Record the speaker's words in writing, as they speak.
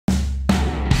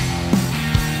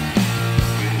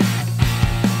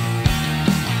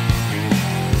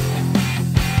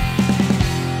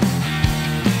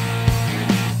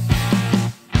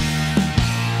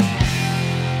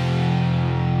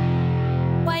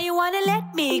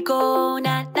me go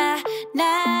now?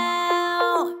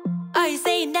 Are you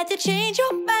saying that you change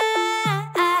your mind?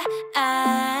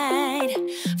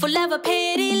 For love or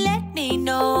pity, let me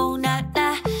know now.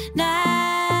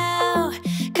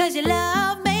 'Cause your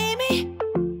love made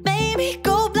me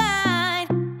go blind.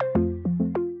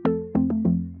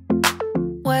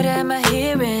 What am I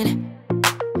hearing?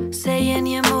 Saying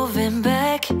you're moving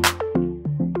back.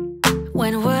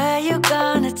 When were you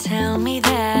gonna tell me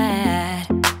that?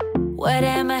 What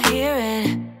am I hearing?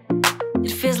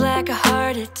 It feels like a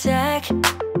heart attack.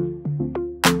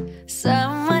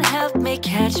 Someone help me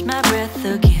catch my breath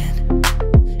again.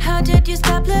 How did you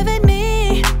stop loving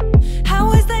me? How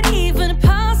is that even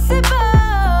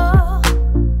possible?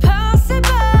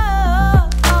 Possible?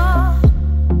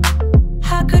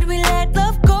 How could we let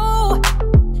love go?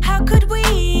 How could we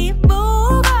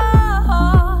move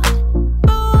on?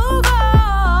 Move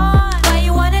on? Why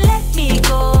you wanna let me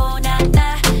go now?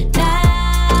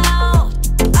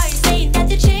 Are you saying that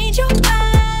you change your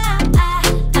mind?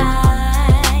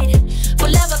 For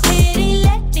love or pity,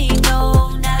 let me know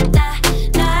now.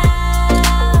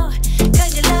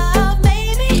 'Cause your love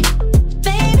made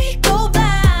me go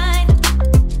blind.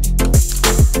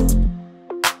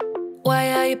 Why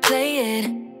are you playing?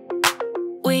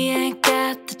 We ain't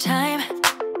got the time.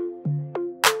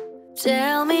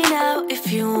 Tell me now if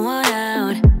you want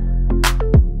out.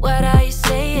 What are you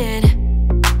saying?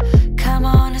 Come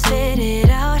on and spit it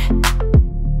out.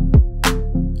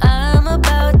 I'm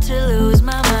about to lose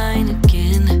my mind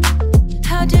again.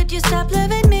 How did you stop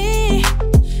loving me?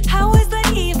 How is that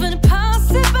even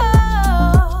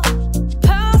possible?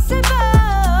 Possible?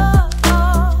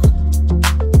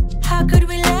 How could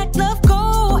we let love go?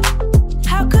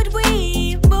 How could we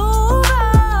move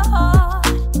on?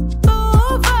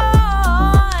 Move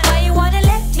on? Why you wanna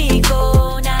let me go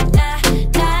now?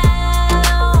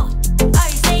 Are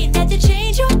you saying that you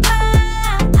change your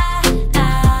mind?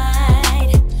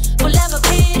 For love or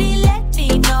pity, let me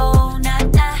know now.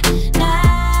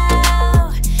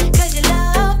 'Cause your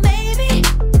love made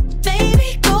me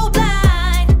go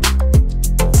blind.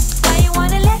 Why you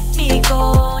wanna let me go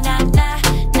now?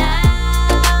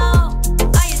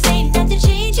 Are you saying that you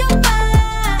change your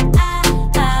mind?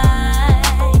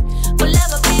 For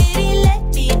love or pity, let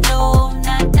me know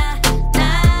now.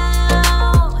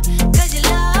 'Cause your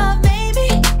love made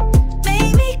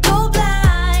me go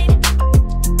blind.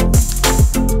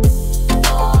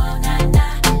 Oh na na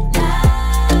na.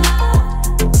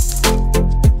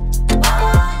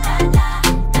 Oh na na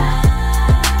na.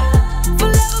 For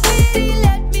love or pity,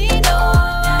 let me know.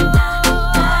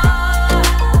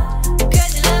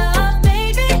 'Cause your love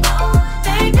made me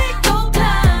go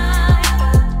blind.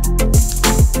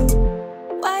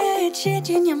 Why are you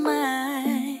changing your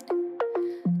mind?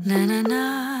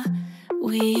 Na,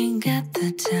 we ain't got the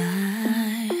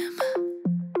time.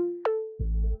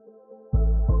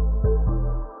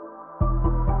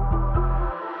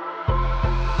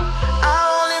 I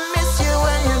only miss you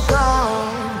when you're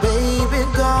gone, baby,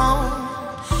 gone.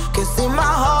 'Cause in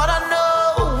my heart I know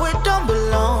we don't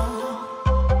belong.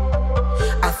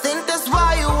 I think that's why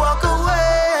you walk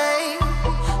away,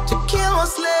 to kill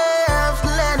what's left,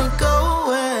 let it go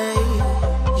away.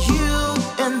 You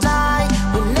and I,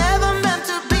 were never meant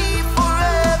to be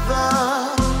forever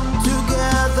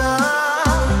together.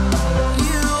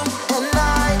 You and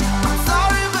I, I'm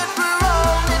sorry but we're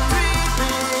only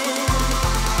dreaming.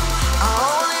 I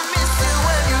only miss you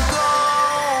when you're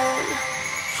gone.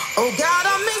 Oh God,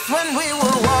 I miss when we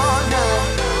were wonder.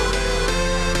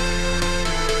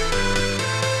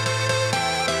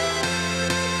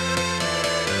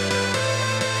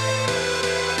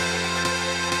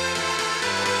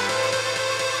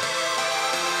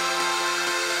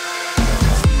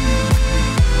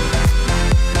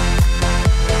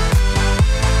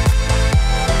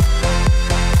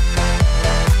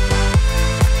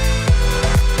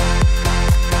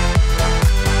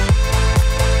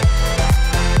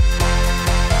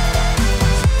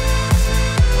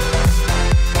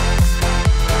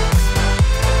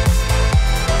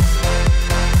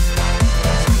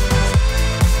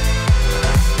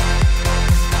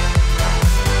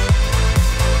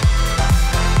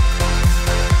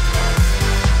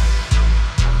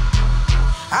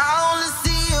 I only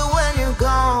see you when you're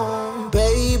gone,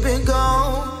 baby,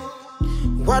 gone.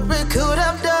 What we could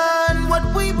have done, what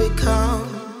we become.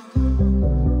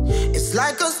 It's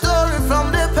like a story from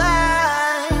the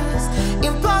past,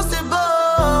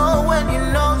 impossible when you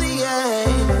know the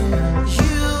end.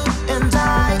 You and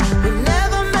I, were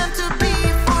never meant to be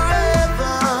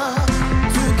forever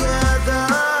together.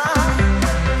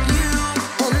 You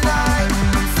and I,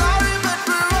 I'm sorry but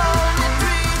we're only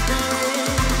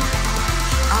dreaming.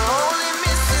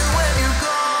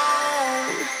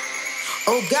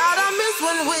 Oh God, I miss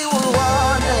when we were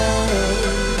wanted.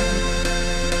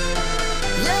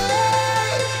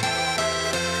 Yeah.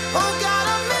 Oh God,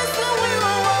 I miss when we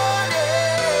were wanted.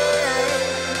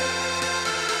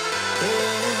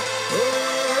 Yeah.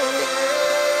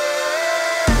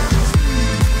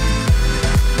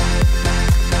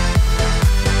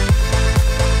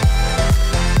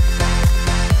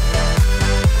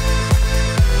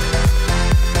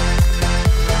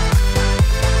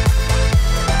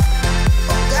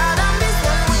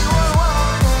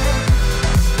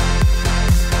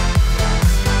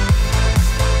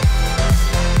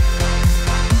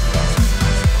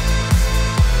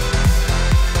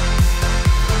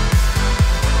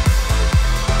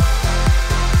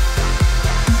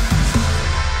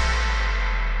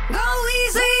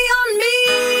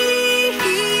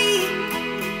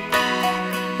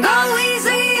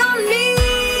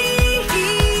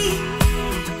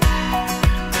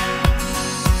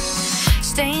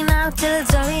 Till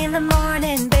it's early in the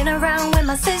morning. Been around with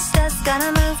my sisters.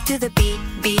 Gotta move to the beat,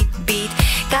 beat, beat.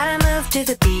 Gotta move to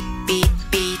the beat, beat,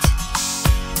 beat.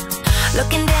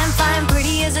 Looking damn fine,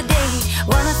 pretty as a day.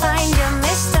 Wanna find your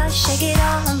mister. Shake it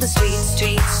all on the street,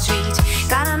 street, street.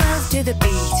 Gotta move to the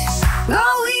beat. Go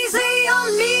easy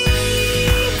on me.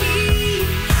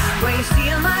 When you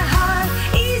steal my heart,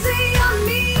 easy on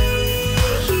me.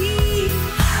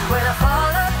 When I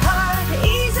fall apart,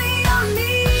 easy on me.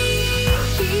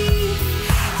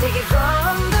 Take it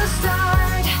from the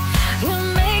start. You're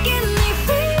making me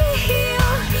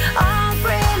feel all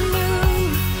brand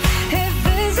new. If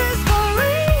this is for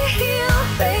real,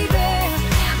 baby,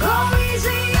 go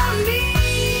easy on me.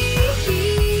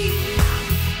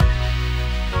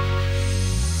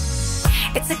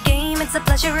 It's a game, it's a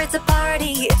pleasure, it's a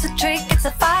party. It's a trick, it's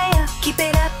a fire. Keep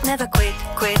it up, never quit,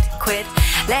 quit, quit.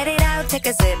 Let it out, take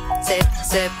a sip, sip,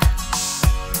 sip.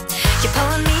 You're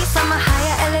pulling me from a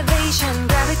higher elevation.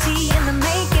 Gravity in the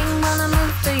making. Wanna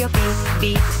move to your beat,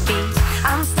 beat, beat.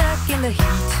 I'm stuck in the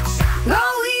heat. Go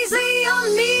easy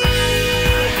on me.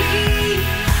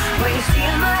 When you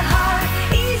steal my heart,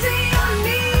 easy on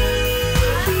me.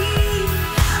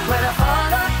 When I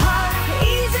fall apart,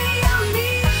 easy on me.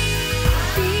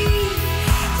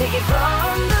 Take it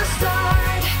from the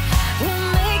start. You're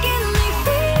making me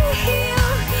feel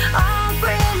all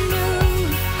brand new.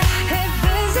 If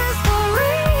this is for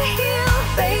real,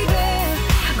 baby,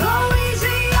 go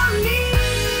easy on me.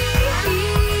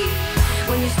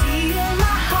 When you steal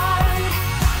my heart,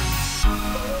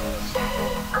 easy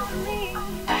on me,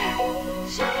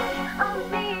 easy on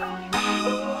me,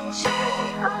 easy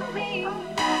on me,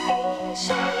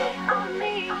 easy on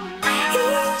me,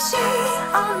 easy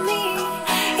on me,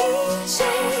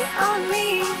 easy on me,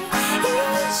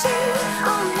 easy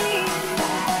on me.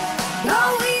 Go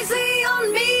easy on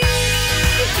me.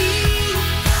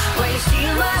 When you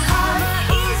steal my heart,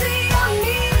 easy on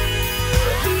me.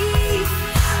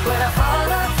 When I fall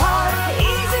apart,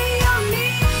 easy on me.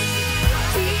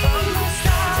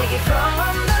 Take it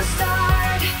from the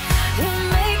start. You're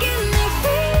making me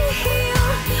feel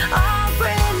all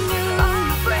brand new.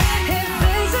 If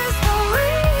this is for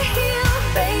real,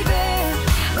 baby,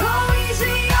 go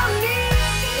easy on me.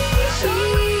 So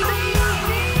easy on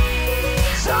me.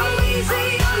 So easy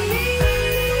on me.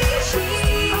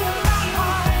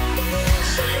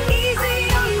 Easy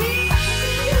on me.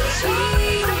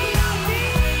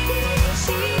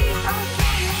 So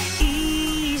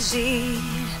easy.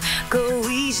 Go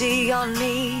easy on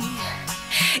me.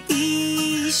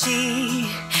 Easy,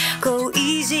 go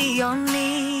easy on me.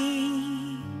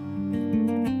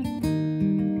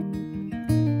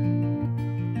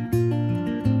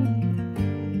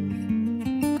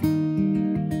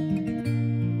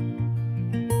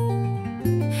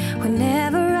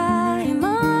 Whenever I'm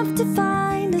off to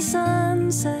find a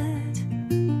sunset,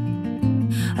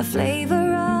 a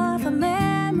flavor of a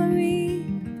memory.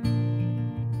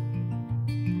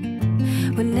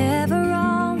 Whenever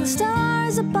all the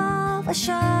stars above are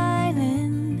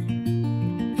shining,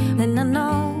 then I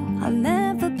know I'll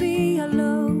never be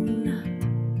alone.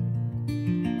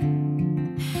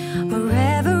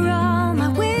 Wherever all my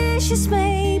wishes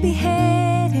may be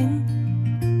heading,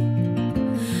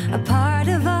 a part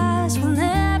of us will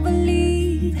never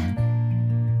leave.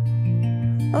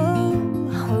 Oh,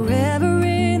 wherever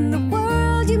in the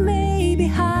world you may be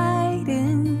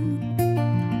hiding,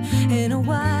 in a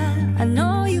while I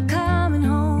know you're coming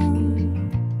home.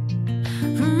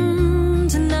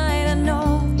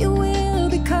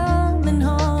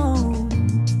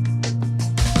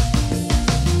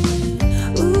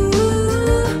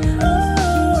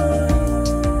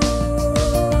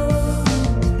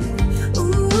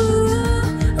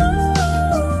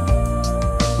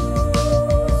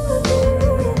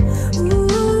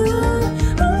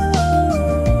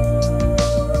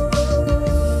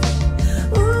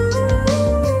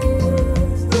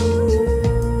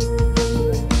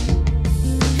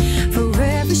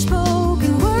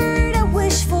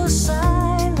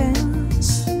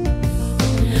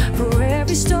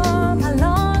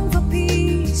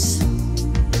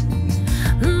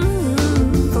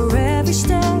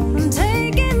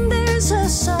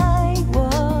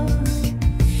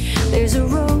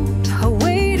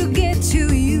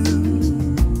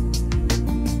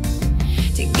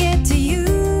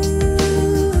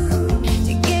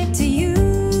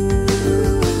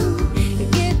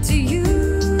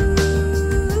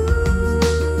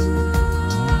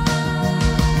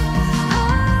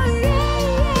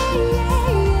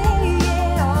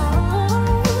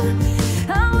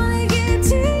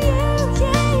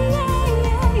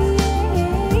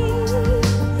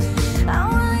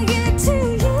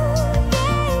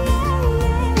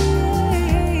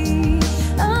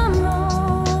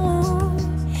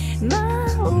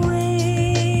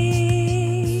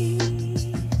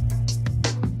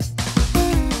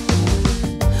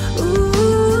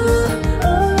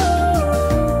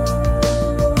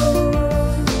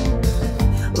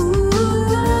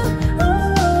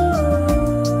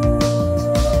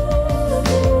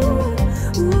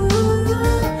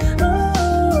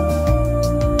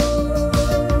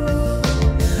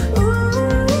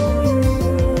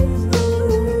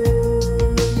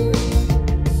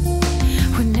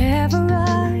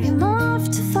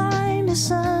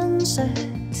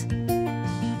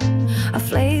 a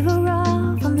flavor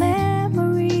of a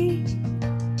memory.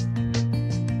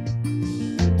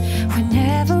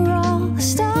 Whenever all the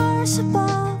stars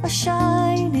above are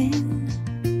shining,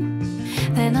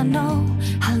 then I know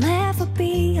I'll never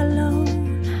be alone.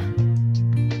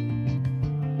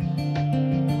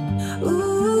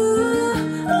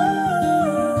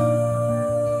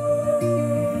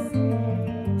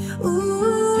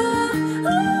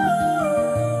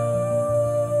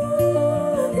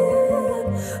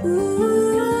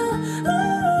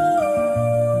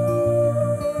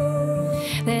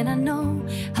 Then I know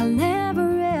I'll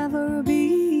never ever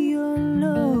be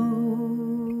alone.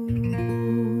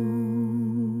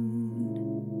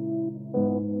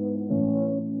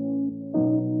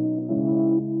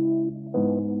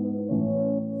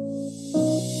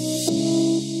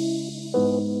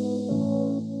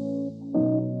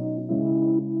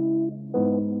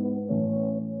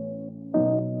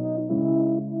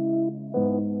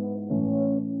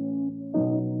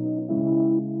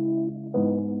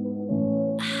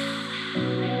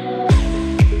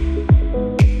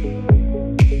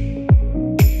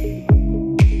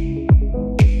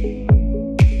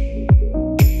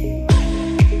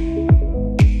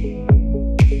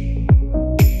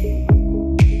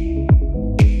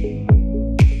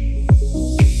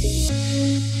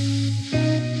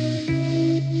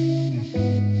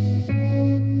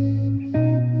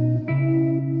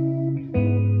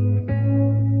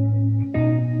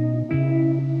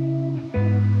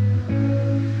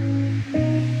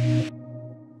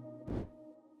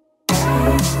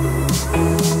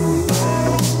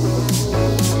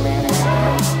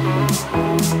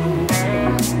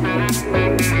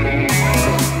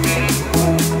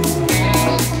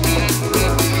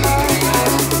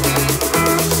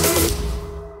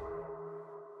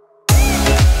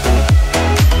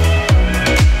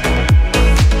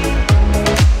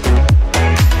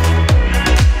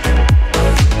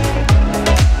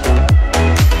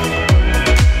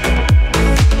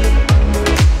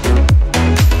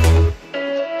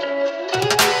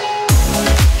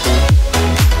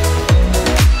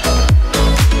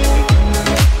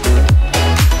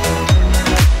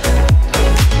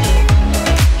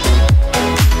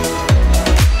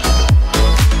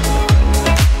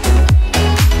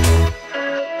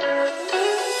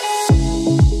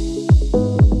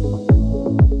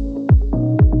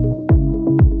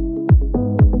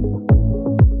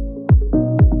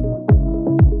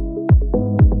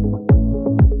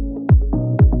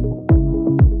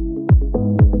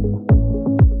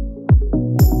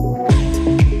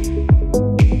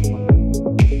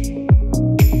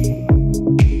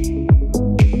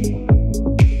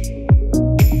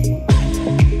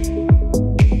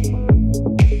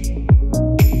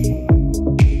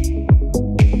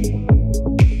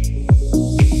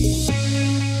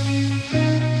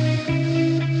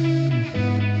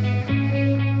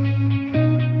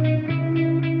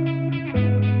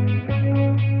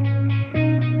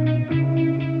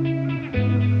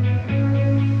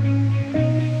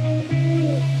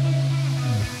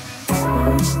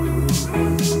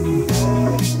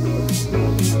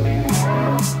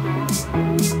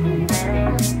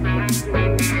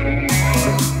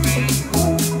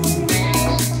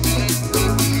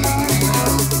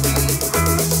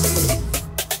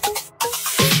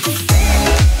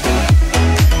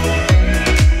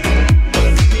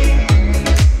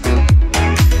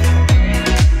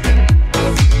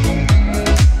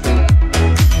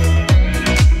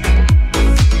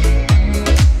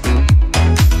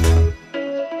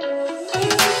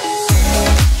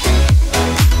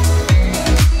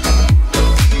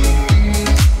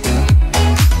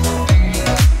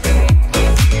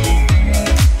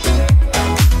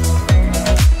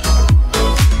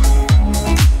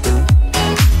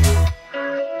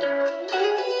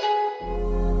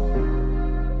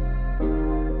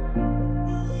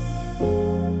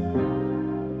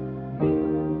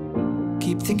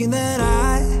 Thinking that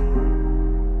I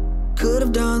could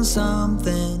have done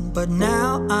something, but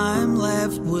now I'm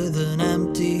left with an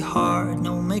empty heart.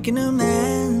 No making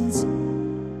amends,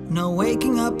 no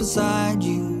waking up beside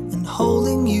you and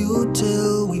holding you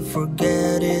till we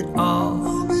forget it all.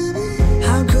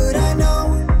 How could I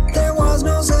know there was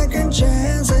no second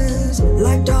chances?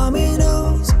 Like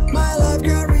dominoes, my life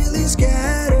got really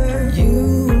scattered.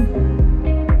 You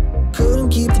couldn't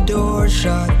keep the door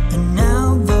shut, and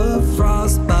now the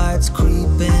frostbite's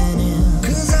creeping in.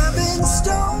 'Cause I've been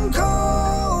stone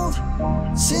cold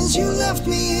since you left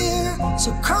me here.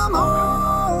 So come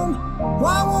home,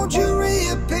 why won't you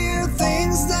reappear?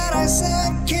 Things that I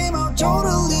said came out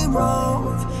totally wrong.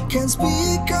 Can't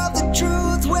speak of the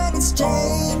truth when it's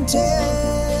tainted.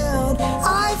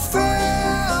 I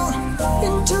fell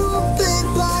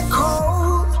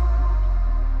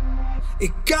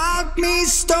It got me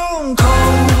stone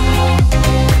cold.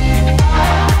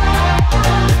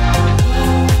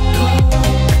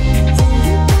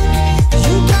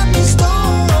 You got me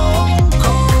stone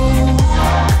cold.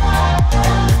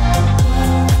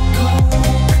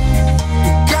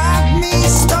 You got me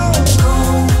stone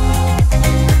cold.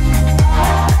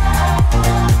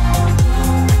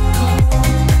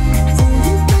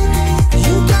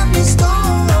 You got me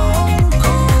stone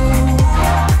cold.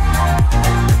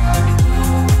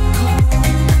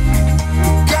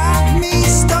 Got me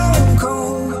stone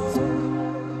cold.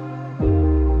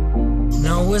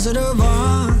 No Wizard of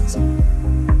Oz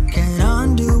can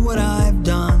undo what I've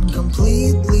done.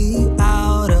 Completely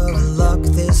out of luck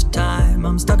this time.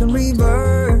 I'm stuck in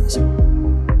reverse.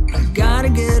 I gotta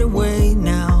get away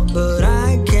now, but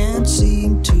I can't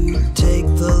seem to take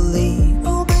the lead.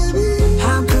 Oh baby,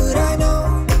 how could I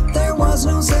know there was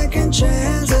no second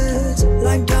chances?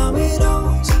 Like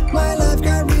dominoes, my life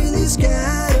got really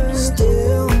scattered.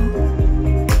 Still,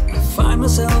 I find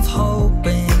myself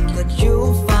hoping that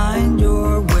you'll find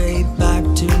your way back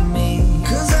to me.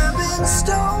 'Cause I've been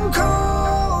stone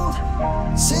cold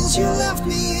since you left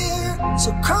me here.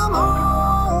 So come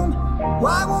home,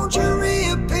 why won't you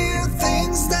reappear?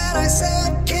 Things that I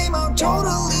said came out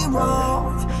totally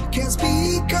wrong. Can't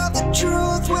speak of the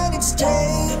truth when it's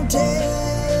tainted.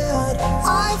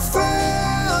 I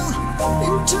fell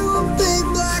into a big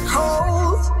black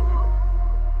hole.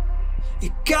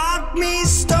 It got me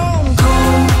stone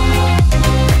cold.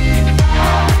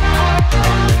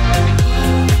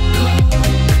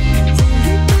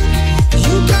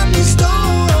 You got me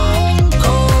stone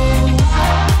cold.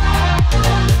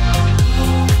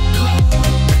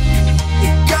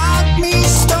 You got me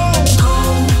stone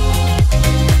cold.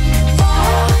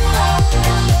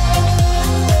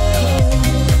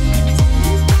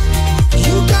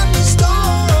 You got me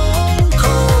stone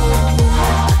cold.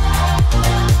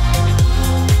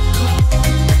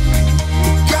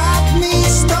 You got me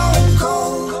stone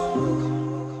cold.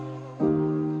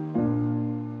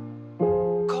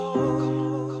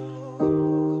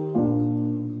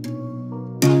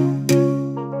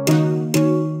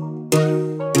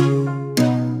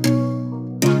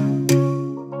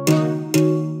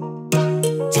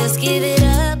 Just give it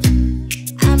up.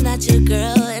 I'm not your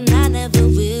girl and I never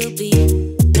will be.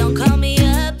 Don't call me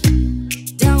up.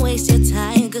 Don't waste your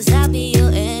time, 'cause I'll be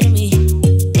your enemy.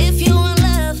 If you want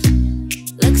love,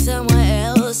 look somewhere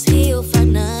else. Here you'll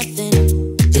find nothing.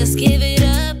 Just give it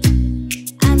up.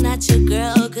 I'm not your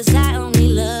girl, 'cause I only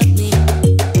love me.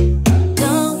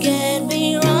 Don't get me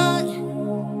wrong.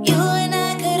 You and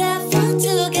I could have fun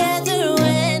together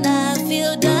when I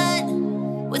feel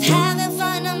done with having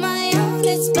fun on my own.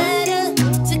 It's better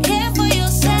to care for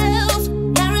yourself,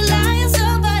 not rely on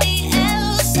somebody else.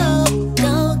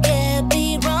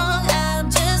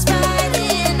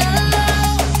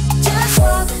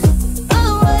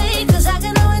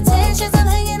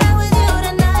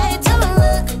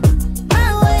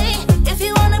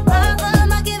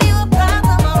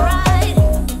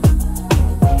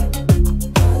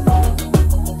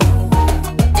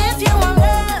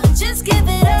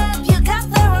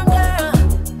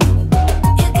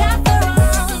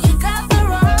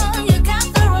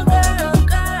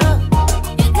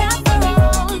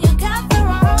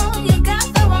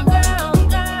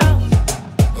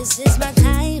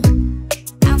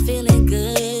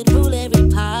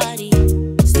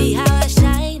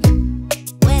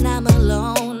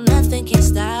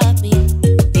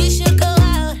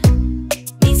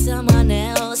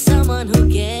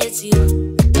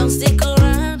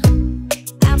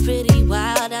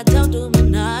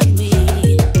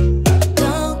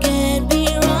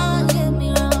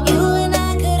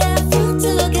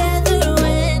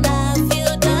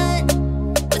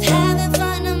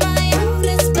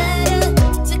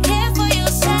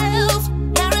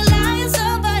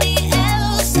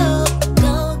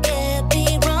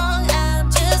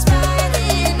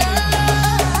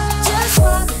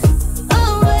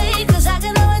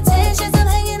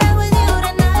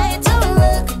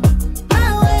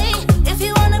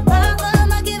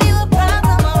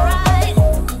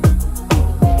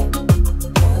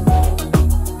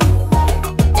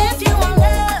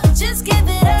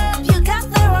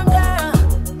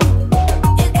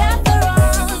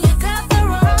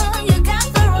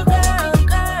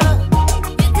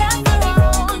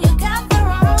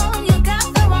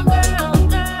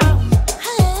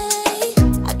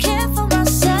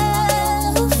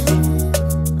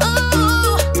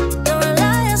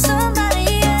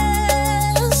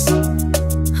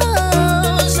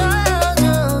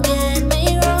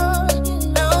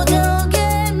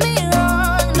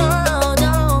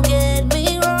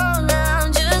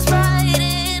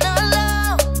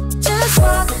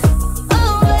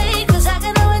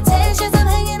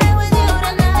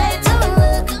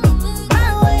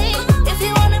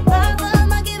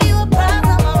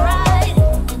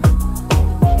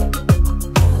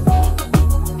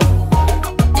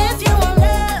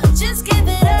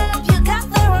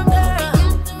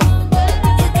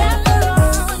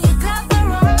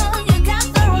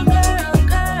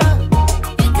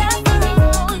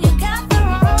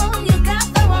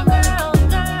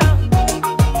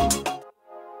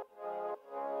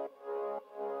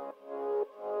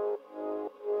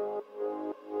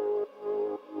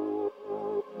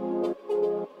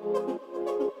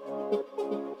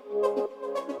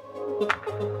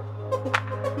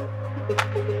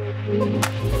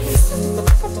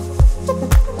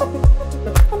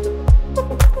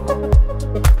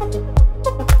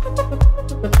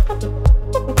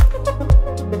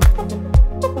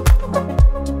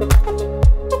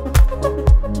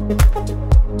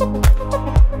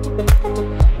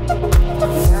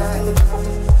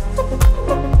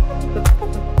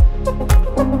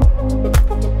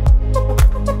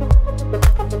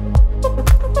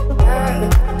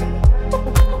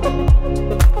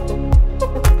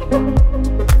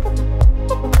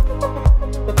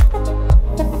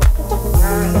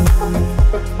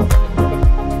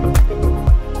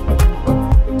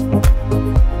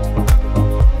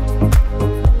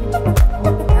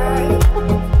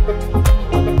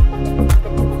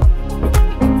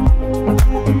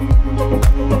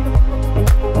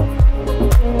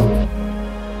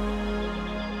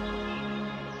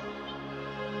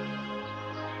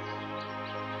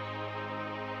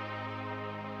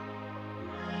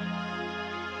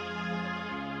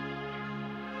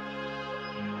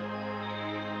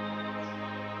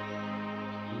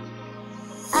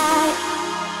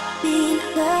 need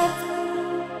love.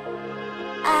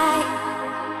 I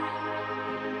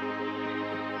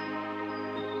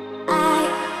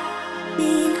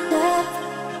need love.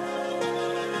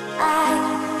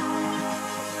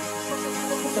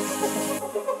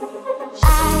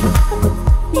 I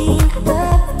need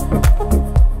love.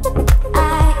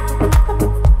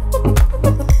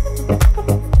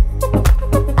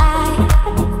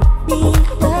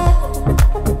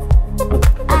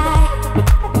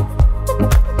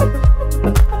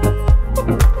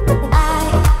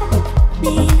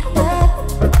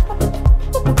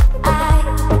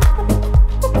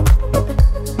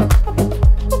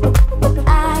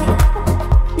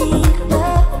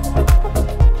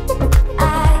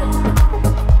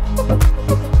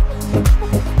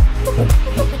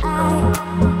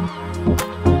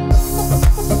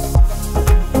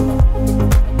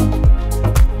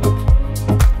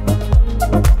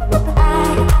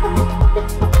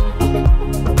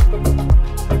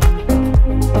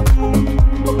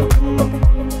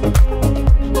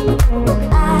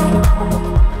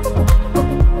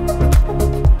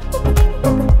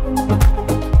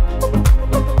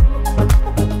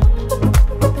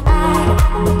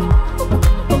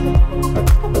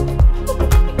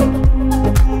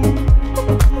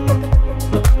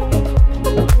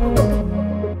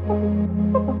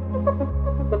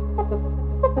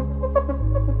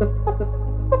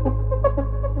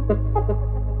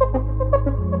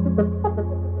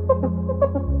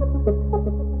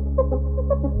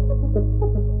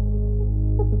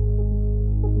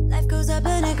 Life goes up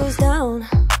and it goes down.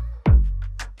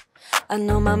 I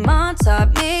know my mom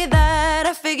taught me that.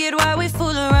 I figured why we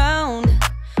fool around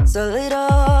so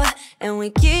little, and we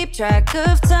keep track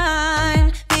of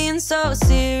time, being so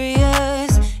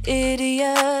serious.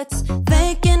 Idiots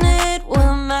thinking it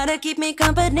will matter, keep me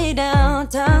company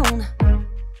downtown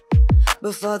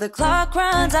before the clock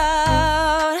runs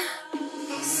out.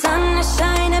 Sun is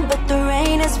shining, but the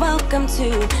rain is welcome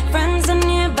too. Friends are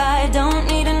nearby, don't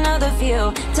need another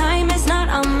view. Time is not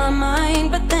on my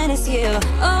mind, but then it's you.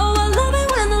 Oh, I love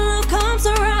it when the love comes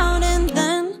around, and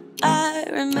then I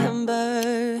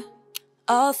remember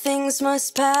all things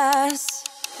must pass.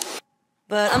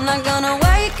 But I'm not gonna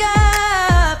wake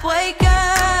up, wake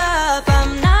up.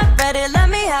 I'm not ready, let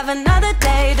me have another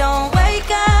day. Don't wake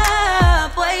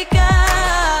up, wake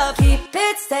up. Keep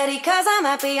it steady, cause I'm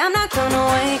happy, I'm not gonna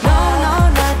wake up. No, no,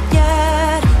 not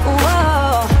yet,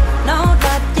 whoa. No,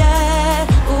 not yet,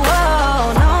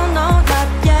 whoa. No, no, not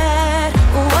yet,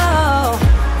 whoa.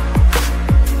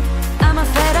 I'm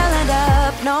afraid I'll end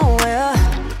up nowhere.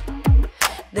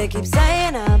 They keep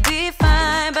saying I'll be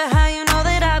fine, but how you know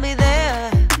that I'll be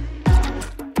there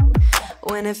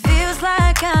when it feels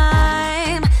like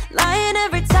I'm lying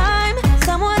every time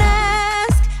someone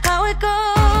asks how it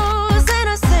goes, and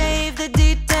I save the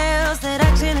details that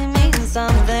actually mean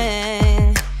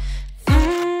something.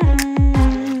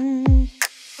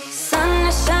 Sun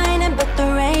is shining, but the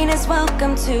rain is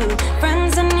welcome too.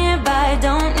 Friends are nearby,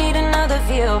 don't need another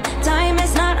view. Time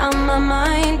is not on my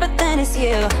mind, but then it's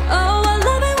you. Oh, I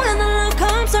love it when the love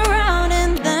comes around,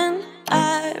 and then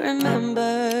I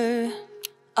remember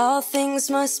all things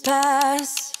must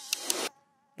pass.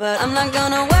 But I'm not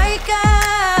gonna wake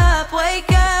up,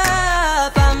 wake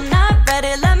up. I'm not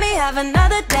ready, let me have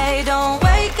another day. Don't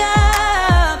wake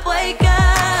up, wake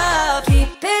up.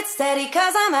 Keep it steady,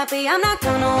 cause I'm happy, I'm not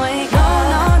gonna wake up. No,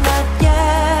 no, not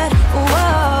yet,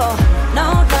 whoa. No,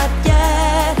 not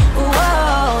yet,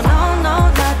 whoa. No, no,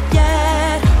 not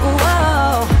yet,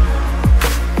 whoa.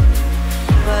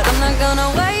 But I'm not gonna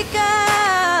wake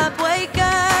up, wake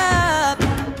up.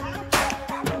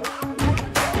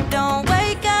 Don't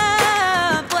wake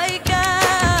up, wake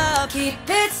up. Keep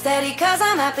it steady, cause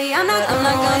I'm happy, I'm not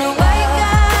gonna wake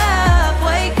up,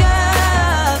 wake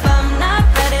up. I'm not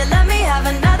ready, let me have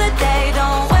another day.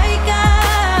 Don't wake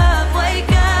up,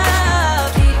 wake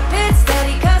up. Keep it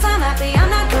steady, cause I'm happy, I'm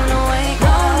not gonna wake up.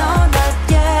 No, no, not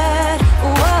yet,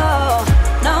 whoa.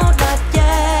 No, not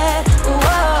yet,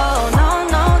 whoa. No,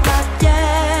 no, not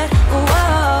yet,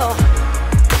 whoa.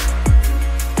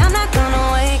 I'm not gonna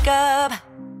wake up.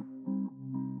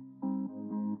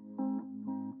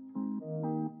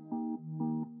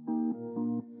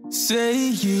 Say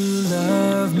you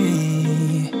love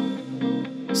me,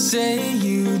 say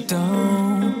you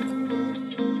don't.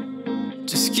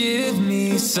 Just give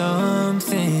me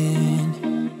something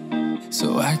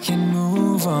so I can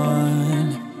move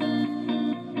on.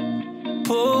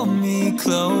 Pull me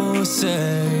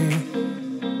closer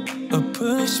or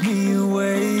push me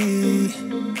away.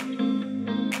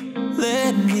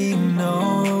 Let me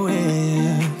know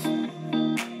if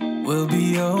we'll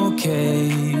be okay.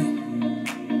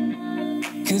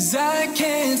 'Cause I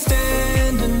can't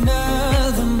stand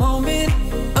another moment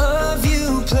of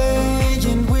you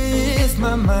playing with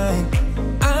my mind.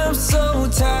 I'm so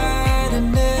tired of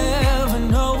never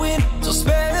knowing, so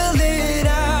spell it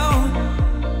out.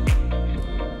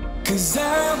 'Cause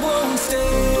I won't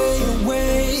stay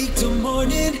awake till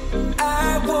morning,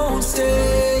 I won't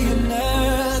stay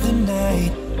another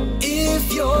night.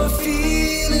 If you're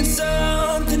feeling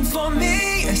something for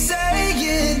me, say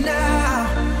it now.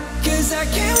 'Cause I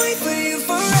can't wait for you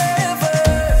forever.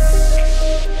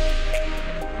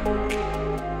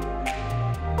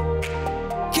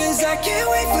 'Cause I can't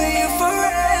wait for you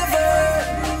forever.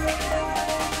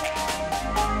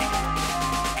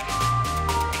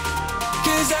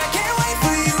 'Cause I can't wait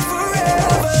for you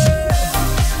forever.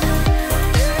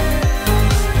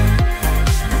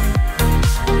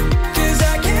 'Cause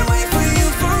I can't wait for you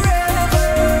forever.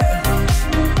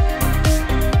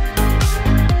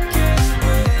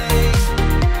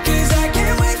 'Cause I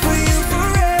can't wait for you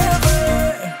forever.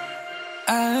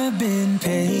 I've been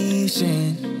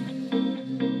patient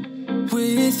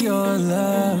with your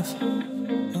love.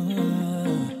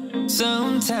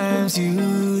 Sometimes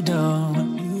you don't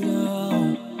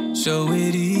show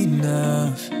it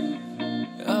enough.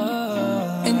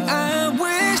 And I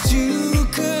wish you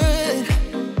could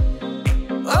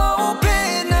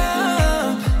open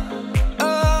up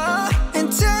and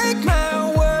take my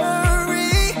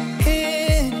worry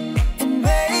in and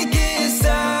make it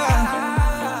stop.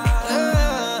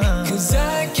 'Cause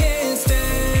I can't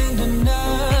stand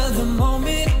another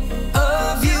moment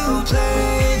of you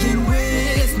playing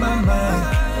with my mind.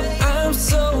 I'm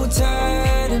so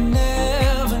tired of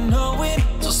never knowing,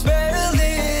 so spell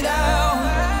it out.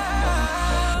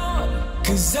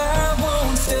 'Cause I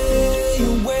won't stay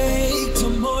awake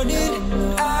till morning,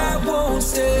 I won't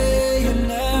stay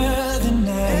another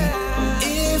night.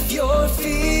 If you're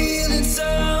feeling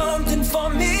something for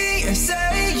me,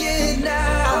 say it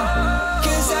now.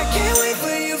 'Cause I can't wait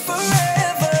for you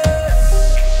forever.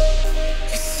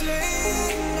 Say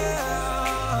it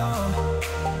now.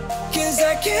 'Cause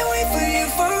I can't wait for you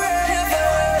forever.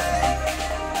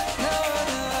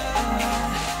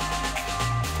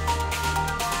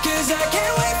 'Cause I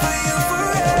can't wait for you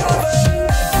forever.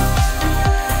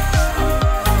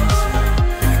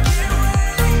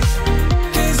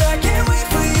 'Cause I can't wait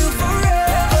for you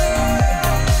forever.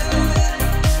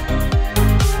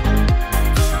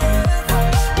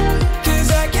 'Cause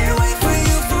I can't wait for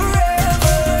you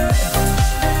forever.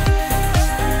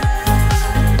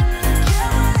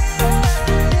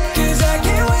 'Cause I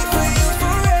can't wait for you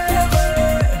forever.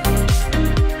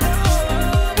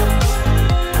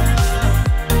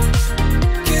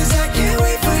 'Cause I can't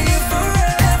wait for you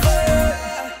forever.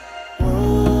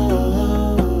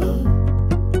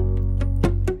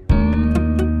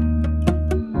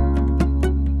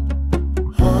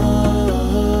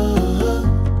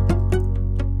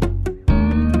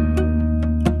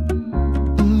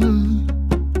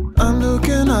 I'm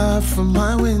looking out from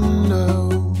my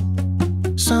window.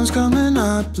 Sun's coming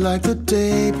up like the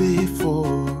day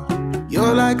before.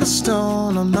 You're like a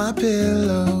stone on my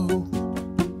pillow.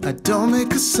 I don't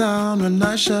make a sound when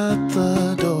I shut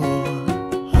the door.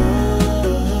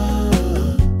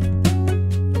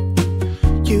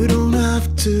 You don't have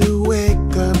to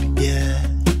wake up yet.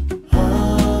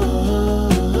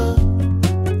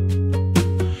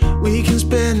 We can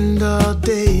spend all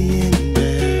day in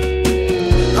bed.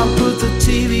 I'll put the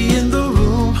TV in the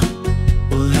room.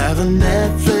 We'll have a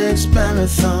Netflix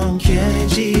marathon, Kenny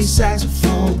G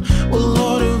saxophone. We'll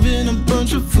order in a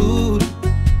bunch of food.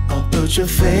 I'll put your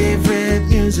favorite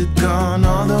music on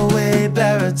all the way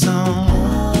baritone.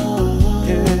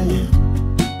 Yeah.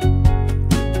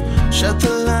 Shut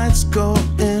the lights, go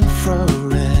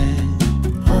infrared.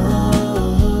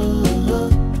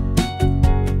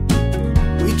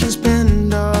 We can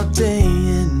spend all day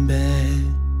in bed.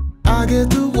 I get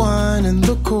the wine and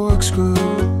the corkscrew.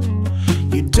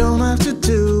 You don't have to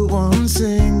do one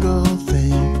single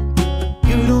thing.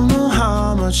 You don't know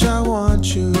how much I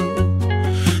want you.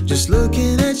 Just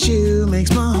looking at you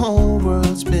makes my whole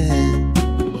world spin.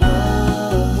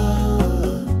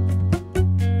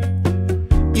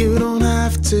 You don't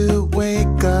have to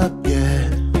wake up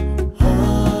yet.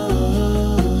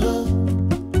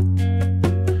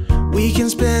 We can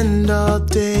spend all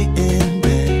day in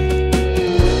bed.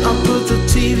 I'll put the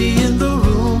TV in the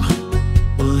room.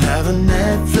 We'll have a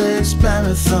Netflix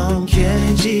marathon,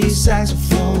 Kenny G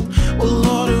saxophone. We'll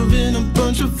order in a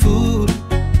bunch of food.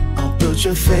 I'll put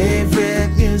your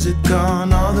favorite music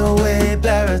on all the way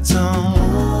baritone.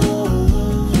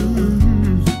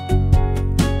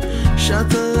 Shut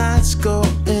the lights, go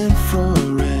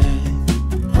infrared.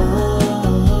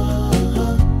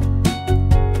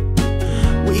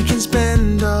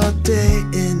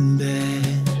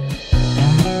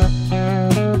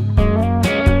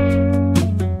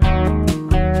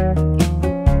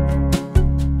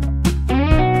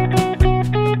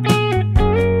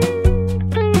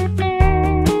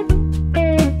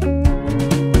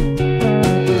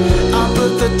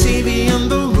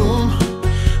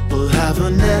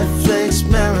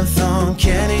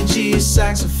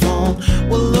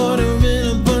 We'll order in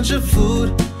a bunch of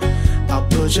food. I'll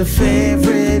put your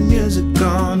favorite music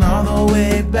on, all the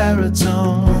way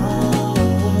baritone.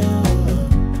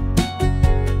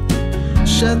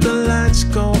 Shut the lights,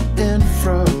 go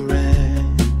infrared.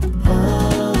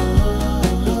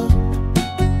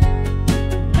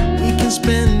 We can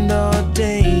spend all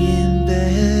day in bed.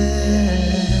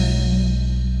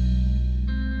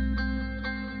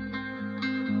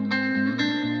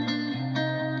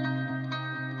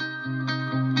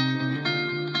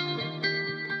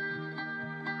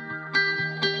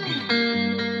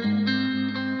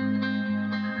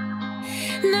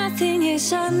 Nothing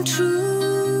is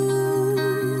untrue,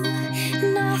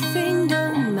 nothing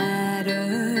don't matter.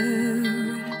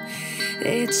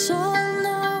 It's all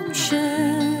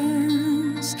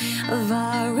notions of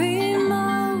our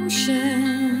emotions,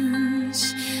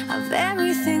 of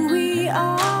everything we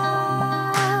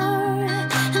are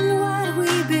and what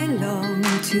we belong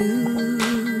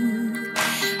to,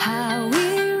 how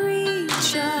we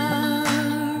reach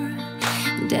our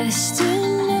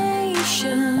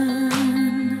destination.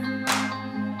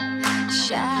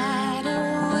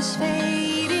 Shadows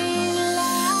fading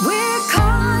light. We're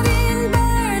caught in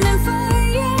burning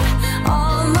fire,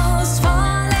 almost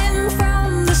falling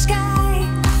from the sky.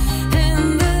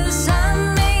 And the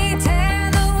sun may tear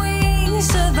the wings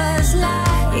of us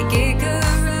like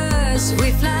Icarus.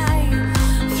 We fly,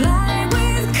 fly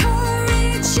with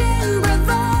courage and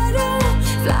bravado,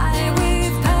 fly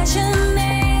with passion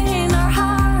in our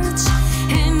hearts,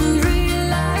 and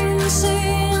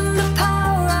realizing the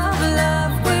power of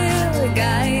love will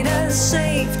guide us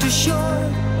safe to shore.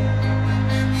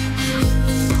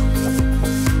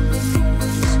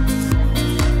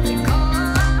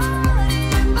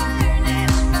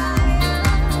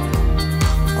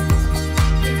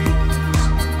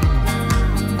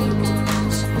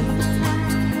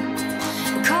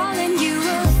 Calling you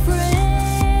a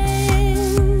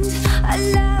friend, a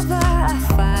lover, a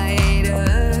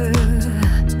fighter.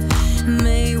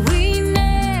 May we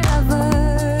never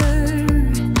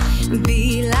be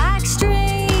like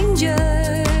strangers,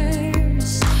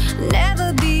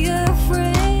 never be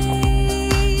afraid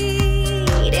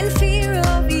in fear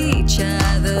of each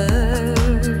other.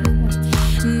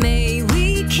 May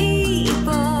we keep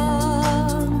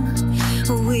all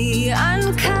we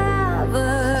uncover.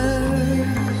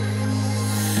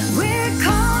 We're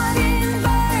caught in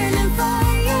burning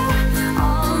fire,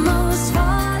 almost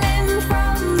falling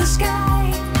from the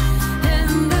sky.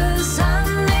 And the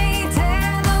sun may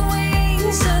tear the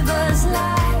wings of us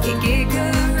like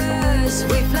Icarus.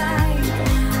 We fly,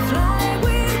 fly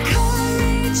with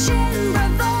courage and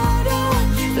bravado,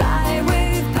 fly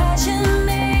with passion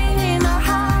in our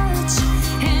hearts,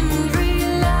 and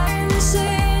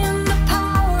realizing the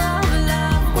power of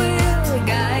love will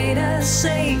guide us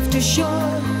safe to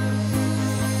shore.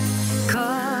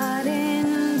 Caught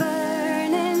in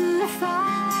burning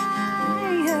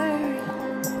fire,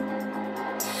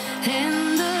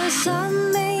 and the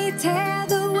sun may tear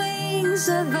the wings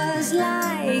of us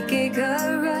like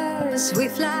Icarus. We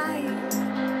fly,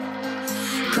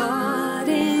 caught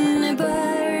in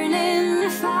burning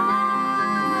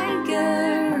fire,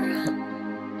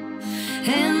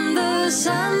 and the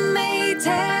sun may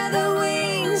tear the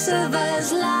wings of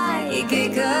us like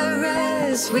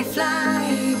Icarus. We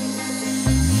fly,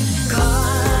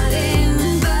 caught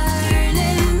in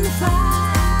burning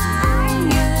fire,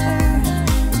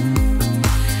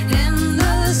 and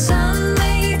the sun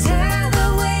may tear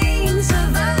the wings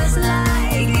of us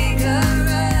like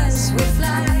Icarus. We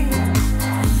fly.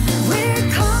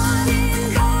 We're caught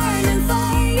in burning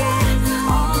fire,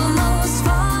 almost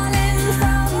falling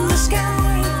from the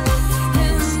sky.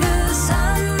 And the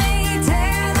sun may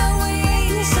tear the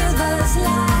wings of us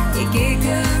like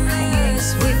Icarus.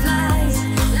 We fly,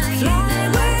 fly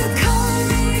with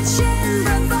courage and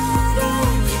bravado,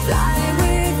 fly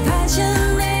with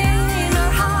passion in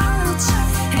our hearts,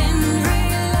 and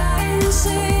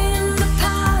realizing the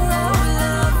power of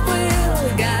love will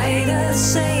guide us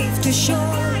safe to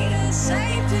shore.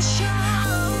 Safe to shore.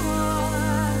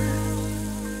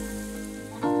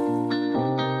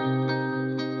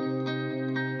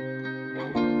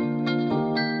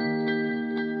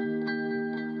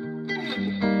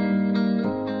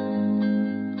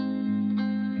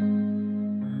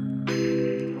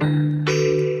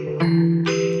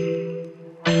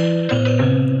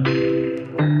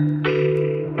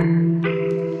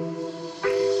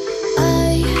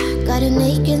 I got an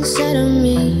ache inside of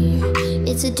me.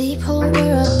 It's a deep hole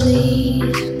where I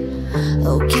bleed.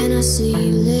 Oh, can I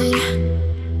seal it?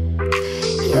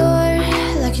 You're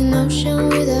like an ocean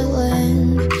without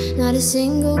land, not a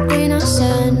single grain of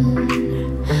sand.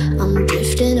 I'm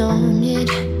drifting on it.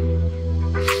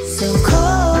 So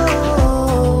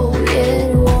cold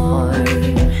yet warm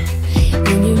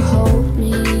when you hold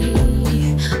me,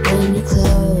 when you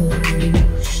close.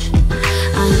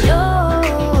 I know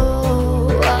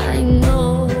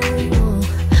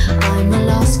I'm a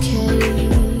lost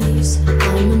case,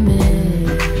 I'm a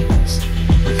mess.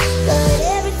 But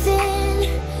everything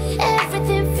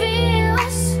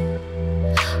feels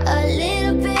a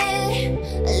little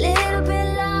bit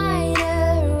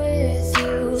lighter with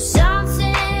you.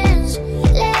 Something's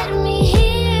letting me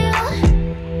heal.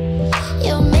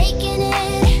 You're making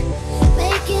it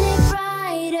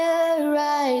brighter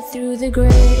right through the gray.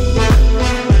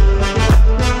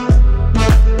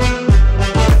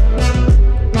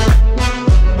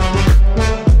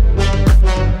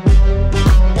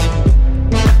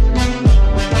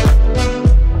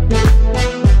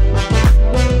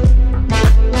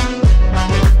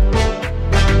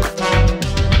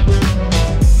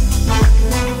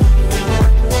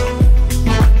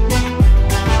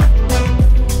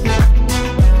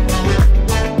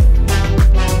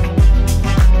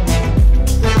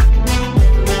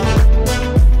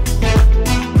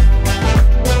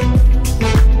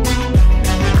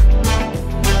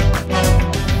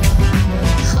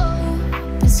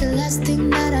 It's the last thing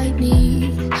that I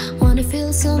need. Wanna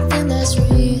feel something that's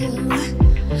real.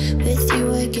 With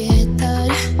you I get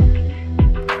that.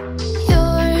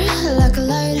 You're like a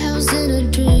lighthouse in a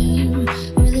dream,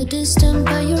 really distant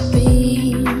but your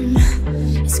beam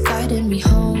is guiding me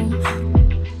home.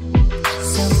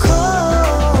 So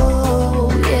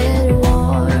cold yet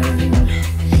warm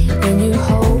when you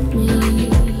hold me,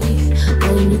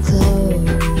 when you close.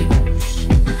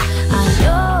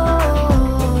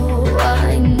 I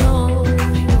know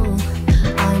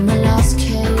I'm a lost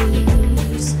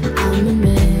case, I'm a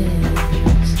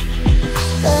mess.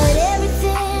 But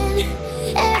everything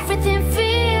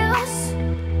feels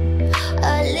a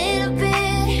little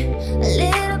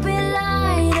bit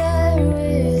lighter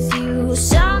with you.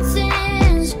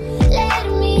 Something's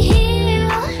letting me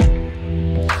heal.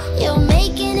 You're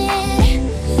making it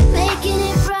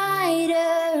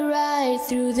brighter right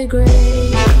through the gray.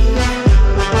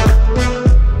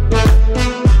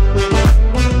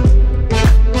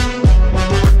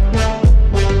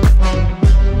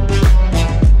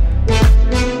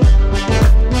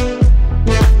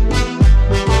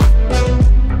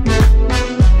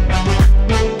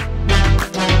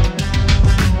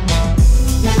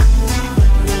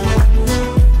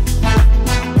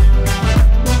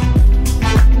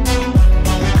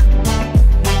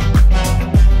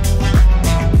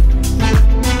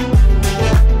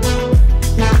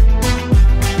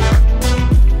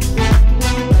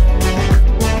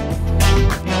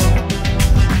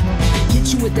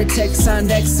 With the text on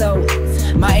XO,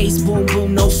 my ace boom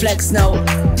boom, no flex, no.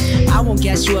 I won't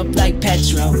gas you up like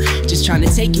petrol, just trying to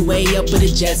take you way up where the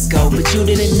jets go. But you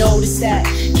didn't notice that.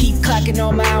 Keep clocking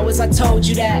all my hours, I told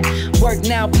you that. Work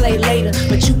now, play later,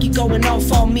 but you keep going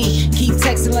off on me. Keep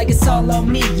texting like it's all on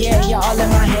me. Yeah, you're all in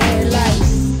my head like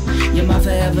you're my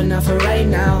forever, not for right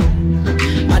now.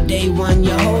 My day one,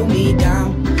 you hold me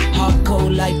down. Heart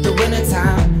cold like the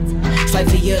wintertime. Fight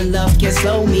for your love, can't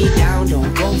slow me down,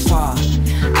 don't go far.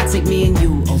 I take me and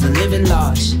you over living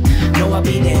large. Know I'll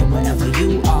be there wherever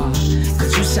you are.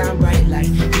 Cause you shine bright like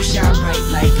a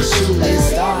shooting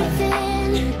star.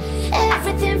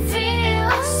 Everything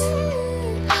feels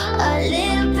a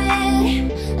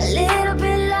little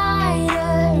bit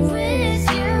lighter with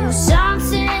you.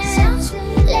 Something's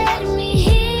letting me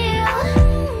heal.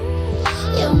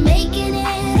 You're making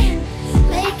it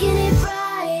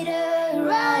brighter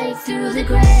right through the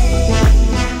gray.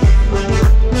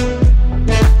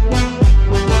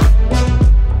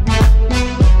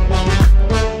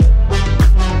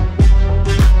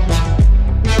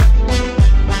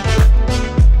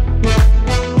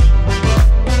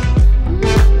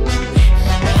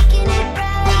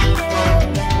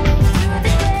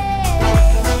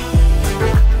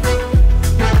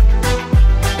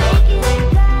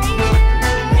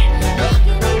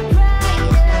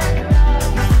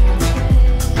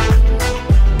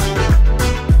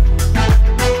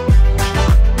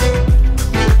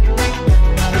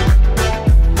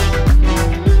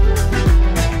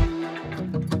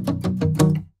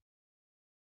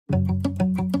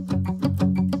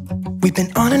 We've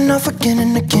been on and off again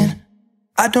and again.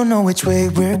 I don't know which way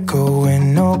we're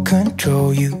going, no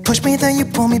control. You push me, then you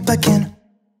pull me back in.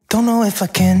 Don't know if I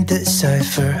can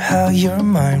decipher how your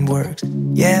mind works.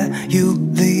 Yeah, you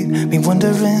leave me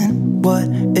wondering what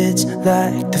it's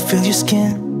like to feel your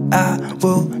skin. I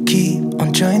will keep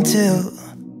on trying till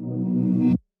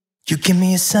you give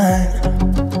me a sign.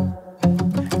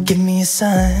 Give me me a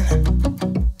sign.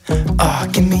 Oh,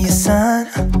 give me a sign.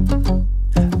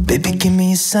 Baby, give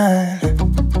me a sign.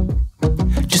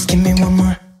 Just give me one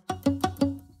more.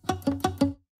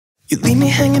 You leave me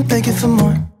hanging, begging for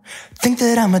more. Think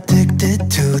that I'm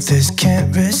addicted to this,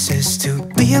 can't resist to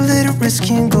be a little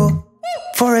risky and go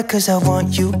for it, cause I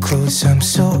want you close. I'm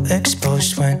so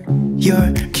exposed when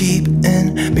you're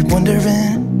keeping me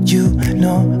wondering. You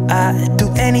know I'd do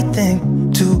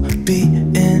anything to be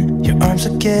in your arms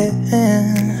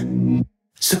again.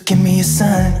 So give me a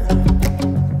sign.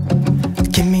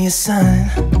 Give me a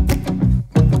sign.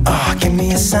 Oh, give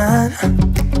me a sign.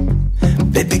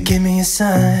 Baby, give me a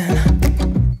sign.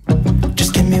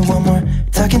 Just give me one more,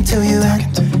 talking to you.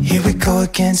 Here we go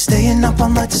again, staying up all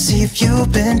night to see if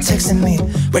you've been texting me.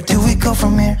 Where do we go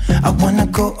from here? I wanna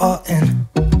go all in.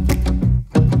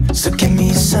 So give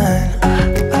me a sign.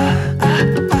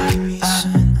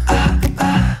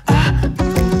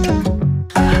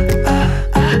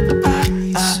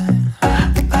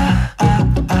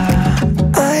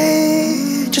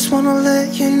 I just wanna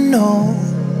let you know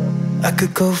I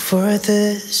could go for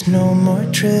this, no more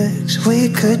tricks. We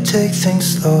could take things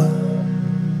slow.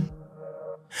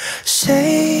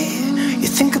 Say you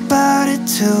think about it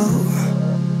too.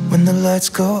 When the lights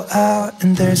go out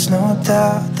and there's no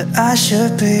doubt that I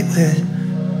should be with,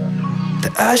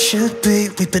 that I should be.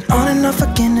 We've been on and off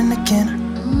again and again.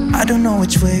 I don't know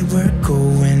which way we're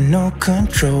going, no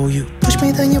control. You push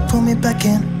me, then you pull me back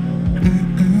in.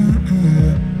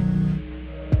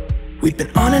 We've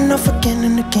been on and off again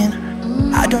and again.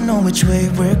 I don't know which way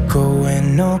we're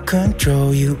going, no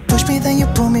control. You push me, then you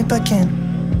pull me back in.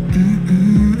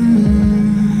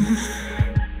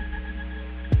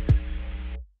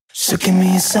 So give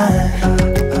me a sign.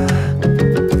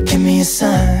 Give me a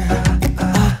sign.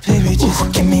 Oh baby,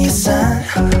 just give me a sign.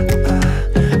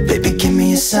 Baby, give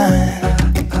me a sign.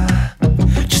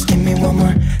 Just give me one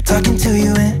more, talking to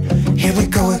you and here we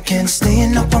go again,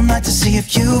 staying up all night to see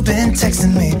if you've been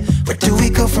texting me. Where do we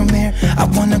go from here? I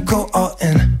wanna go all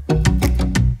in.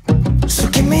 So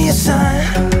give me a sign.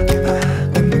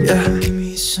 Yeah. Give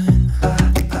me a sign.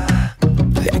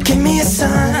 Yeah, give me a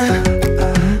sign.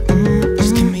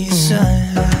 Just give me a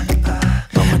sign.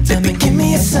 Baby, give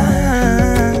me a sign.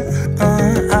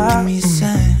 Give me a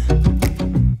sign.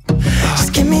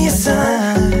 Just give me a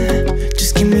sign.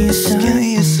 Just give me a sign. Give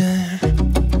me a sign.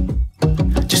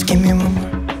 Just give me one more.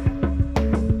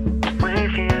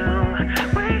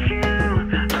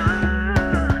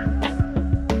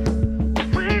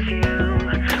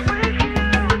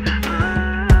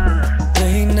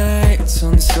 Late nights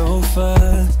on the sofa,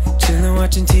 chilling,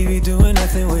 watching TV, doing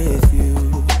nothing with you.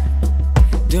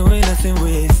 Doing nothing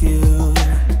with you.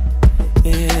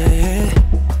 Yeah,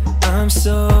 I'm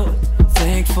so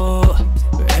thankful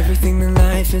for everything that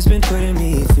life has been putting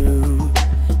me through,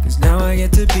 cause now I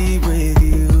get to be with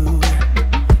you.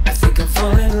 I think I'm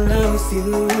falling in love with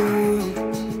you.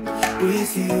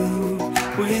 With you,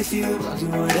 with you. I'll do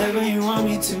whatever you want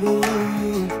me to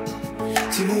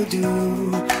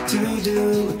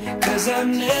do, cause I've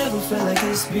never felt like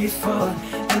this before,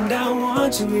 and I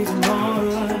want you even more.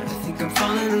 I think I'm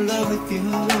falling in love with you.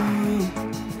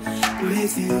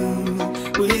 With you,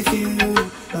 with you.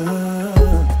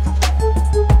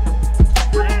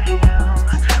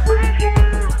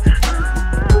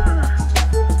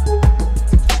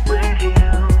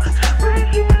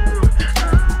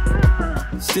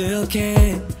 Still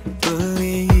can't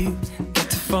believe get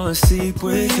to fall asleep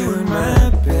with you in my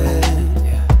bed,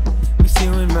 yeah. With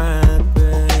you in my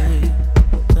bed,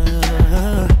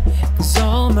 cause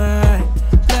all my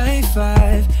life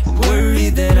I've been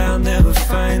worried that I'll never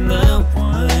find the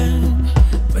one,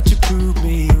 but you proved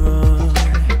me wrong.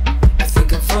 I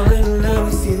think I'm falling in love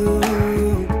with you.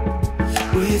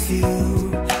 With you,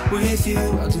 with you.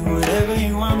 I'll do whatever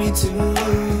you want me to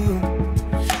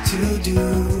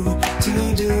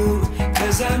do,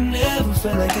 cause I've never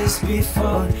felt like this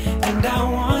before, and I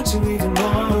want you even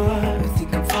more. I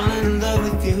think I'm falling in love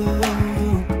with you.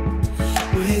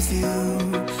 With you,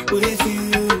 with you.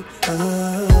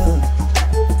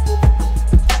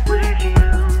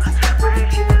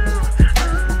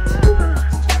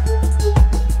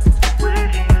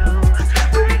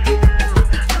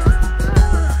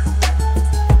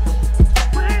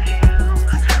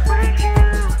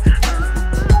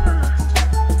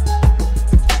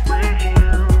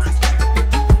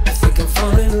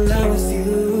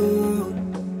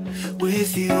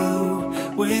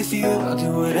 With you, I'll do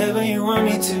whatever you want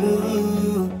me to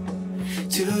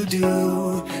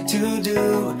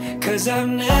do, cause I've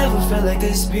never felt like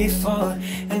this before,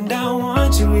 and I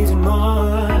want you even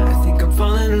more. I think I'm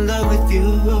falling in love with you.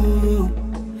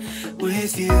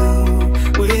 With you,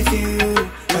 with you.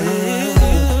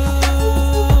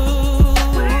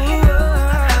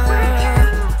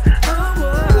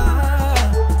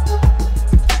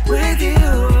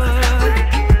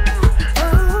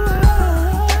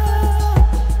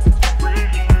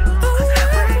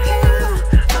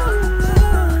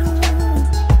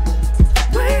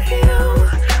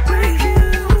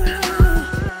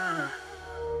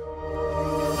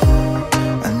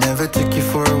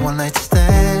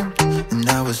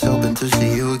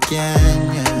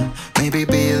 Maybe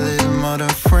be a little more than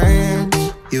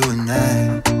friends, you and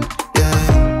I,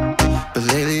 yeah. But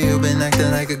lately you've been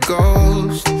acting like a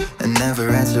ghost and never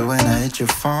answer when I hit your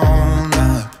phone.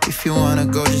 If you wanna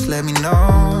go, just let me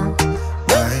know.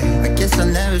 I guess I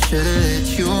never should've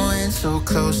let you in so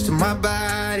close to my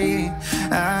body.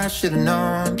 I should've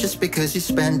known, just because you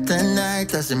spent the night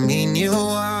doesn't mean you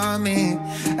want me.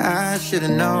 I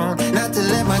should've known not to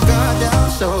let my guard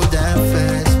down so damn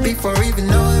fast before even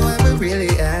knowing where we're really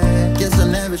at. Guess I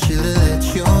never should've let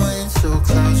you in so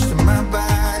close to my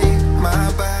body,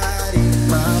 my body,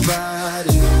 my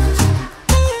body.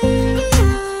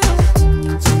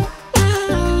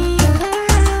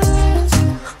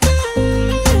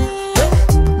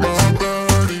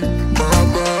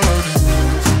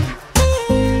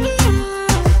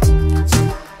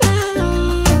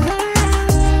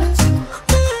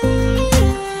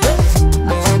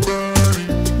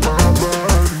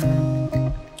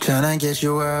 Get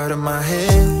you out of my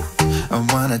head. I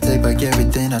wanna take back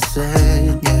everything I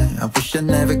said, yeah. I wish I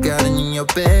never got in your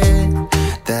bed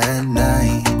that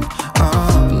night.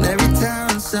 And every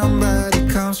time somebody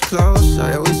comes close,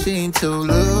 I always seem to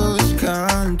lose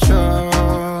control.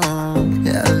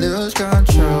 Yeah, I lose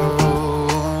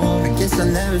control. I guess I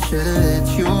never should've let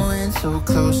you in so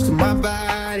close to my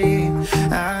body.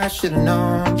 I should've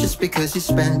known, just because you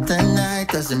spent the night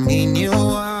doesn't mean you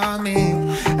want me.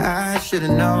 I should've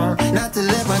known not to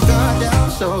let my guard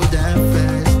down so damn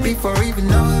fast before even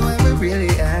knowing where we're really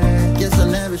at. Guess I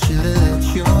never should've let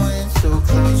you in so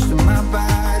close to my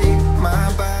body,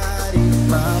 my body,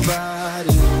 my body.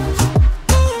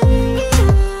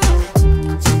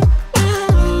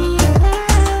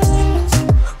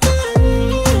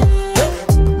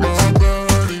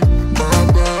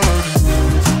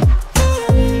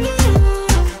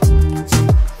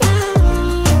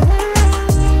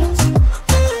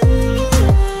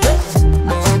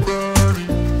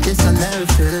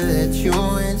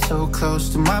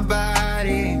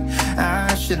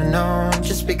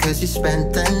 Just because you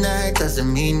spent the night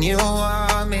doesn't mean you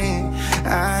want me.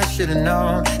 I should've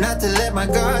known not to let my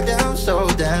guard down so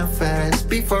damn fast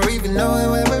before even knowing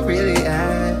where we're really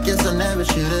at. Guess I never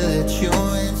should've let you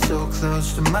in so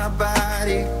close to my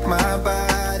body, my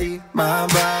body, my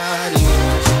body.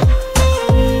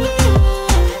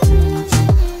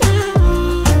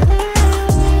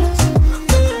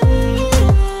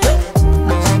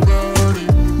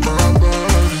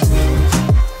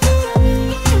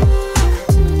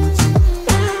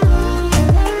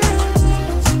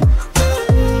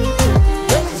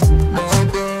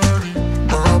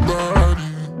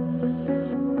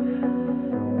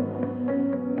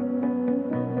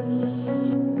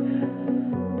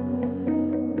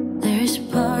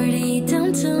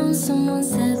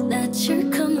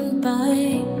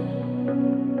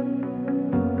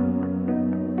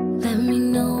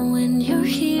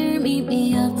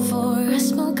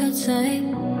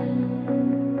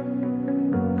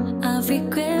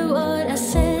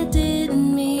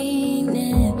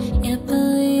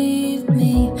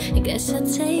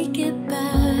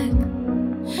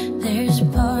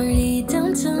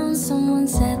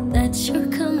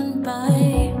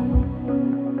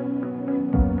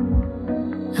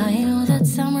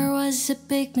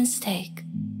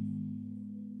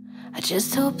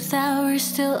 Just hope that we're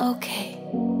still okay.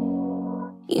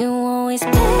 You always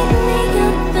pick me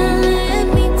up and let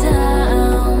me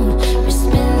down. We're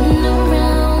spinning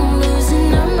around,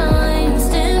 losing our minds.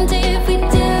 Damned if we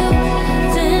do,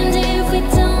 damned if we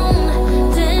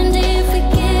don't, damned if we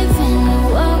give in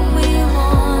what we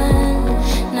want.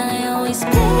 And I always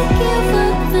pick you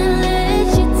up and let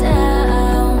you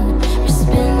down. We're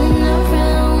spinning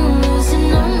around, losing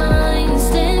our minds.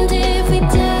 Damned if we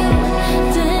do.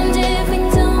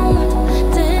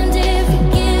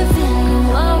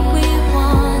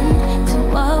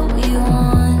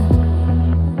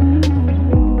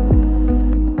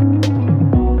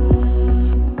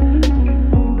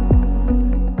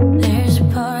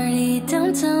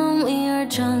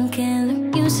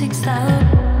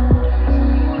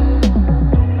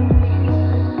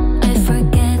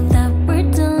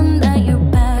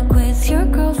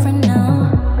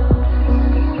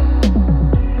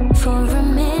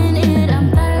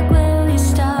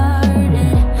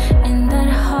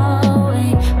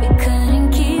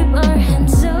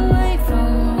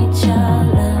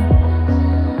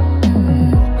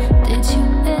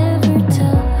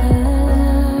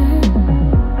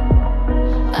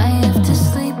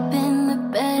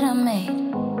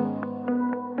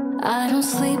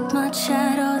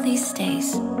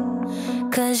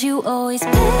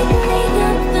 Stand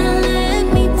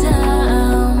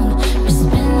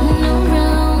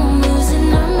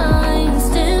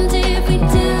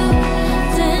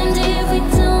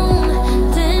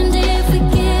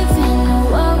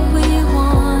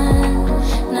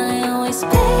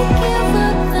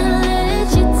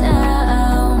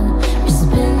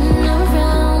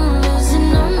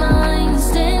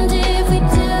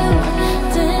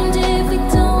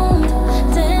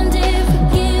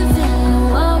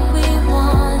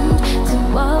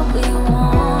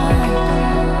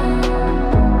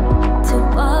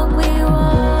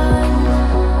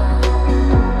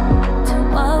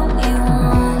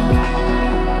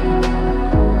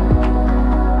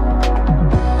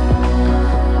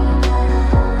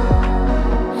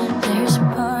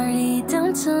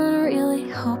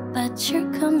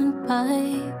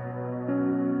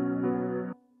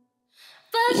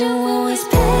But you always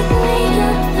pick me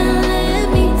up and let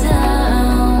me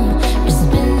down. We're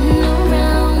spinning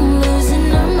around,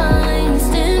 losing our minds.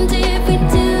 Damned if we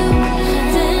do,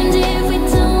 damned if we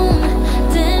don't,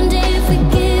 damned if we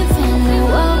give in to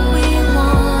what we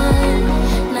want.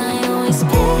 Now I always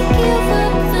pick you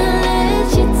up and let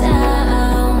you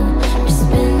down. We're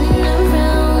spinning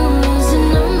around, losing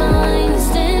our minds.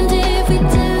 Damned if we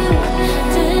do,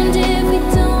 damned if we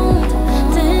don't,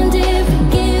 damned if we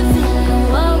give in to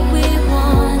what we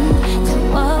want, to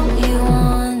what we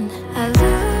want. I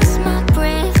lose my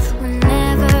breath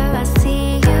whenever I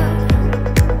see you.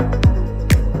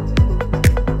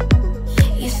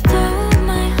 You stole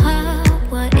my heart,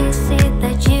 what is it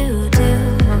that you do?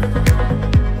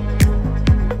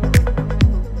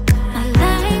 My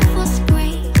life was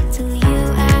great till you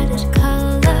added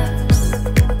colors.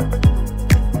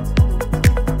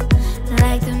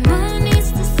 Like the moon is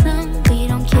the sun, we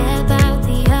don't care about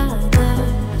the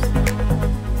others.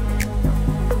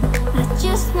 I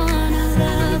just wanna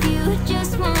love you,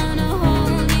 just wanna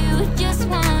hold you, just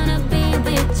wanna be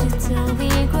with you till we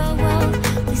grow old.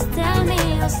 Please tell me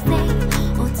you'll stay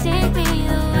or take me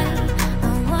away. I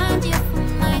want you for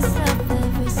myself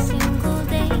every single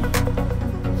day.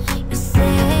 You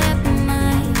set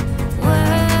my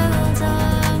world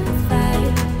on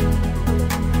fire.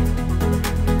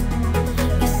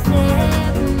 You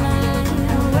set my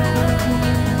world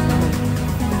on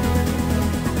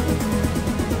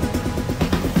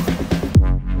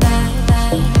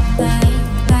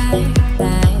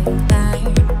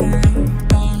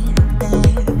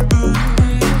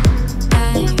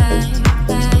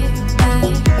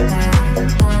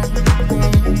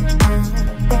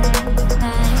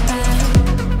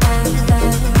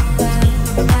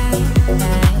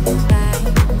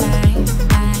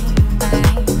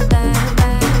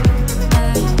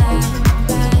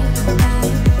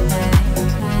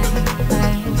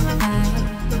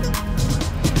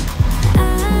I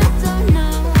don't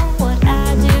know what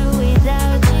I'd do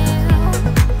without you.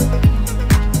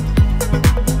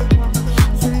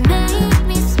 You make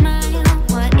me smile,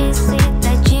 what is it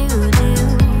that you do?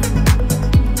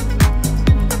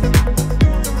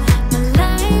 My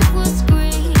life was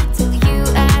great till you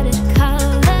added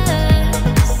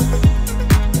colors.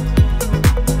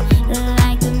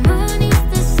 Like the moon is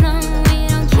the sun, we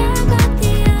don't care about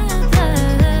the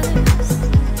others.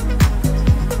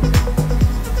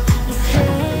 You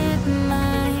set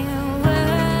my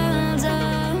world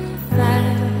on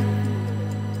fire.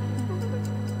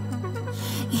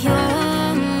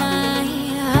 You're my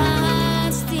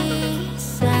heart's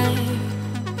desire.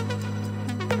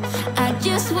 I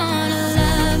just wanna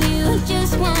love you,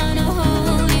 just wanna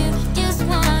hold you, just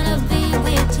wanna be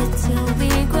with you till we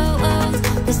grow old.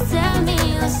 Please tell me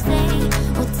you'll stay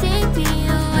or take me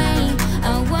away. I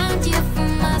want you for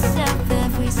myself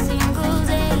every single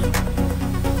day.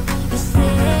 You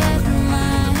set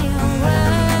my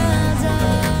world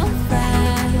on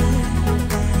fire.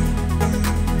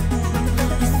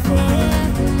 You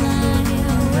set my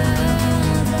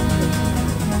world on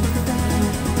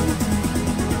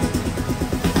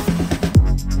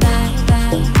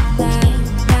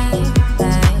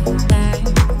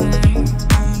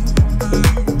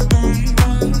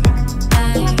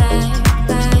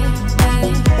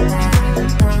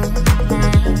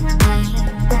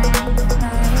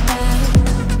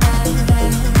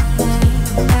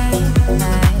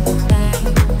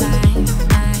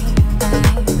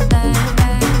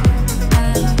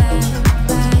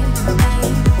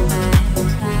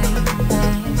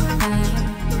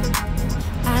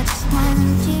I just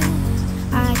want you,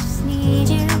 I just need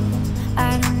you.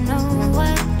 I don't know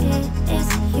what it is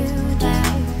you do.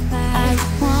 I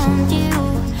just want you,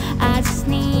 I just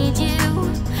need you.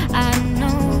 I don't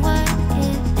know what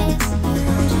it is you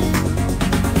do.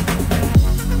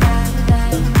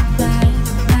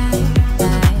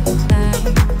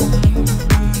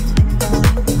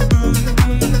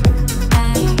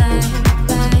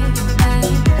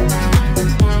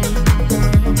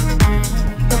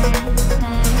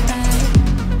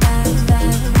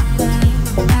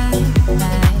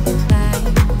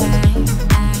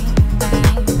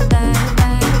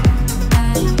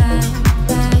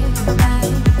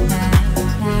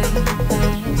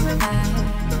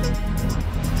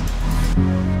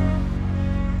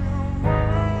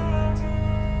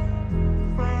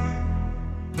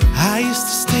 I used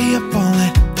to stay up all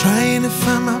night trying to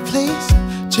find my place,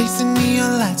 chasing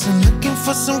neon lights and looking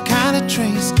for some kind of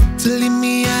trace to lead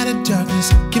me out of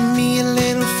darkness, give me a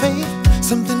little faith,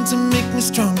 something to make me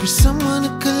stronger, someone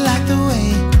who could light the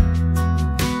way.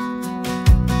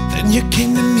 Then you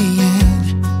came to me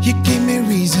and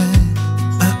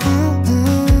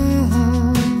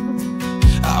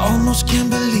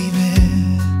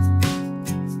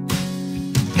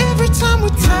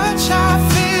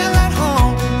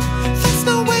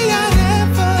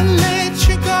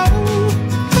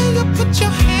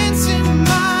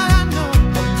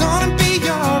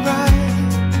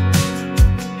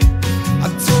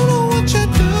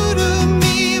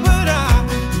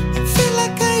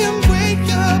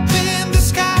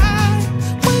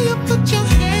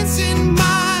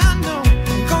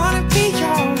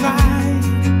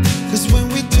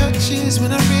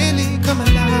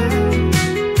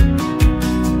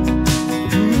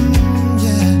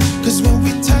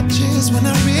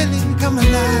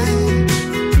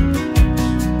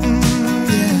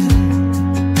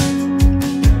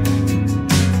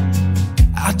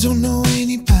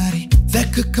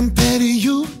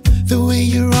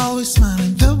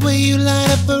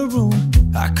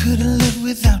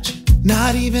without you.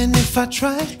 Not even if I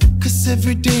try, 'cause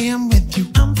every day I'm with you.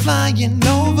 I'm flying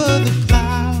over the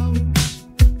clouds.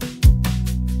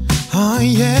 Oh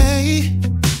yeah,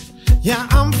 yeah,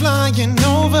 I'm flying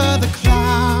over the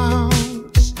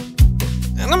clouds.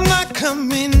 And I'm not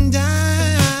coming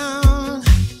down.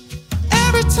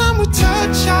 Every time we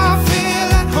touch, I feel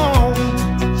at home.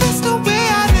 There's no way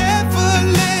I'd ever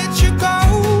let you go.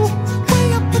 When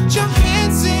you put your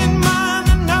hands in mine,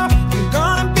 I know you're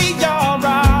gonna be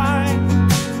alright.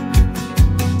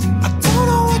 I don't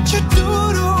know what you do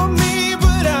to me,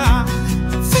 but I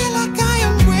feel like I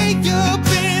am way up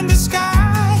in the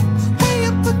sky. When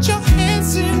you put your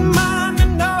hands in mine, I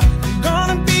know you're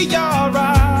gonna be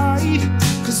alright.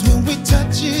 'Cause when we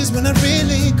touch is when I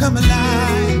really come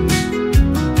alive.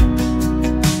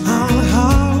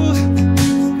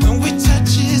 When we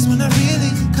touch is when I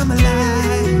really come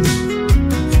alive.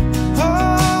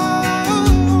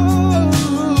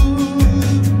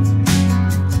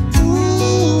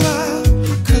 Ooh,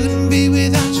 I couldn't be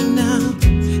without you now.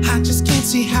 I just can't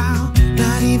see how,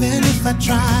 not even if I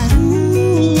tried.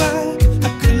 Ooh,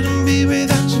 I couldn't be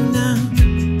without you now.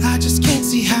 I just can't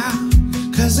see how,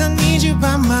 'cause I need you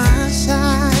by my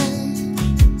side.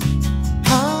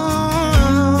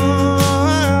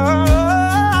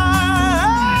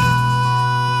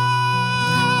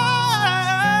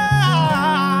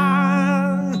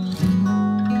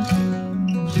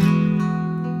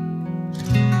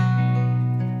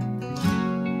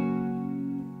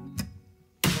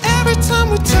 Every time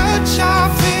we touch, I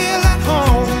feel at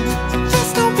home.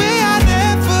 There's no way I'd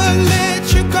ever let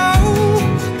you go.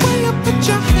 When you put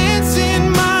your hands in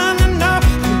mine, I know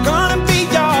you're gonna be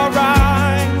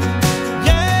alright.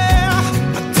 Yeah,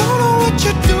 I don't know what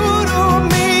you do to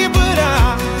me, but I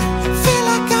feel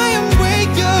like I am way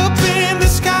up in the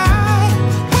sky.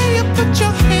 When you put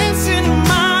your hands in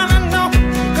mine, I know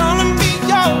you're gonna be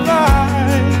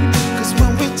alright. 'Cause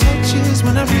when we touch is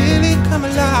when I really come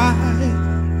alive.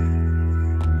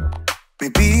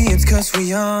 Maybe it's 'cause we're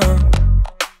young,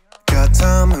 got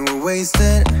time and we're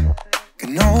wasted,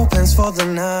 got no plans for the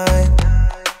night.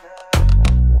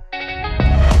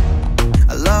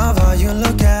 I love how you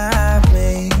look at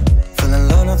me, feeling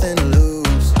low, nothing to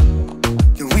lose.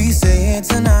 Can we say it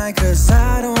tonight? 'Cause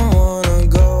I don't wanna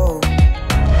go.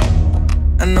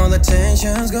 I know the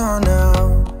tension's gone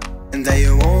now, and that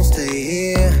you won't stay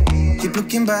here. Keep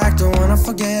looking back, don't wanna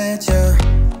forget you.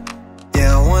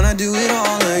 Yeah, I wanna do it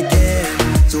all again.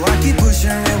 So I keep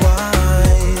pushing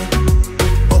rewind,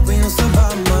 hoping you'll still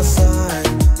by my side.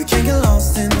 We can't get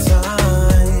lost in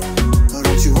time. Oh,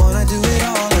 don't you wanna do it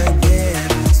all again?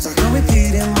 Stuck on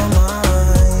repeat in my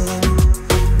mind,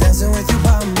 dancing with you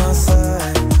by my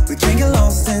side. We can't get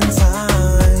lost in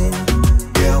time.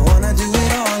 Yeah, I wanna do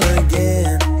it all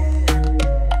again.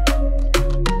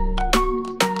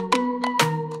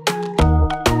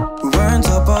 We were on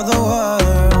top of the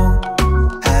world,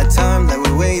 had time that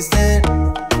we wasted.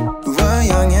 We were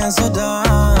young and so dumb.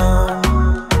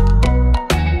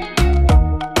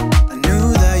 I knew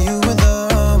that you were the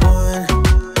one,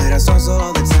 played our songs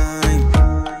all the time.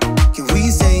 Can we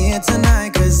say it tonight?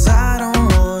 'Cause I don't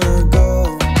wanna go.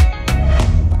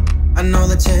 I know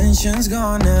the tension's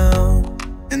gone now,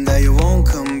 and that you won't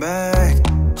come back.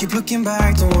 Keep looking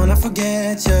back, don't wanna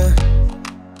forget you.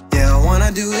 Yeah, I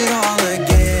wanna do it all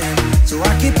again. So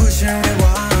I keep pushing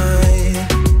rewind,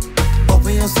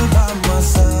 hoping you'll still by my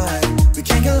side. We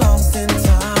can't get lost in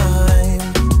time.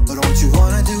 But don't you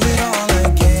wanna do it all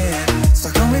again?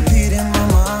 Stuck on repeat in my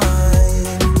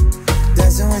mind,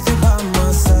 dancing with you by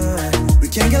my side. We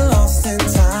can't get lost in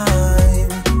time.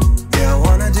 Yeah, I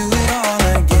wanna do it all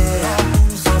again.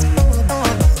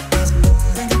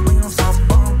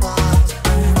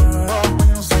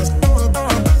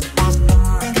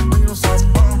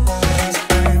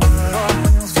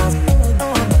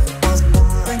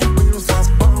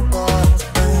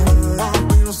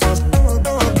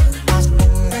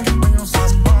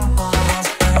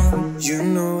 You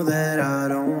know that I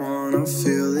don't wanna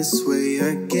feel this way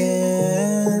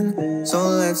again. So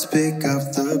let's pick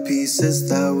up the pieces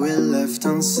that we left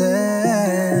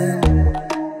unsaid.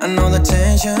 I know the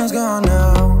tension's gone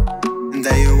now, and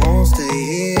that you won't stay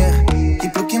here.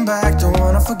 Keep looking back, don't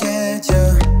wanna forget you.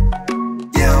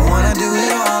 Yeah, I wanna do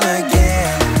it all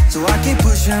again. So I keep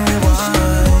pushing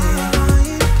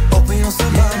rewind, hoping you'll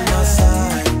still by my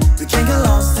side. We can't get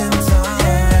lost in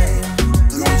time.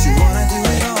 But don't you wanna do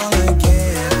it all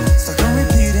again? Stuck on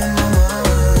repeat in my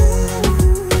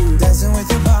mind, dancing with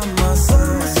you by my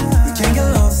side. We can't get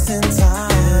lost in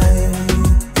time.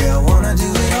 Yeah, I wanna do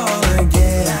it all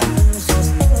again.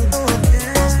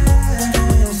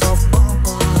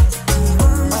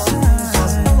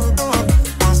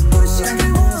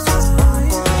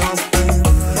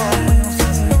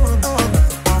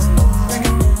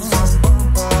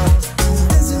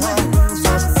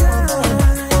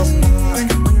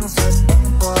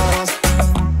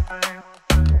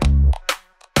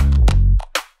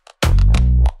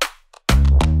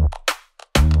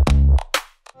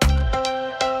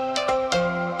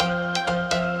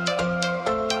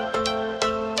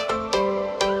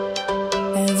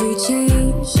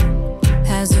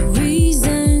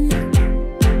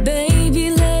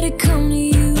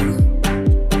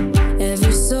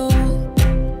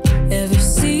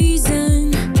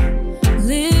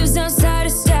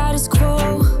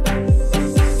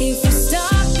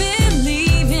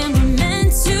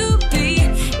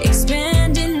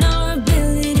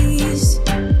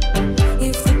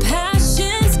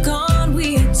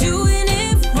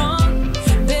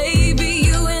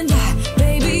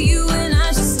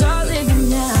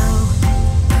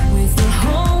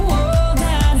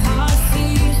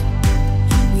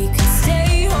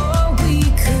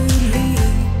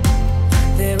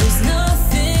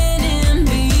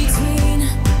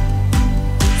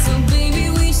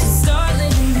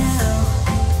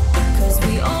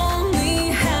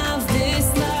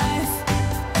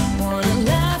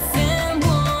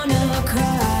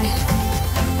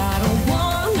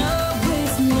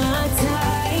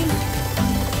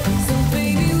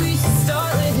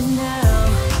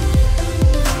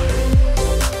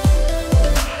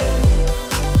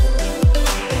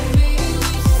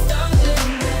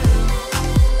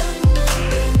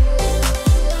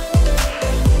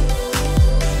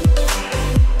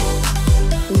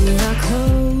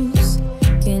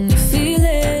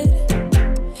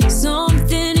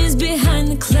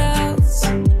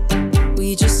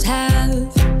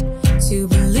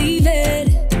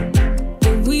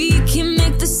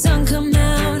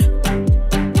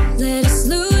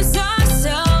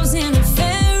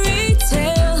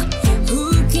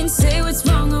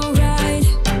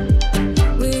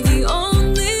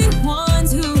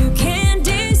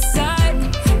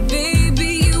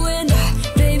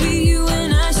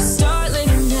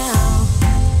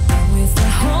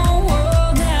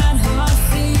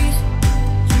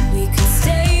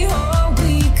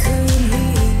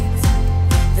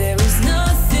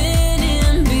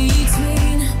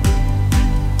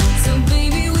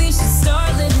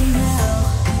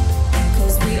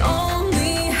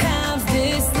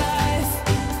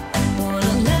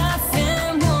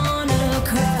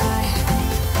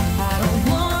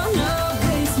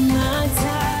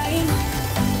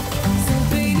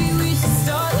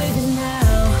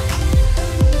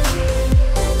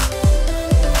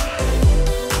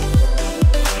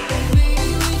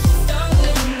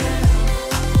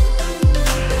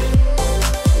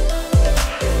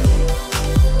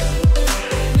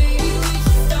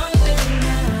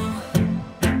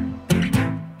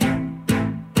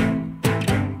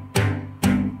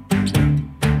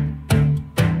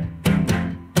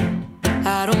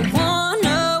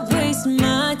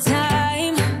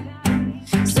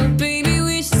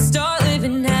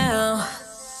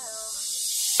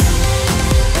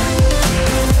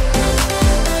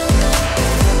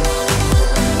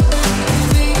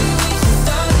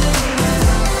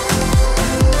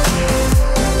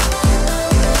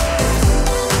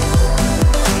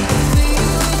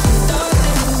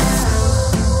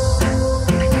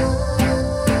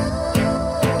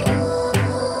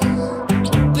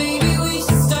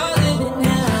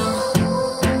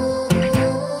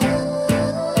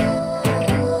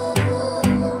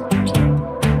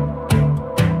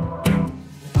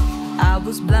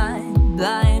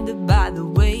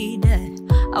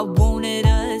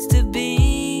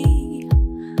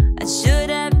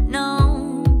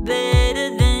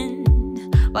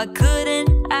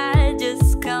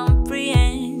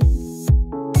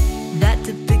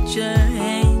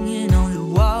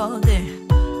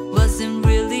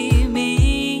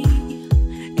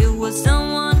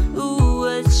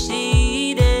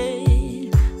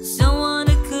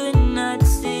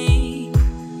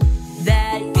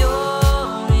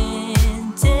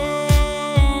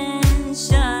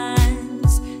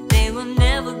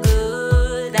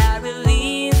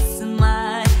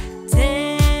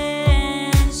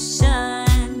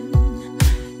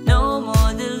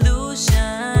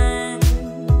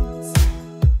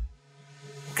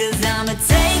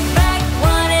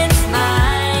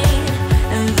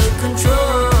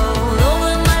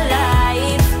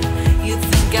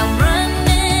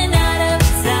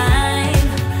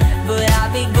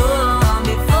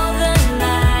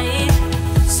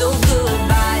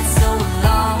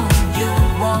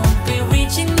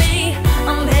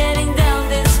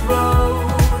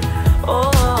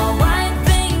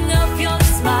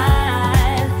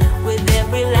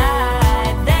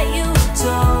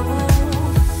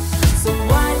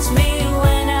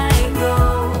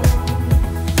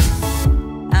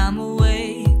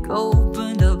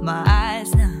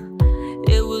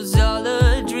 was all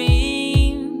a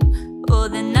dream, or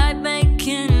the nightmare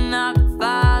cannot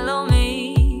follow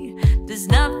me. There's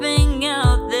nothing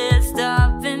out there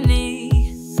stopping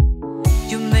me.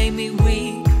 You made me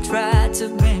weak, tried to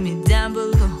bring me down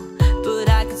below, but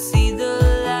I could see the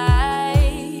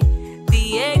light.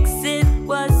 The exit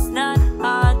was not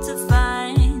hard to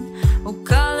find. Oh,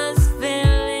 colors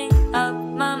filling up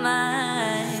my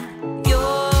mind.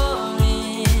 Your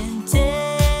intentions,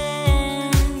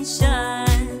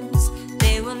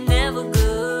 they were never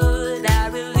good. I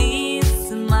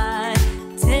released my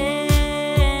tension.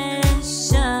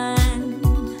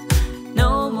 No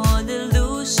more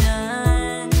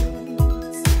delusions.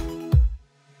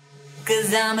 'Cause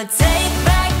I'ma take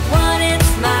back what is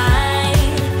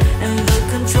mine and the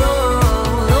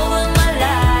control over my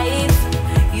life.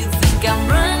 You think I'm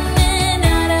running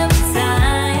out of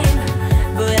time,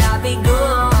 but I'll be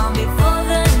gone before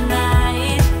the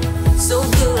night. So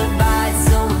goodbye,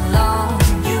 so long,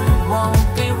 you won't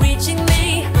be reaching me.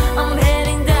 I'm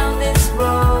heading down this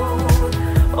road.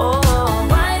 Oh,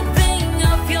 wiping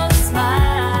up your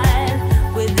smile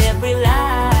with every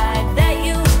lie that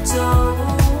you told.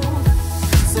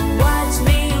 So watch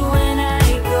me when I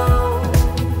go.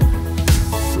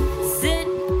 Sit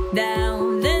down,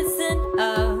 listen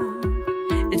up.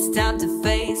 It's time to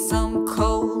face some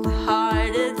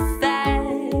cold-hearted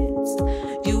facts.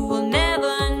 You will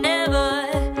never, never,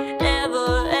 ever,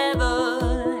 ever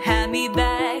have me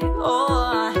back.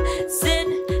 Or sit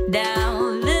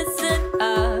down, listen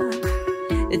up.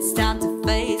 It's time to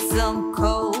face some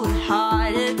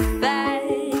cold-hearted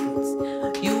facts.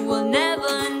 You will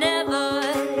never, never,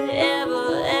 ever,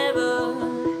 ever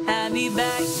have me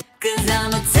back. 'Cause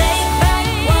I'ma take back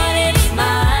what is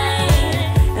mine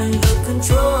and the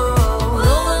control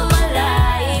over my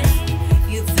life.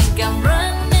 You think I'm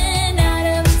running out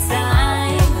of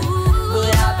time,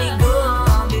 but I'll be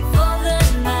gone before the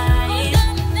night.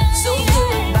 So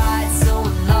goodbye, so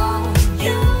long,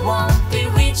 you won't be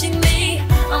reaching me.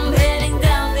 I'm heading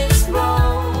down this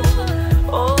road.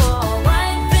 Oh,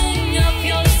 wiping up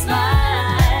your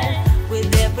smile with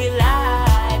every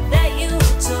lie that you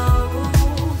told.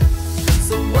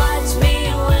 So watch me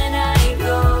when I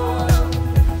go.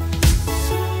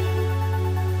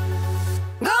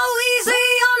 Go easy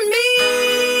on me.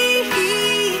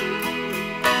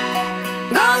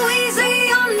 Go easy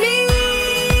on me.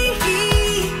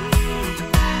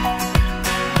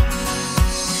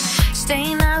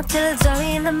 Staying out till it's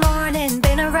early in the morning.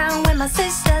 Been around with my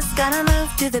sisters. Gotta move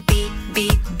to the beat,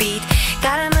 beat, beat.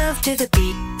 Gotta move to the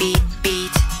beat, beat,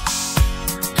 beat.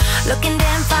 Looking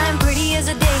damn fine, pretty as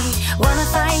a day. Wanna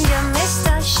find your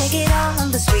mister, shake it all on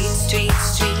the street, street,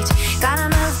 street. Gotta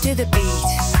move to the beat.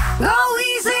 Go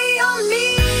easy on me.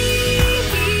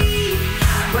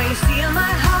 When you steal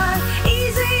my heart,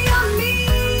 easy on me.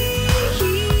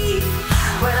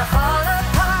 When I fall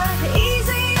apart,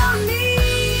 easy on me.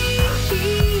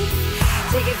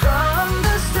 Take it from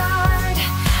the start.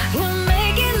 You're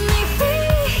making me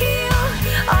feel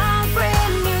all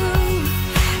brand new.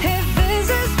 If this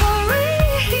is for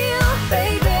real,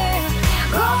 baby,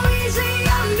 go easy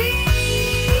on me.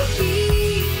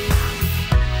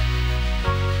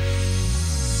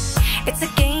 It's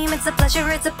a game, it's a pleasure,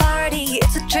 it's a party.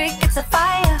 It's a trick, it's a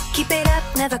fire. Keep it up,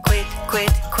 never quit,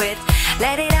 quit, quit.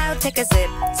 Let it out, take a sip,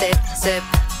 sip, sip.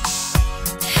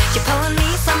 You're pulling me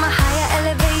from a higher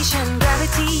elevation.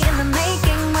 Gravity in the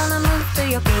making. Wanna move to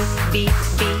your beat, beat,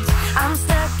 beat. I'm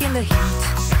stuck in the heat.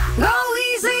 Go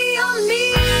easy on me.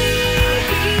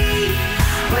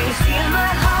 When you steal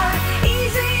my heart,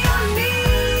 easy on me.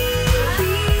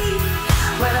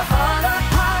 When I fall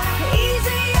apart,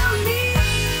 easy on me.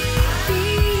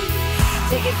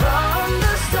 Take it from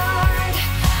the start.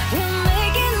 You're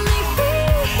making me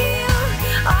feel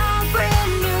all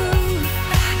brand new.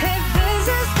 If this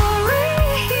is for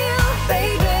real,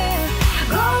 baby,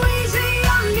 go easy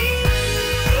on me.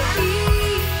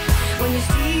 When you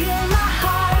steal my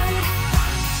heart,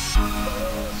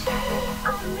 easy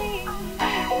on me,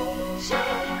 easy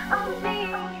on me,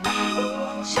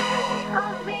 easy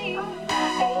on me,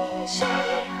 easy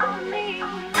on me,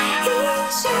 easy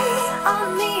on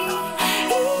me,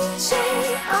 easy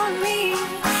on me,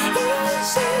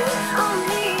 easy on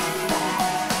me.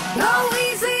 Go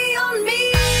easy on me.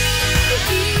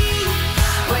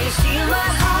 When you steal my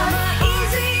heart,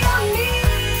 easy on me.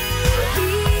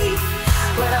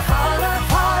 When I fall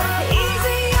apart,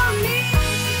 easy on me.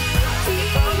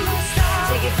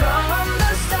 Take it from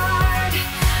the start.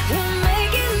 You're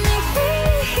making me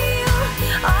feel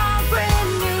all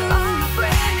brand new.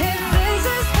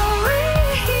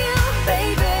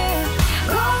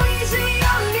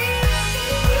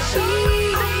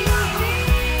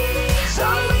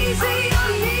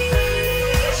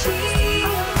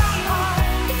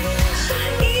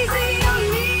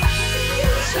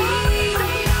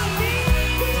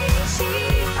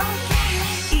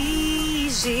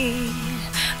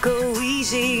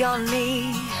 easy on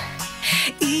me.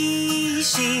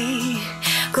 Easy,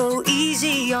 go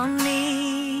easy on me.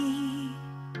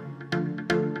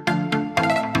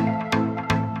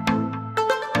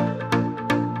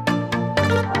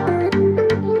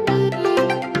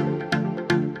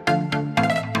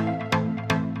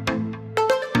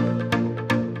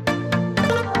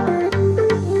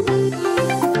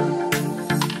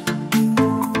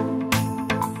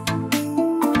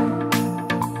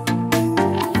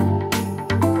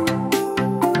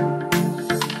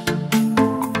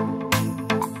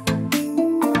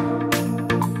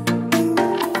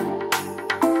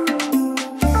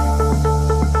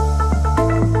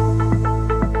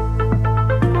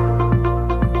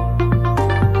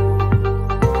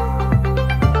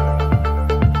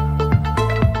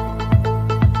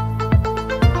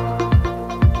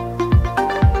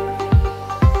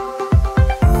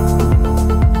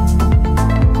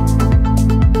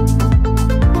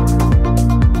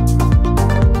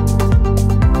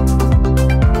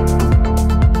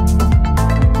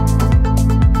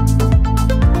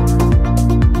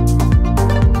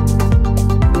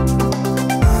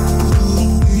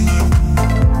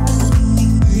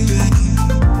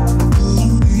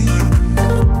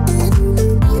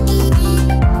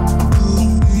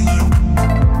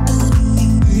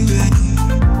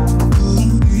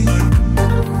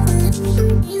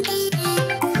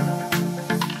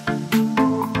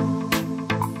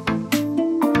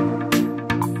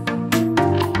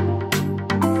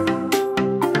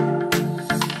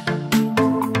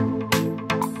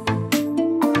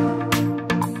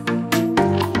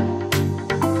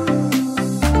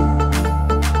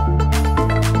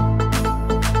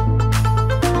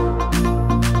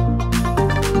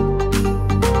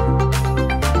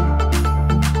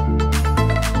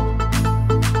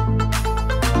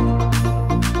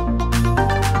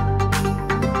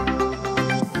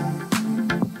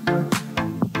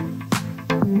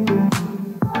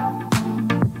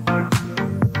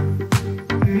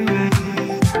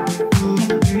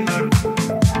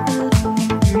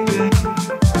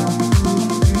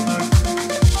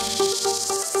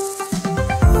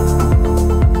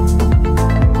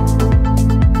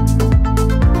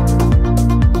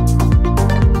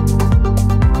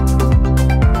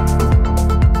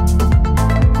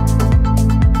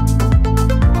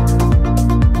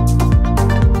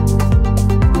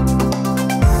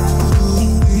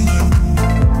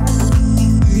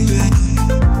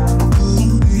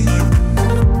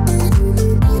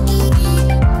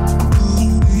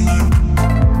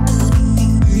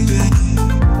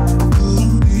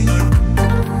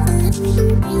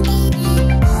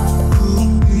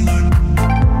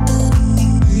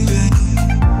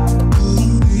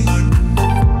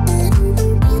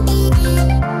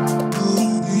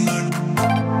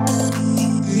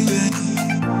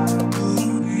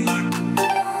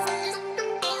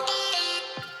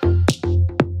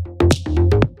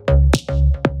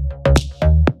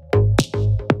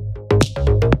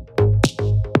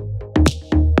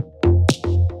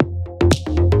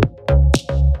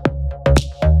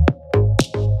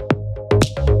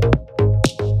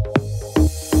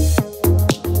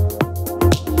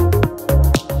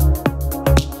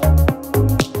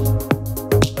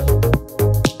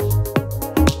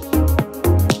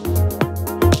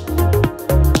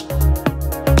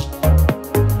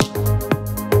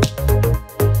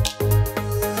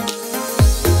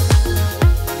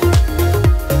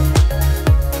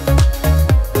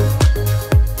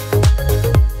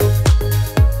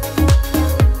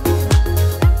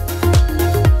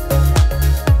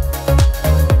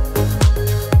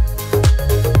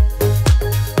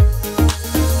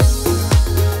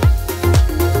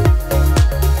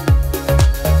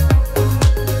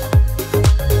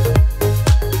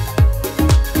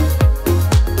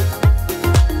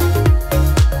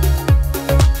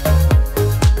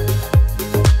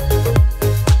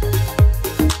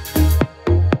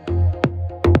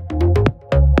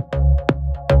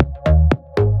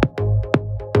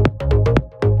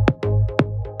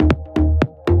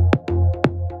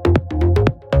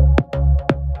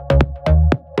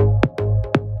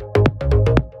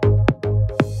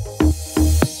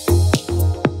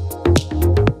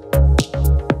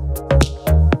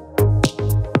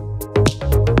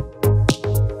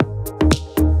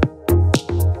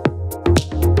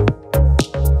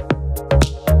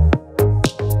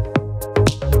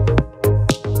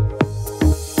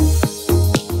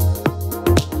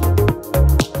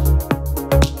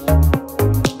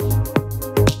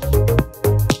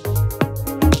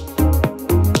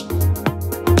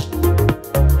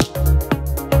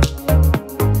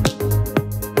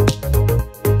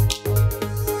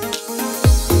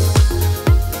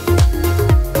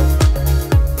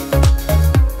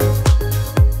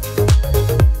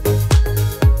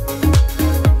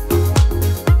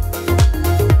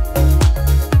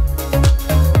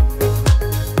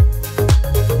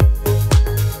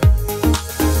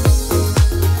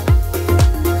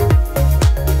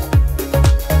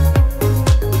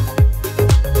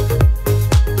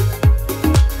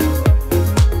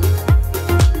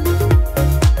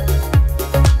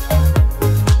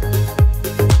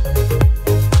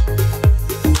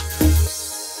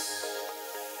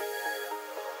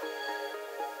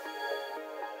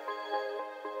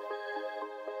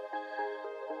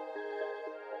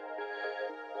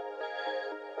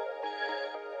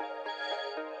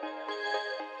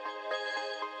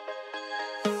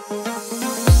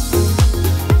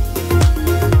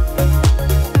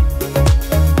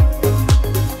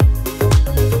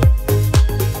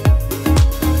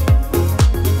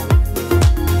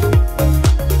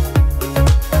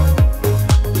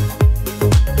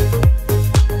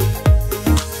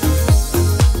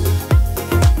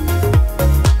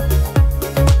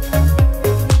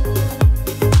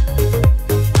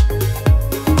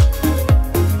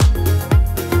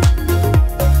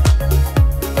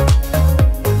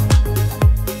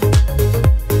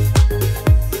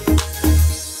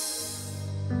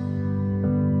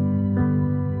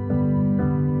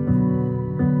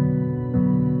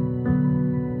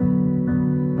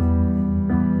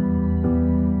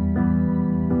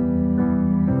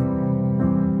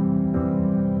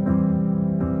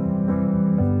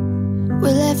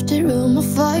 lit room of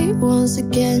fire once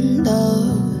again,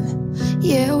 love.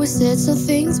 Yeah, we said some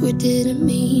things we didn't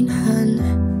mean, hun.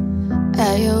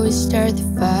 I always start the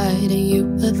fight and you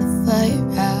put the fire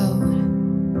out.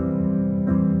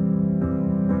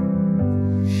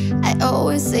 I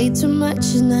always say too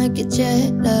much and I get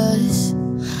jealous.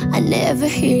 I never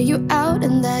hear you out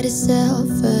and that is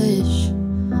selfish.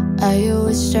 I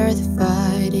always start the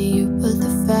fight and you put the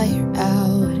fire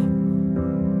out.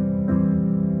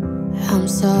 I'm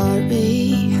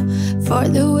sorry for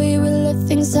the way we left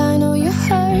things, I know you're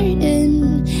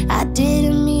hurting. I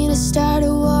didn't mean to start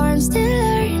a war, I'm still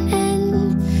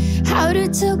learning how to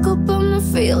talk about my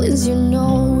feelings. You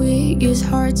know it gets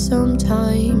hard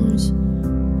sometimes.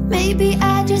 Maybe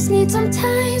I just need some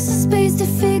time, some space to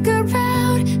figure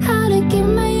out how to give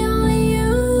my all to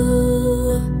you.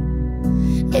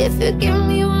 If you give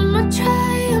me one more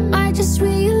try, I might just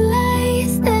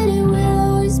realize that it will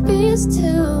always be us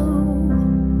two.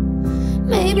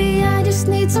 Maybe I just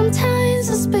need some time,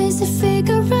 some space to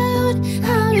figure out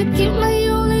how to give my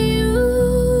all to you.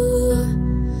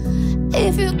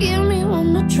 If you give me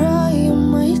one more try, I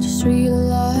might just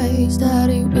realize that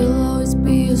it will always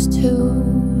be us two.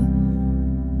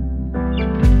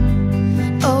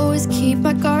 Always keep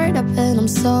my guard up and I'm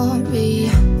sorry.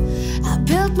 I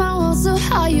built my walls so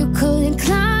high you couldn't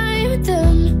climb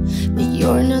them. But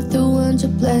you're not the one to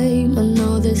blame, I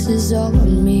know this is all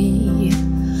on me.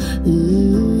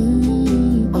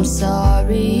 I'm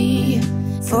sorry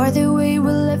for the way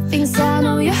we left things, I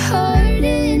know you're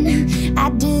hurting. I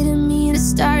didn't mean to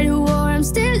start a war, I'm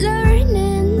still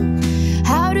learning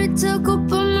how to talk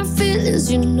about my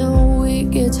feelings. You know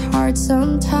it gets hard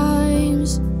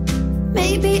sometimes.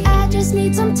 Maybe I just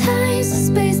need some time,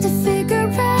 some space to figure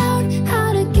out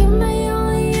how to give my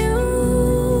all to you.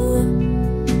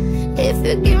 If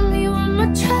you give me one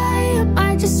more try, I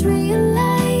might just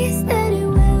realize that it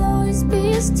will always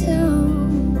be us two.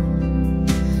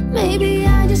 Maybe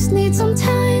I just need some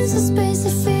time, some space to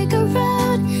figure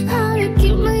out how to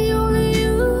give my all to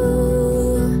you.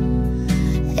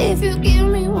 If you give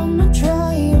me one more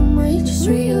try, I might just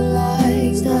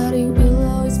realize that it will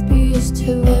always be us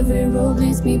two. Every road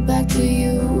leads me back to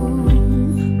you.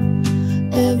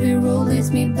 Every road leads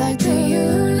me back to you.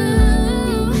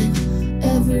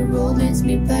 Every road leads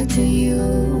me back to you.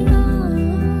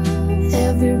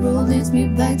 Every road leads me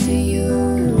back to you.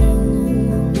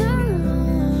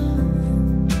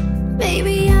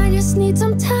 Maybe I just need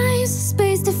some time, some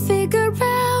space to figure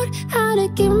out how to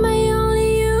give my all to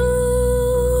you.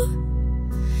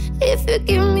 If you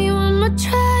give me one more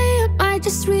try, I might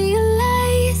just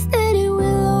realize that it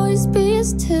will always be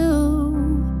us two.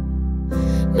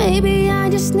 Maybe I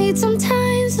just need some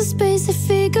time, some space to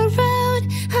figure out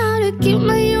how to give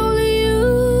my all to you.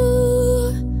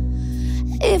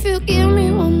 If you give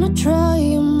me one more try,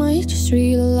 I might just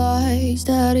realize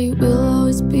that it will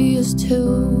always be us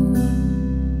two.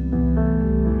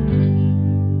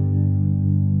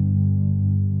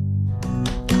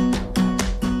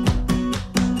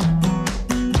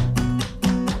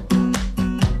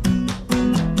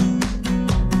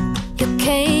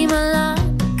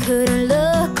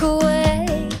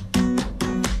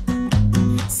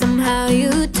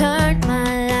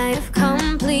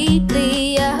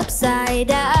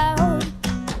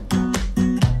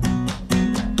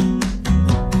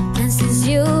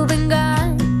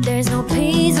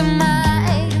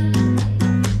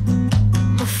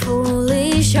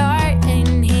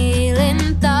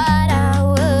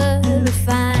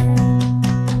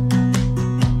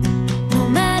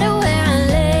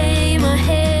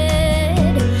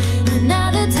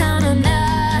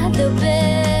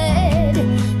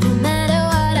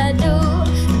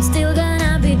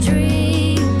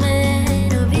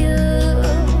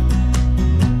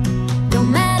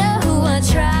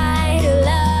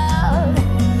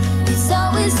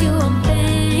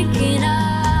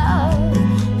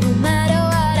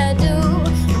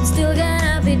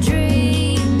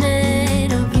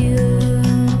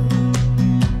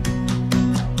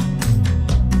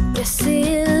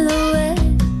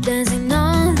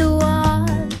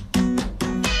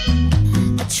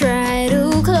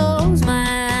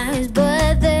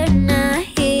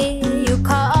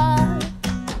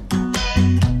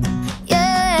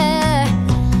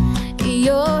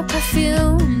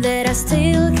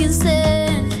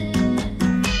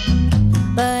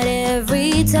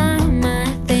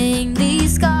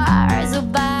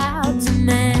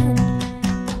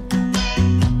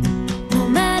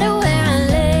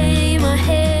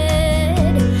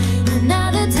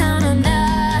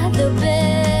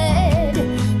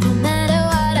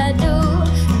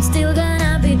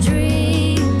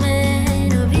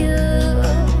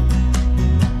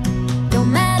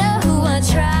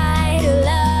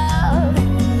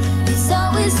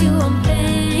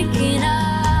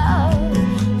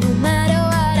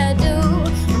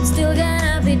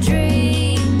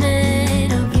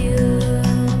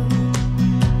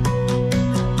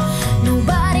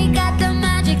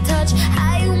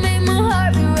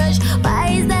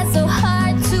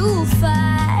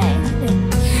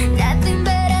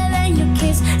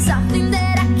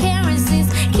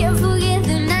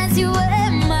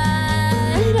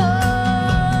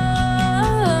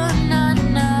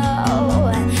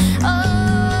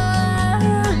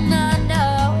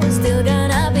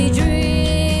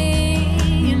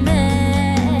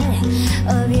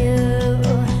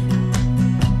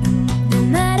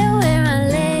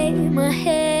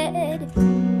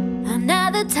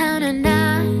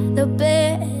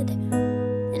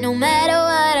 No matter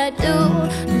what I do,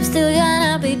 I'm still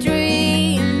gonna be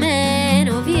dreaming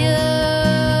of you.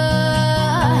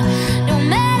 No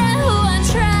matter who I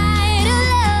try to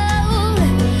love,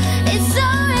 it's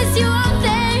always you I'm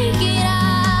thinking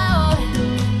of.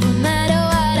 No matter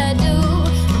what I do,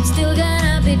 I'm still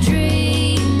gonna be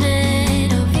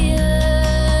dreaming of you.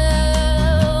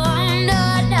 No,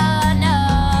 no, no.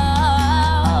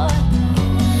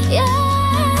 Yeah.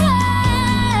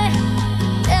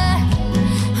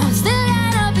 I'm still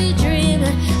gonna be dreaming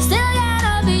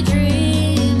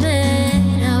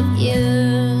of you.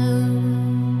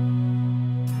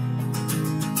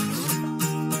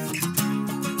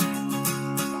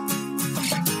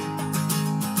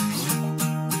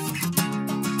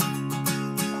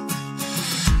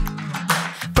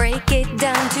 Break it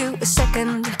down to a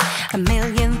second, a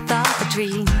million thought a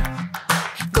dream.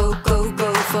 Go, go,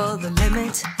 go for the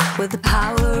limit with the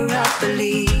power of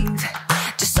belief.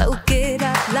 Just soak it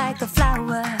up like a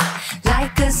flower,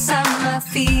 like a summer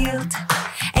field,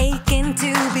 aching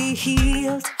to be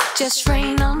healed. Just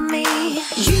rain on me.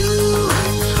 You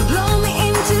blow me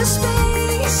into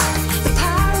space, the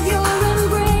power of your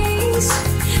embrace.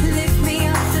 Lift me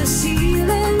up the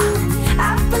ceiling,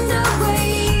 up and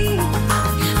away.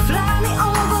 Fly me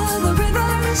over the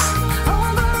rivers,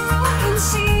 over open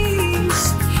seas.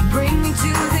 Bring me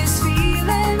to this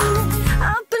feeling,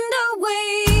 up and away.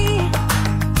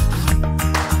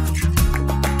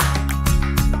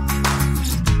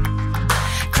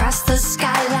 Cross the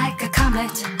sky like a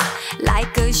comet,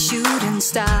 like a shooting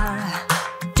star.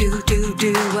 Do, do,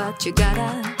 do what you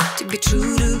gotta to be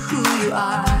true to who you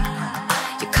are.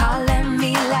 You're calling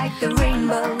me like the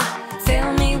rainbow,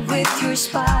 fill me with your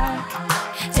spark.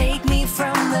 Take me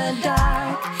from the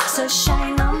dark, so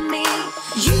shine on me.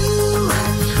 You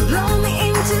blow me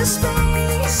into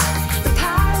space, the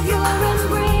power of your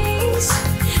embrace.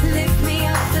 Lift me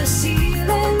up the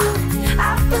ceiling,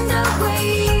 up and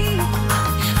away.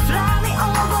 Fly me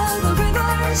over the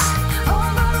rivers,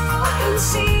 over open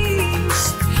seas.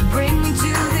 Bring me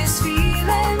to this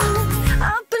feeling,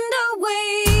 up and away.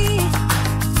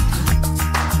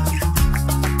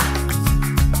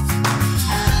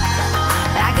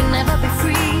 I could never be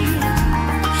free,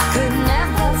 could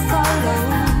never follow.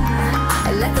 I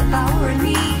let the power in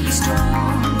me be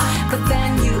strong, but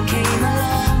then you came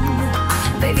along.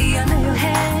 Baby, under your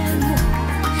hand,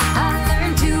 I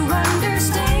learned to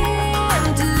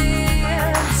understand, to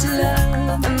live, to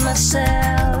love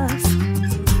myself.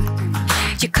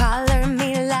 You color me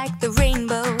like the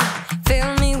rainbow,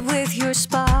 fill me with your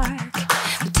spark.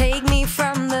 Take me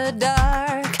from the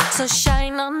dark, so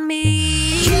shine on me.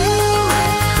 You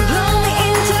blow me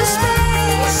into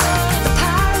space, the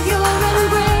power of your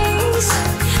embrace.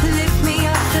 Lift me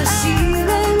up the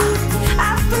ceiling,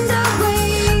 up and away.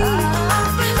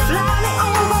 Fly me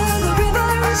over the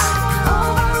rivers,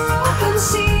 over open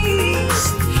seas.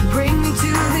 Bring me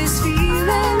to this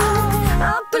feeling,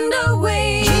 up and away.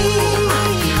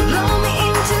 Blow me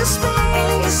into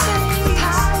space, the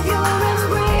power of your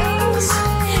embrace.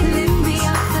 Lift me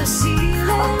up the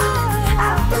ceiling,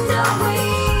 up and away.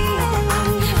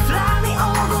 Fly me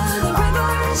over the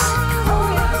rivers,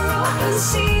 over open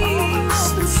seas.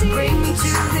 Bring me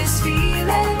to this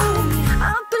feeling,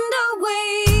 up and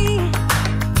away,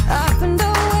 up and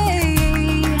away,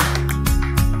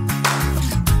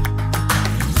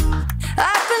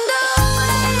 up and away,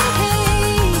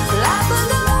 up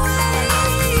and away.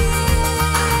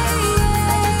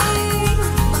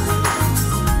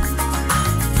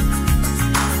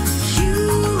 You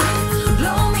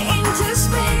blow me into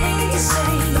space,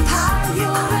 the power of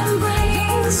your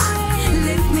embrace.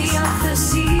 Lift me up the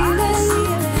ceiling,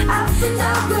 up and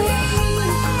away.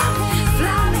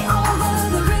 Fly me over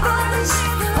the rivers,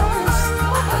 over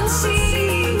open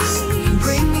seas.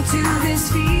 Bring me to this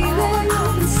feeling,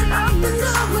 up and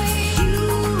away. You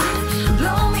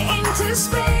blow me into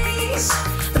space,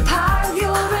 the power of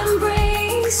your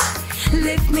embrace.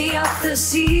 Lift me up the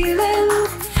ceiling,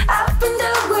 up and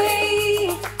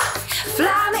away.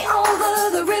 Fly me over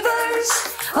the rivers,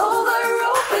 over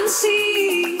open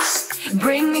seas.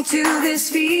 Bring me to this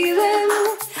feeling,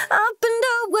 up and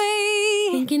away.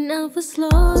 Thinking of us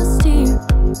lost here,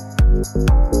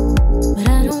 but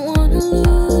I don't wanna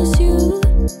lose you,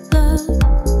 love.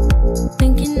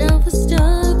 Thinking of us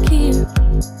stuck here,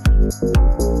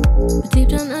 but deep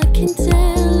down I can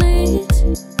tell it's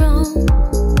wrong.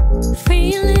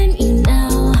 Feeling you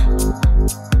now,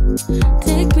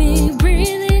 take me,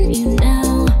 breathing you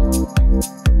now.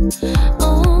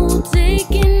 Oh,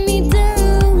 taking me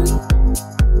down.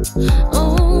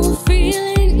 Oh,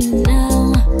 feeling you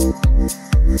now.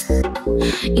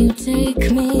 You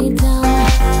take me down.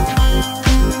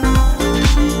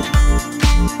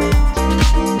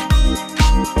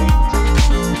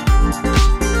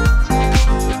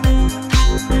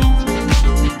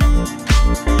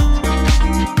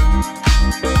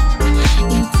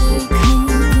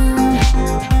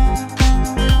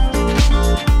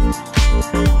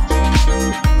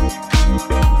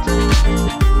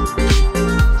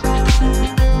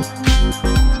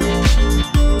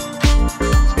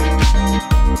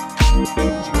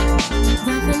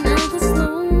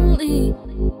 slowly.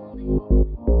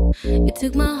 You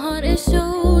took my heart and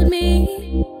showed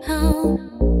me how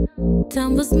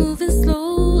time was moving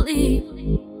slowly.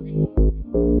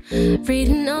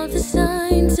 Reading all the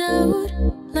signs out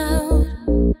loud.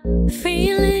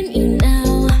 Feeling you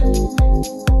now.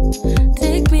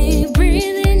 Take me,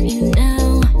 breathing you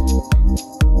now.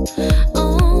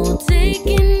 Oh,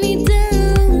 taking me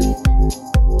down.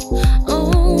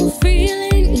 Oh,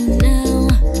 feeling you now.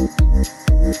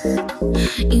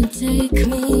 You take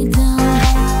me down.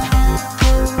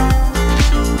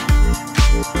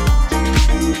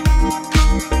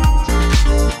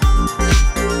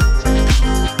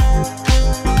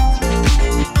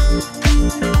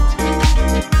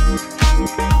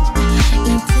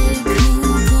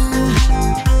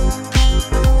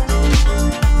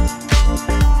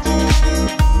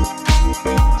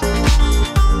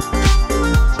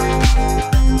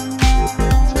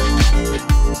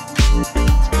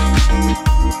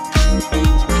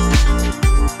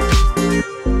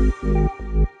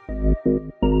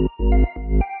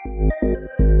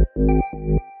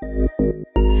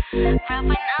 Right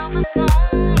when I was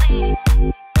lonely,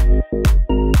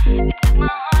 you took my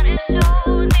heart and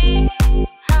showed me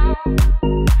how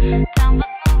time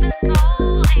was moving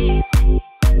slowly.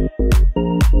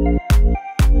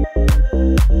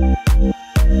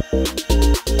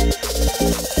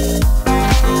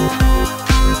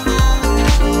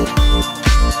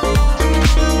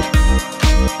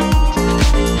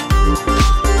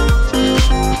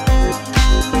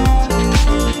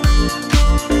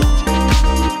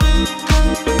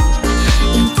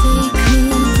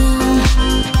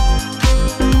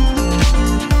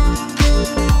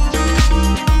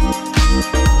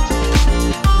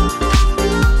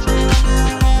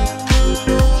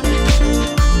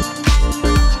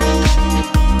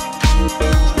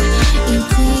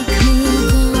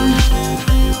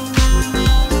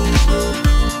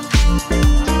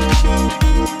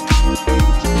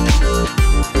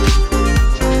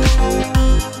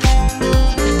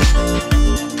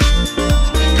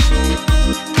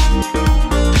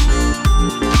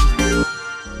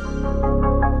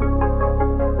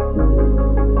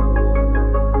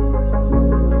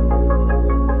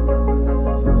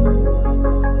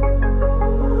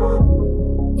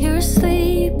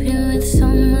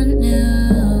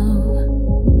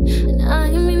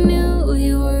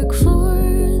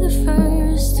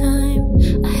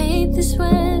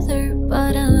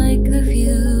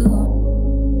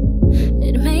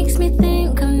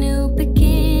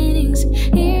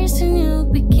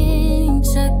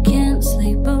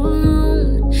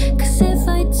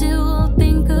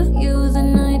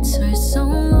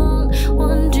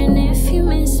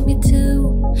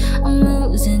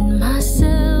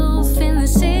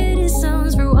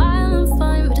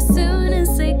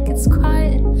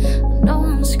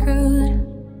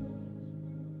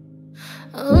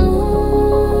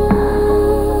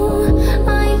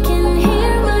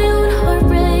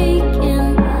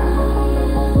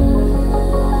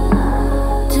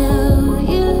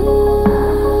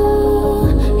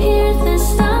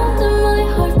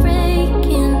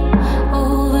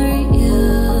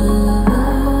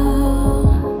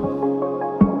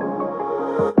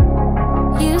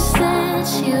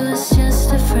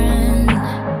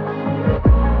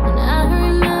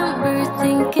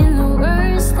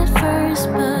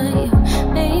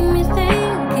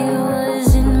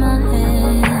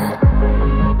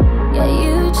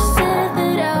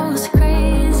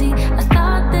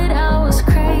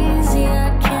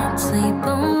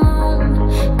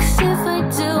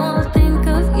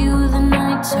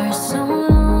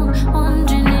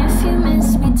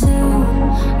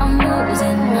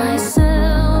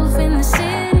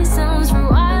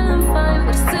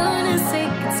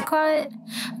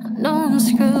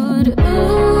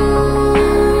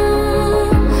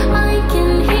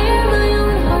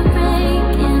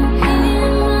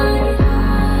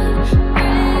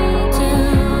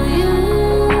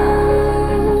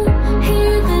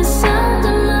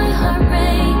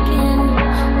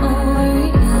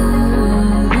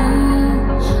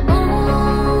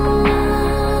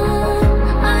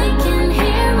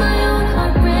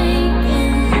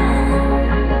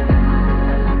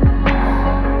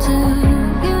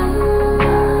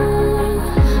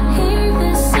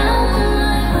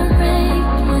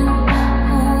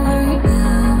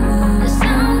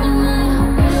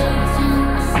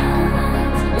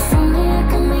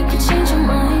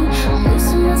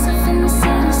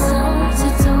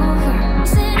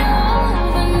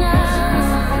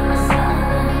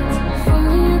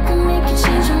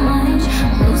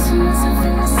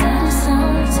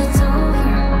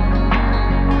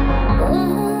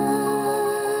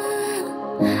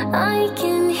 I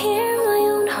can hear my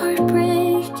own heart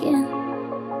breaking.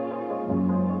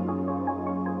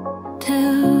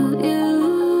 Do you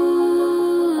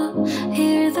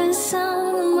hear the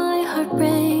sound of my heart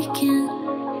breaking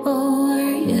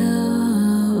over you?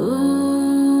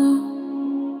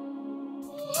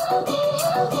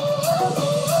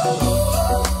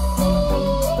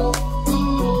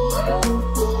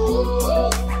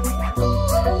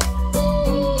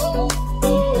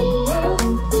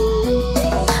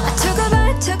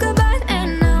 Took a bite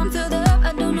and now I'm filled up.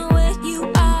 I don't know where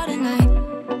you are tonight.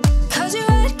 Cause you're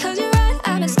right,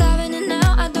 I've been starving and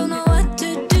now I don't know what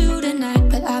to do tonight.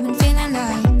 But I've been feeling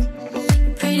like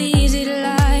you're pretty easy to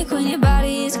like. When your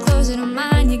body is closer to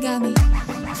mine, you got me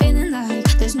feeling like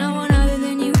there's no one other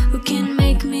than you who can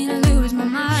make me lose my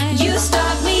mind. You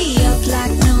start me up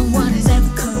like no one has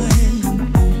ever could.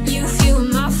 You fuel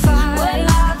my fire. What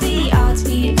are the odds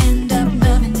we end up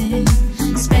loving it?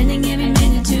 Spending every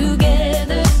minute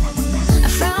together. I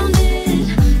found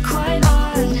it quite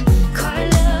odd, quite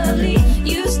lovely.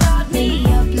 You start me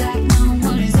up like no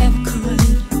one has ever could.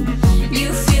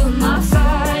 You fuel my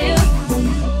fire.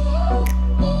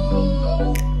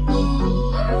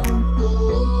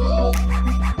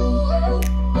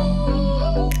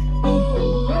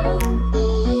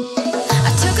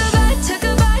 I took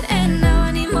a bite and now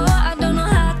I need more. I don't know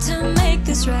how to make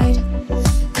this right.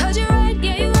 Cause you're right,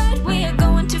 yeah you're right. We are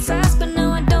going too fast, but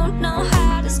no I don't know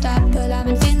how to stop. But I've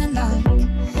been feeling like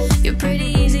you're pretty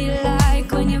easy to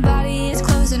like. When your body is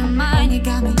closer to mine, you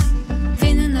got me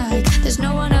feeling like there's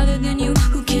no one other than you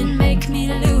who can make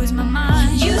me lose my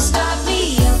mind. You start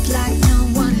me up like no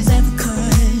one has ever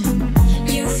could.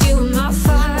 You fuel my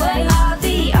fire. What are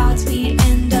the odds we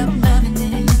end up loving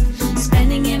it?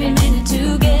 Spending every minute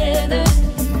together. I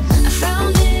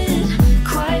found it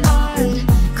quite odd,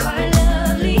 quite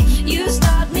lovely. You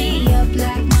start me up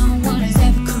like no one has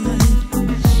ever could.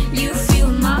 You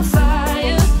fuel my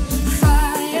fire,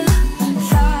 fire,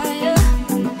 fire.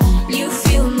 You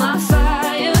fuel my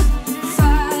fire,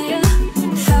 fire,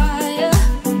 fire.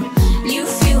 You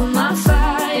fuel my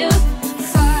fire,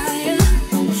 fire,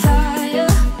 fire.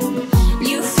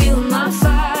 You fuel my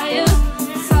fire,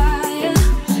 fire,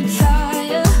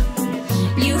 fire.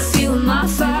 You fuel my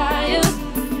fire.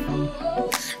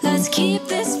 Let's keep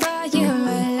this fire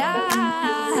alive.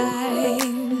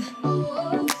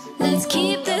 Let's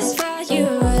keep this fire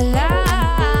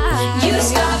alive. You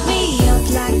start me up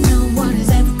like no one has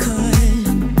ever could.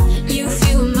 You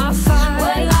fuel my fire.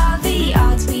 What are the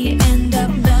odds we end up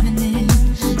loving it?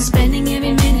 Spending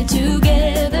every minute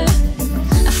together.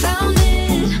 I found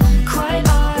it quite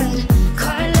odd,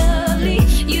 quite lovely.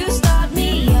 You start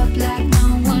me up like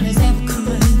no one has ever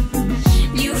could.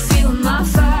 You fuel my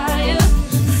fire,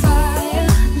 fire.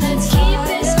 Let's keep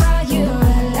this fire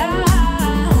alive.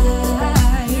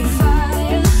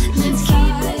 Fire. Let's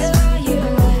keep this fire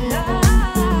alive.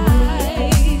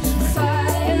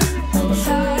 Fire,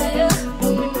 fire.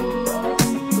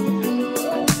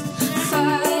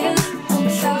 Fire,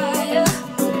 fire.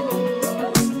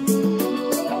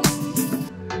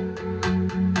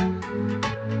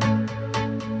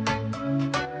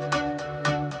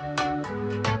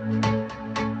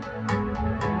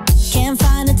 Can't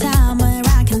find a time where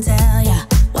I can tell ya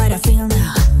what I feel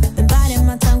now. Been biting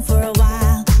my tongue for a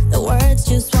while. The words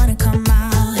just wanna come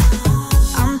out.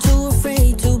 I'm too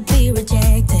afraid to be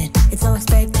rejected. It's so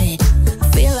expected. I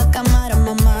feel like I'm out of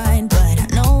my mind, but I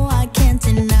know I can't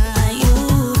deny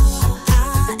you.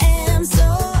 I am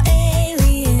so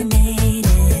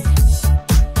alienated.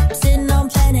 Sitting on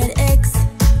planet X.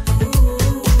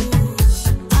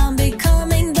 I'm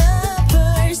becoming the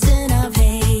person I've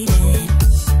hated.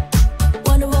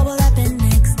 Wonder what will happen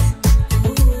next.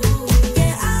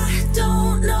 Yeah, I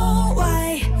don't know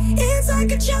why. It's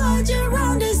like a charge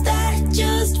around us that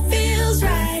just feels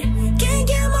right. Can't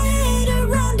get my head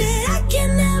around it. I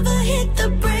can never hit the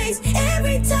brakes.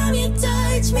 Every time you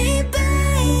touch me,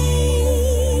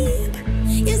 babe,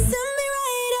 you send me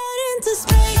right out into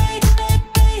space.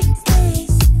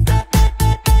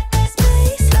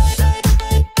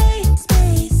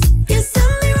 Space. You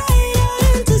send me right out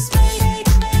into space.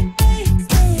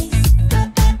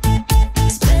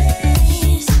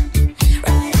 Space.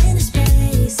 Right into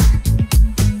space.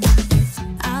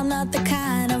 I'm not the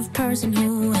kind of person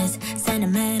who is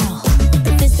sentimental,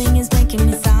 but this thing is making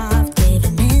me soft,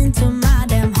 giving into my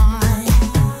damn heart.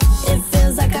 It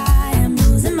feels like I am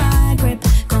losing my grip,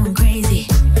 going crazy.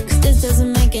 'Cause this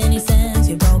doesn't make any sense.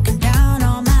 You're broken down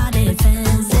all my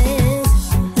defenses.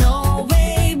 No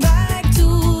way back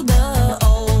to the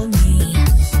old me.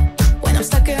 When I'm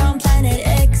stuck here on planet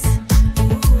X,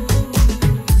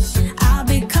 I'll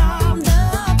become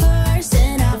the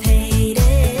person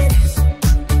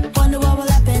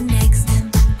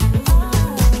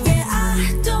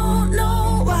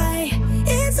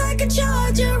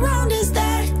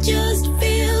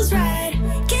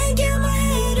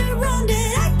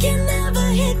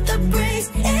hit the brakes.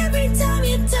 Every time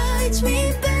you touch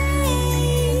me,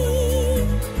 babe,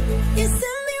 you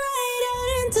send me right out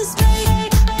into space.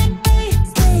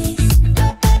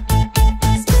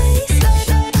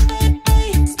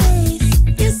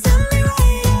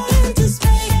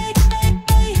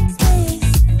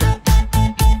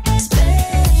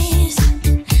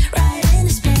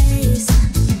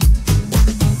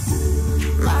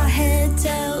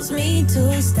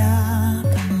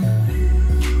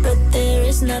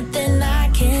 Nothing I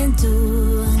can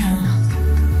do now.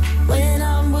 When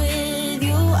I'm with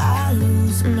you, I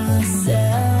lose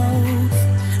myself.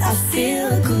 I feel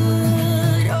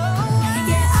good. Oh,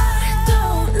 yeah, I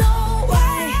don't know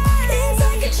why. It's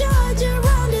like a charge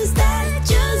around us that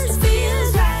just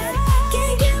feels right.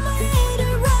 Can't get my head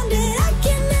around it. I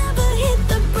can never hit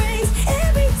the brakes.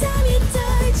 Every time you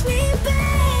touch me,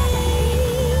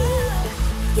 babe,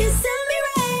 you send me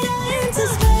right out into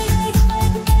space.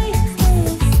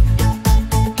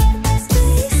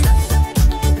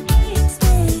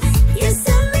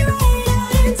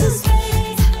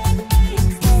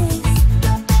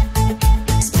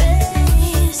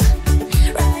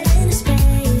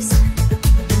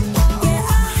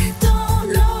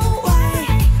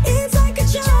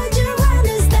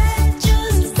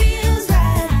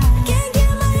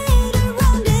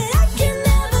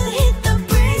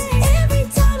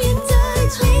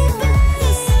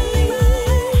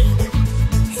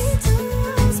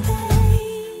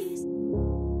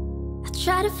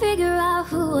 Try to figure out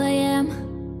who I am.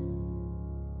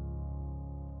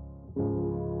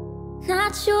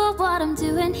 Not sure what I'm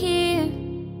doing here.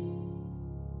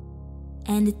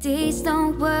 And the days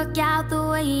don't work out the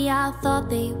way I thought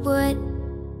they would.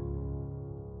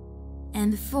 And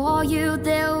before you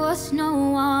there was no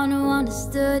one who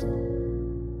understood.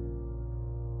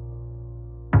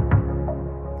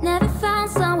 Never found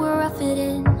somewhere I fit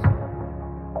in.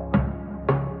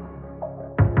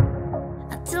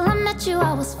 Till I met you,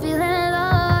 I was feeling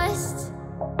lost.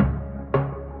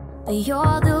 But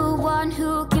you're the one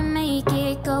who can make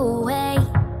it go away.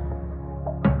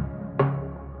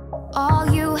 All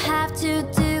you have to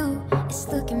do is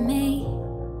look at me.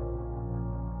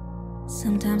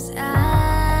 Sometimes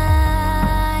I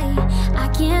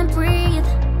can't breathe,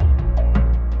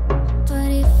 but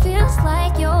it feels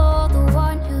like you're the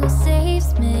one who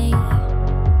saves me.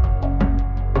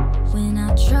 When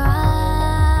I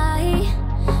try,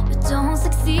 don't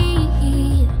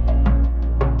succeed.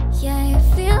 Yeah, it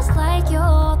feels like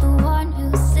you're the one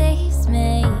who saves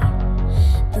me.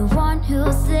 The one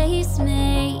who saves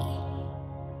me.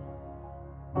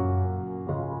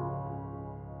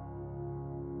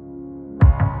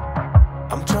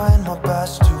 I'm trying my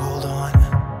best to hold on.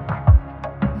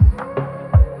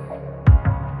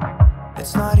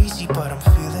 It's not easy, but I'm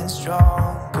feeling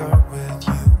stronger with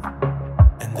you.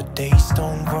 And the days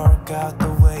don't work out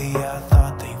the way I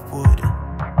thought they would.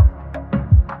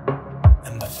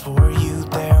 And before you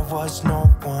there was no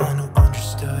one who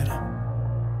understood.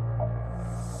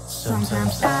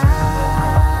 Sometimes I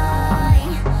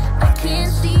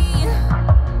can't see,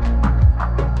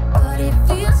 but it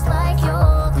feels like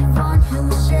you're the one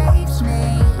who saves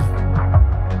me.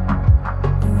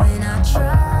 When I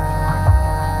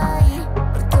try,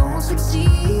 but don't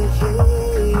succeed.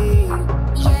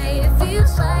 Yeah, it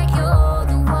feels like you're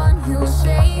the one who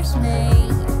saves me.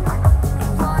 The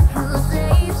one who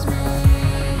saves me.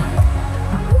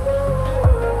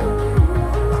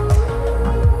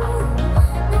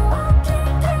 No, I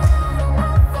can't get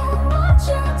enough of what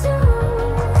you do.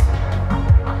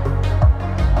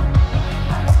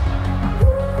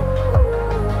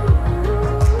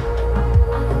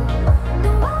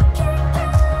 No, I can't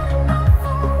get enough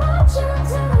of what you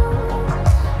do.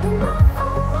 Enough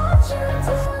of what you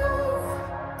do.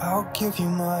 I'll give you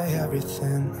my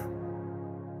everything.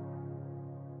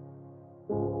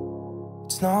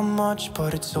 It's not much,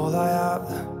 but it's all I have.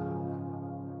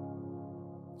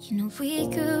 You know we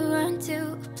could run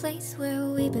to a place where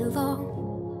we belong,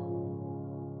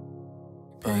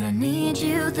 but I need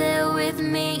you there with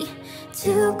me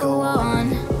to go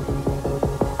on.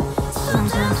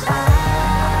 Sometimes I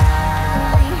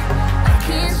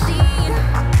can't see,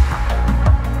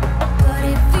 but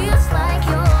it feels like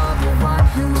you're the one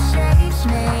who saves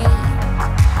me.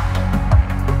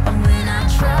 When I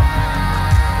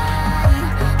try,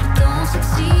 but don't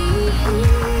succeed.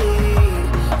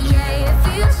 Yeah, it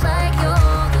feels like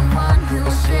you're the one who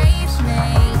saves me.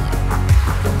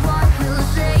 The one who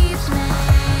saves me.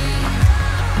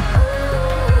 Ooh.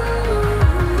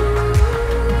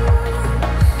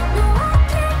 No, I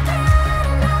can't get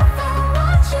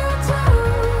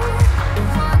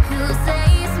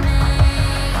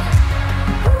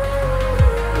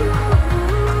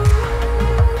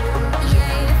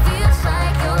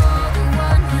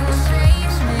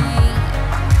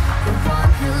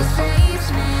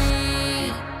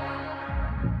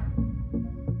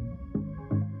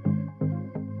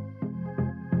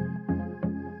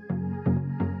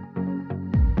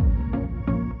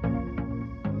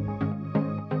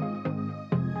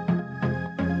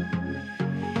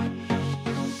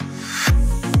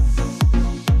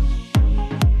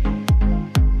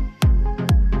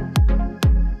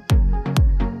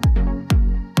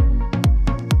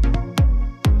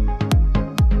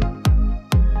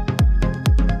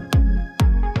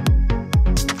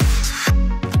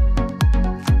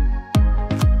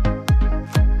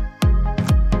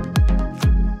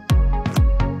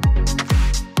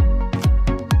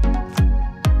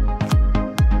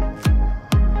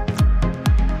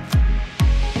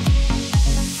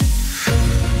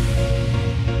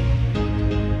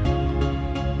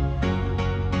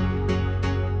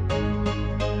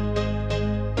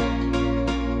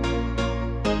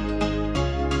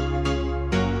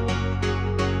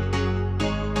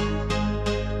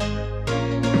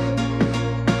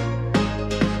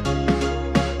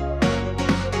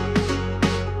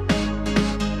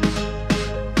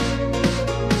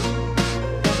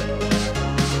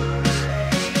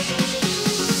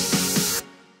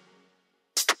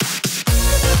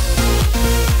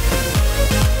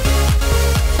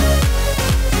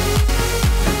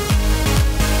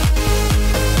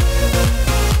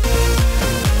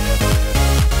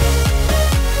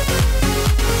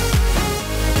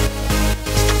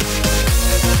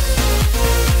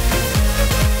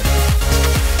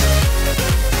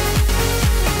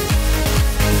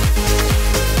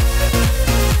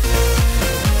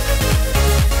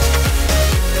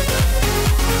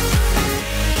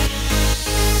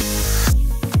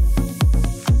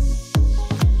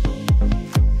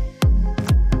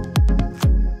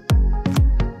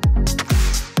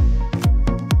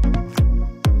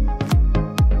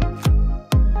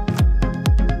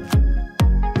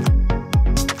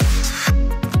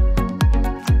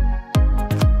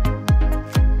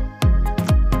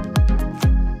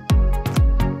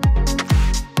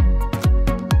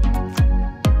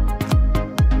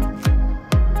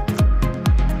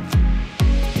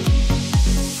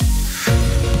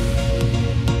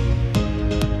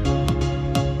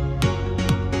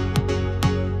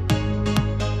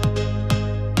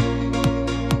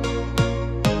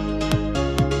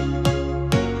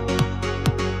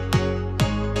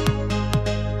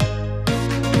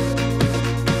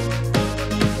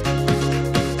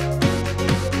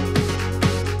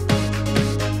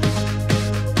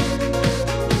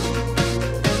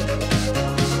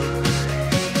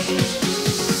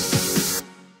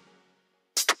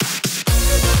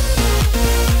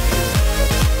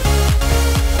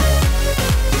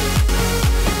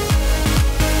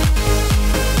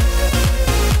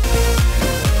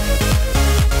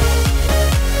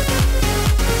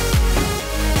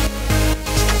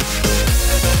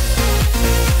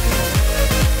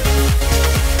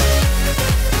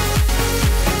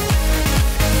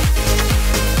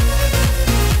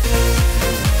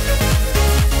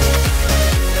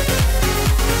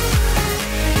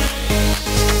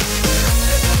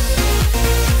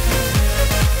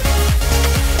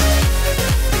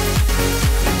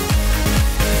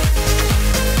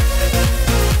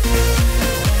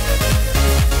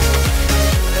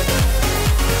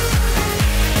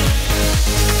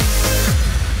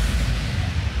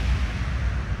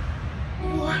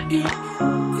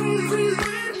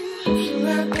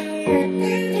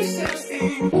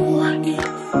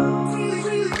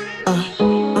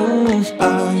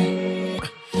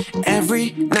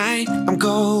Every night I'm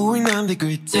going on the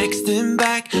grid, texting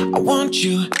back, I want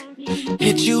you.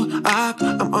 Hit you up,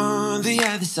 I'm on the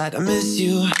other side. I miss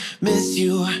you, miss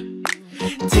you.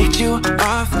 Take you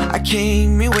off, I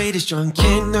came in way too strong.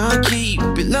 Cannot keep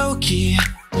it low-key.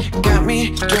 Got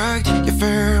me drugged, your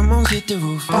pheromones hit the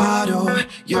roof. Auto,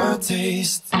 your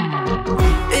taste.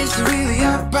 It's really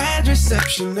a bad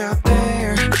reception out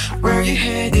there. Where you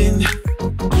heading?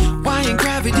 Why ain't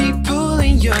gravity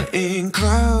pulling you in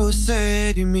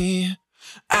closer to me?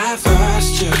 I've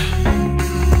lost you,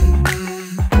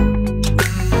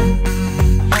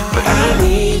 but I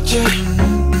need you,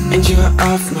 and you're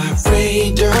off my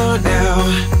radar now.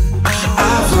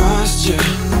 I've lost you,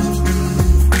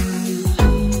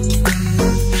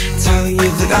 telling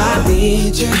you that I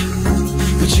need you,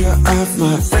 but you're off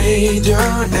my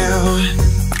radar now.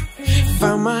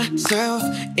 Found myself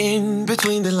in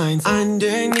between the lines,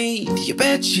 underneath your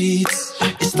bed sheets.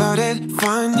 It started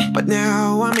fun, but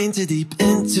now I'm in too deep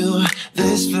into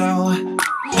this flow.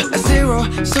 A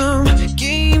zero-sum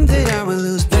game that I will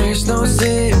lose. There's no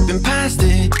zipping past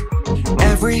it.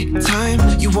 Every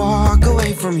time you walk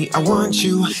away from me, I want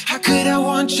you. How could I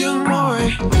want you more?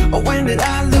 Or when did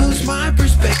I lose my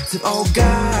perspective? Oh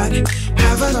God,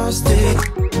 have I lost it?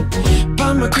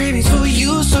 But my cravings for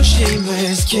you so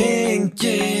shameless, can't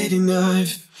get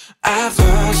enough. I've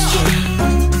lost you,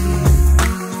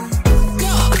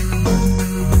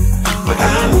 but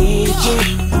I need you,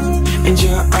 and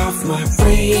you're off my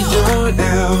radar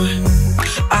now.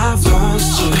 I've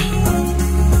lost you,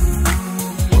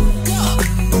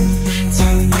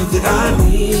 telling you that I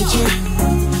need you,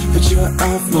 but you're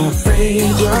off my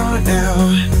radar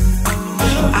now.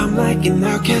 I'm like an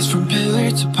outcast from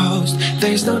pillar to post.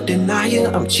 There's no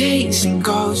denial, I'm chasing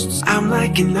ghosts. I'm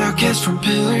like an outcast from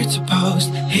pillar to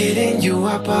post, hitting you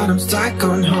up but I'm stuck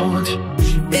on hold.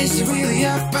 It's really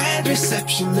a bad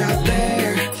reception out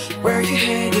there. Where you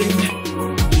heading?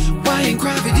 Why ain't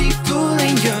gravity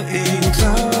pulling you in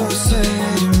closer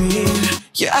to me?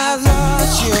 Yeah, I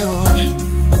lost you,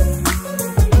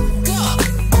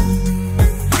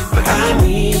 but I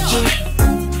need you,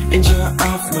 and you're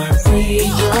off my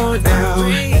radar now.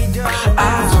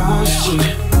 I've lost you,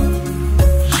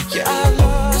 yeah, I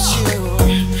lost you,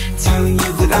 telling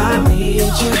you that I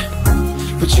need you,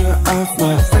 but you're off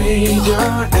my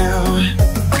radar now.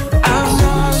 I've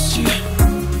lost you,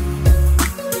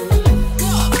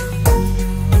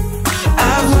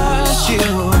 I've lost you.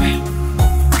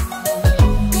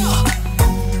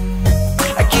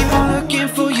 I keep on looking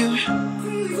for you.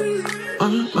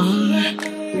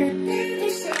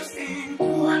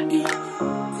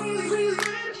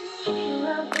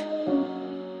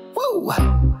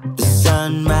 The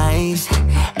sunrise,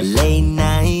 late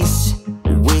nights,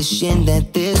 wishing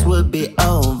that this would be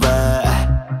over.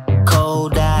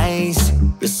 Cold ice,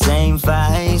 the same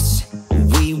fights,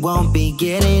 we won't be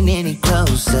getting any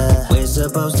closer. We're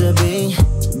supposed to be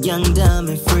young, dumb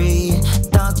and free.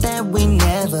 Thought that we'd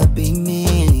never be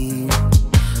mean.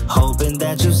 Hoping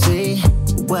that you'll see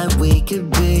what we could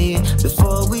be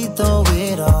before we throw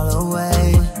it all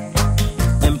away.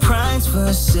 And pride's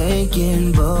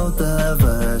forsaken both of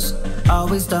us.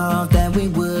 Always thought that we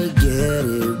would get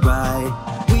it right.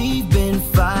 We've been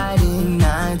fighting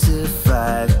 9 to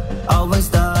 5. Always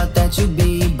thought that you'd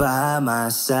be by my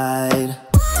side.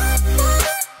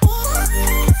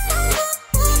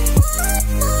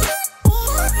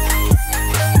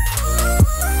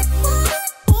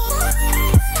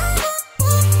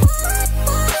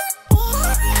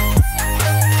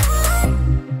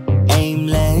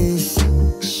 Aimless,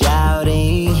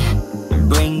 shouting,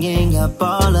 bringing up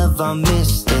all of our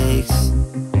mistakes.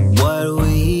 What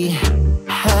we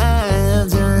have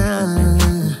done.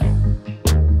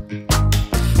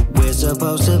 We're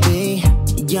supposed to be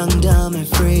young, dumb and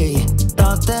free.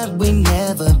 Thought that we'd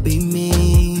never be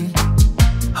mean.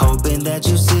 Hoping that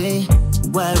you see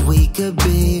what we could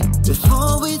be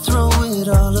before we throw it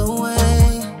all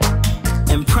away.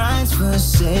 And pride's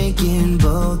forsaken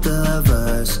both of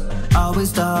us.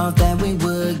 Always thought that we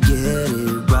would get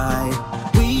it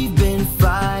right. We've been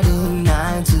fighting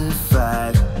 9 to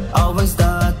 5. Always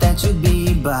thought that you'd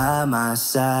be by my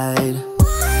side.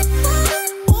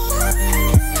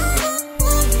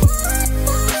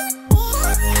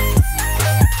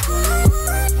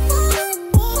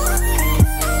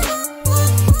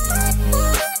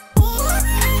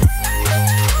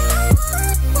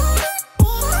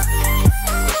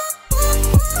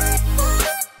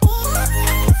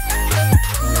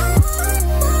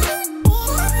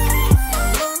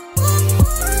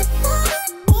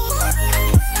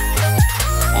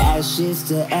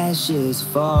 to ashes,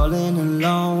 falling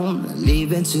alone,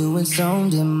 leaving to its own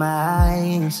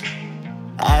demise.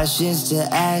 Ashes to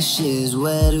ashes,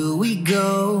 where do we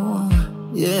go?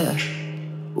 Yeah,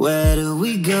 where do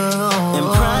we go? And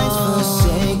pride's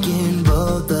forsaken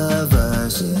both of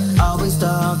us. Always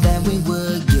thought that we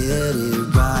would get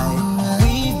it right.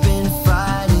 We've been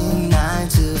fighting 9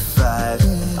 to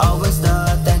 5. Always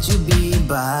thought that you'd be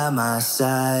by my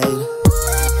side.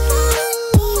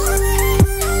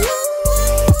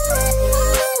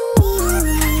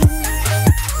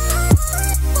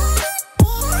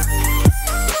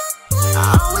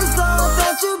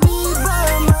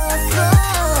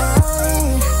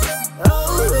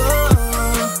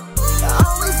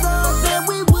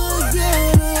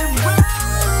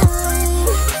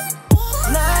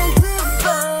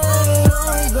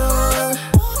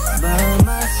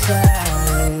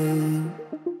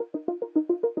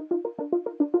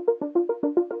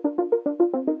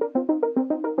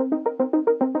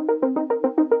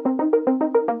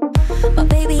 But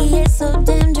baby, it's so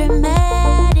damn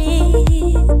dramatic.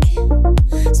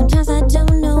 Sometimes I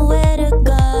don't know where to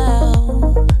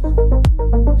go.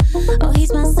 Oh,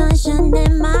 he's my sunshine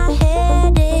and my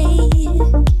headache,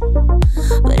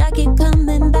 but I keep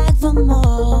coming back for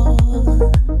more.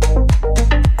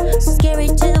 So scary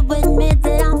to admit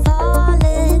that I'm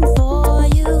falling for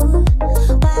you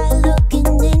while looking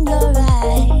in your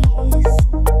eyes.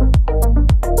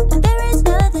 And there is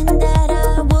nothing that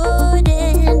I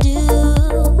wouldn't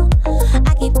do.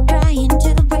 I keep trying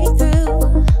to break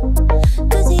through,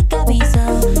 'cause he got me so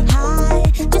high,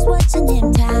 just watching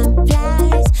him. Time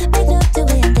flies, make love to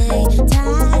him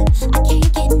daytime. I can't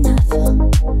get enough.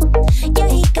 Yeah,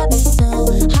 he got me so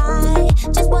high,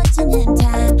 just watching him.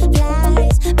 Time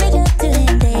flies, make love to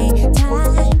him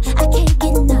daytime. I can't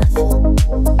get enough.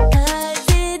 'Cause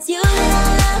it's you that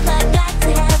I love, I got to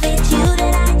have it. You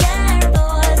that I yearn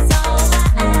for, so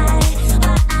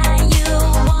why you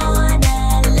wanna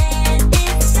let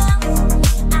this go?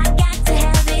 I got to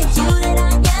have it. You that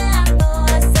I yearn for,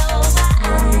 so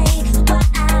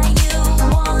why you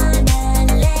wanna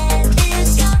let this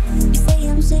go? You say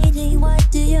I'm shady, what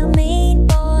do you mean,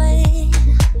 boy?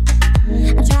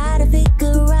 I try to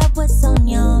figure out what's on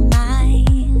your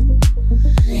mind.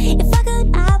 If I could,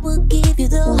 I would give you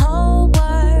the whole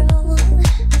world.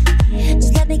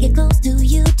 Just let me get close to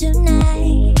you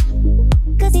tonight.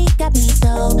 'Cause he got me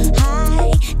so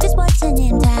high, just watching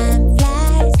him. Time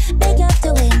flies, make love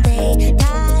to him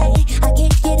daytime. I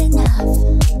can't get enough.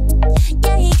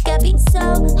 Yeah, he got me so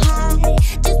high,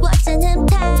 just watching him.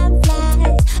 Time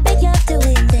flies, make love to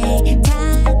him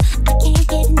daytime. I can't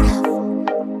get enough.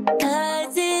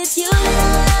 'Cause it's you that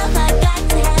I love, I got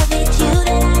to have it. You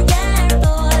that I yearn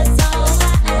for, so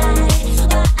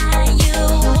why you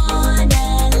wanna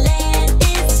let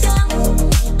this go?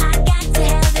 I got to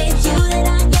have it. You that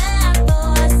I yearn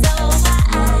for, so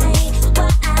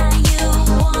why you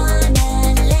wanna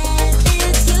let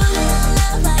this? You that I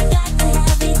love, I got to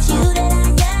have it. You that I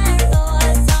yearn for,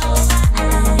 so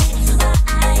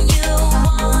why you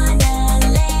wanna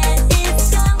let this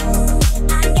go?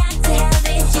 I got to have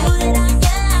it. You that I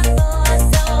yearn for,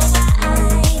 so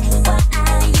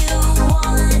why you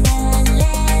wanna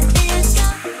let this go?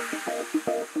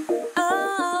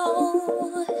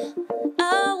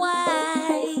 Why?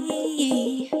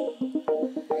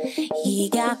 He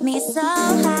got me so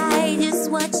high, just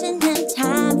watching him.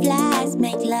 Time flies,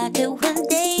 make love to him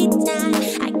daytime.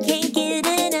 I can't get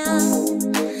enough.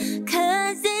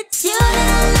 'Cause it's you that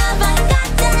I love, I got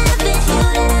to have it. You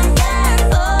that I yearn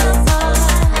for, so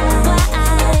why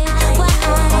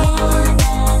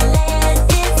wanna let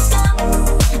this go?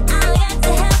 I got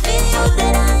to have it. You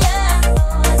that I yearn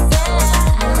for, so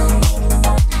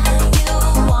you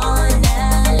wanna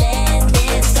let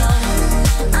this go?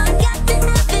 I got to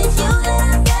have it. You that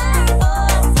I yearn for,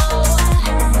 so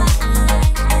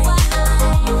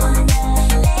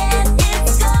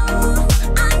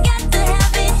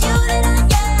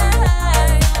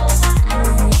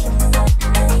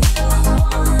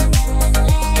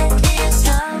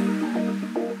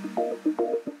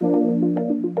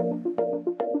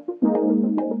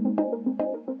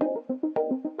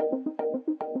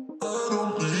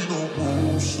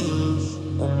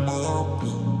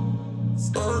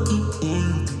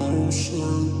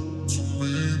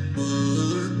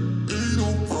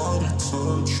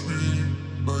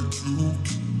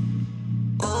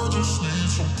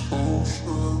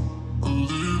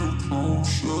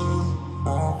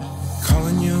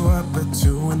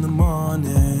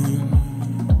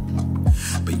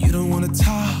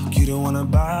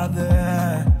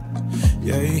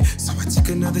Yeah, so I take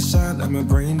another shot, let my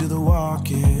brain do the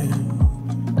walking.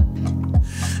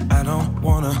 I don't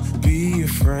wanna be your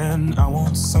friend, I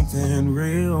want something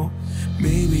real.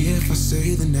 Maybe if I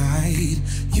stay the night,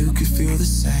 you could feel the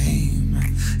same.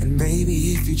 And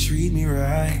maybe if you treat me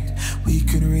right, we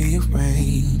could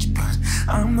rearrange. But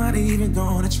I'm not even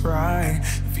gonna try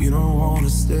if you don't wanna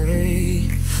stay.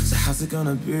 So how's it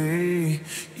gonna be?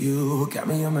 You got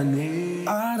me on my knees.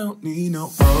 I don't need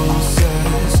no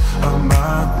roses on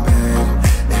my bed.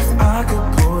 If I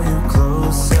could pull you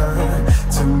closer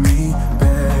to me,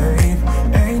 babe,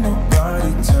 ain't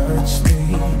nobody touch me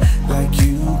like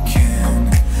you can.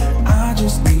 I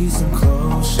just need some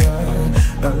closure,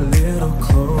 a little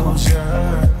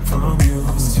closure from you.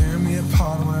 Tear me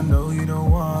apart when I know you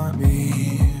don't want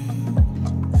me.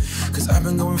 Cause I've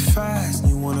been going fast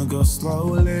and you wanna go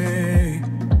slowly.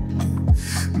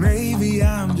 Maybe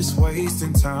I'm just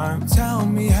wasting time. Tell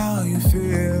me how you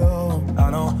feel.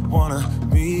 I don't wanna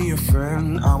be your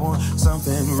friend, I want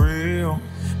something real.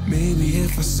 Maybe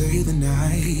if I stay the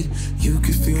night, you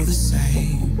could feel the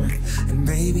same. And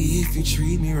maybe if you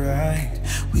treat me right,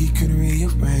 we could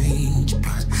rearrange.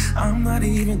 But I'm not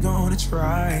even gonna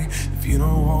try if you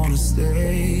don't wanna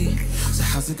stay. So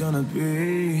how's it gonna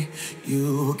be?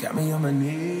 You got me on my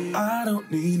knees. I don't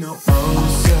need no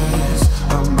roses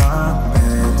on my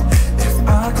bed. If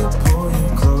I could pull you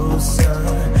closer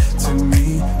to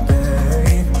me,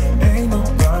 babe, ain't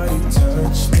nobody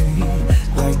touch me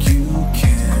like you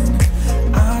can.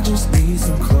 I just need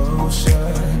some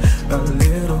closure, a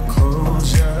little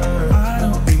closure. I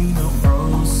don't need no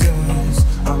roses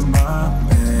on my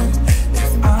bed.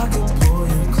 If I could pull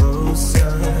you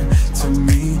closer to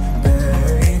me,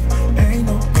 babe, ain't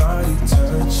nobody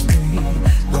touch me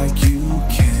like you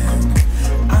can.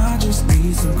 I just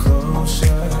need some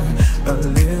closure, a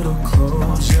little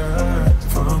closure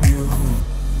from you.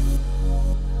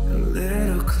 A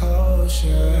little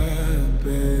closure,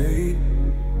 babe.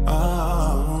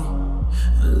 Oh,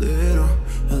 a little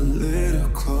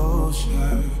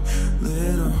closure,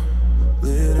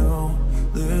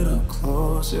 little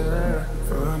closure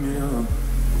from you.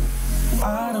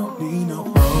 I don't need no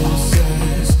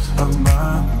roses on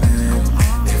my bed.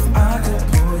 If I could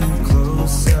pull you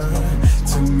closer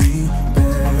to me,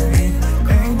 babe,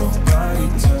 ain't nobody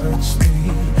touch me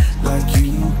like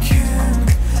you can.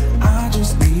 I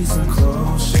just need some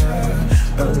closure,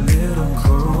 a little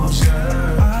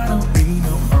closure. I don't need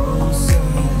no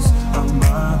roses on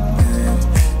my bed.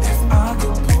 If I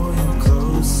could pull you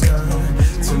closer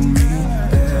to me,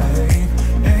 babe,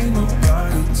 ain't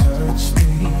nobody touch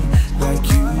me like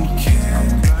you can.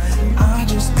 I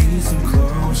just need some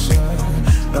closure,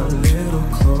 a little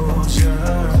closure.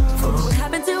 What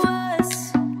happened to us?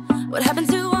 What happened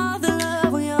to all the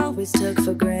love we always took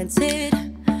for granted?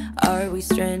 Are we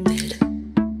stranded?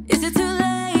 Is it too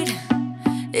late?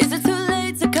 Is it too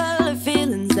late to color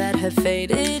feelings that have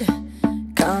faded?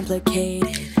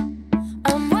 Complicated.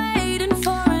 I'm waiting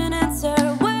for an answer,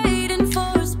 waiting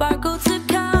for a sparkle to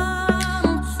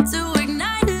come to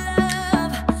ignite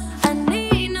love. I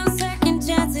need no second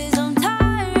chances. I'm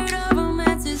tired of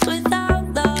romances without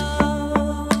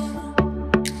love.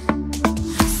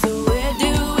 So where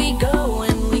do we go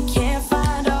when we can't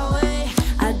find our way?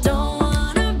 I don't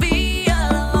wanna be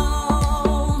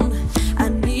alone. I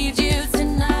need you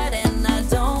tonight and I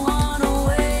don't wanna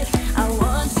wait. I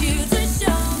want you to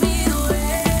show me the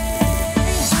way.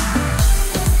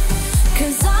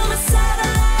 'Cause I'm a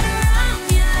satellite around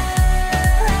you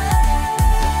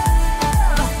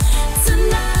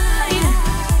tonight.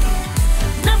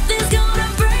 Nothing's gonna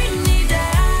bring me down.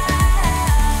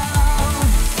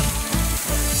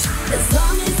 As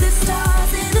long as the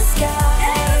stars in the sky,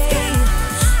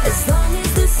 as long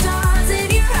as the stars in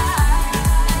your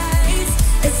eyes,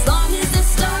 as long as the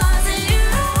stars in your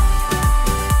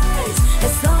eyes,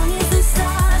 as long as the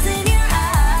stars in your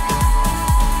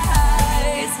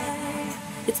eyes.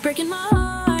 It's breaking my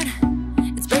heart,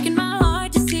 it's breaking my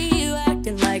heart to see you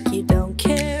acting like you don't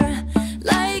care,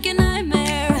 like a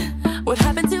nightmare. What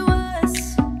happened to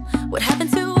us? What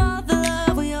happened to all the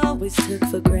love we always took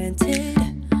for granted?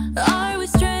 Are we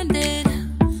stranded?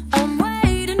 I'm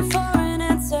waiting for an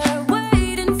answer,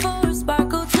 waiting for a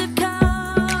sparkle to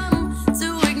come to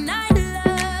ignite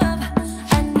love.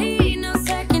 I need no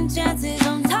second chances.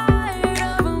 I'm tired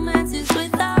of romances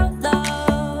without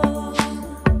love.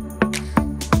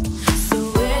 So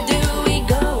where do we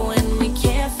go when we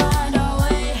can't find our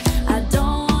way? I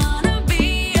don't wanna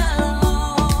be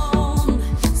alone.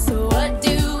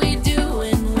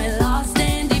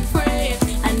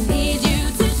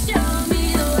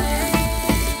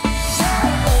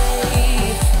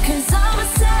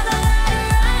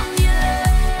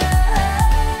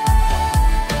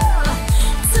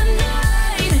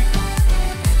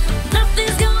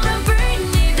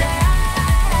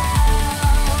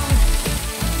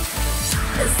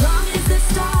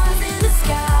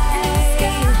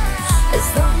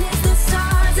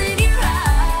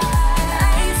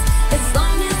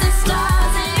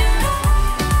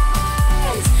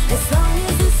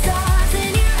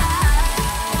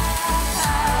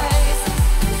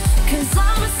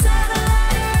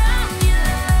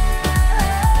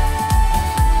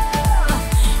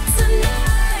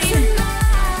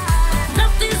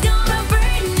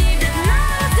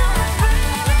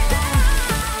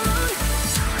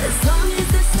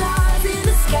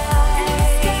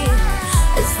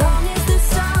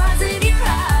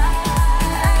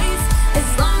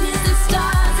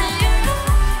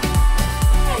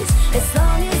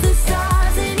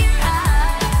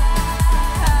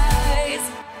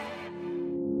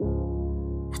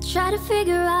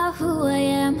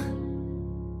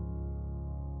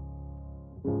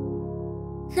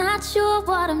 not sure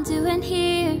what I'm doing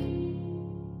here,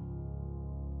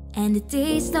 and the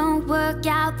days don't work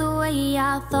out the way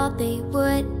I thought they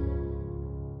would.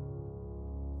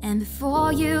 And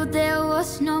before you there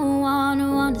was no one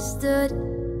who understood.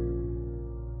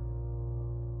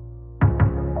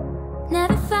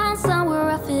 Never found somewhere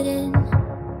I fit in.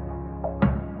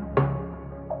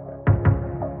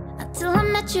 Until I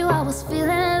met you I was feeling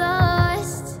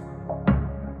lost,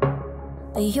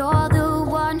 but you're the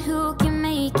one who can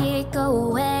make it go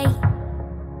away.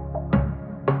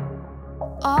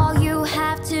 All you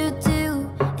have to do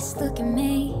is look at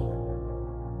me.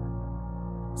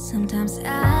 Sometimes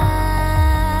I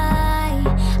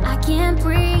can't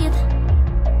breathe,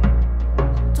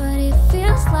 but it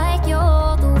feels like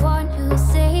you're the one who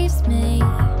saves me.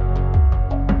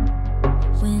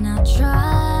 When I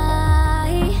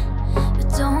try but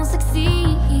don't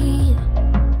succeed,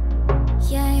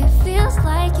 yeah, it feels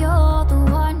like you're the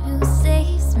one who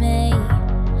saves me,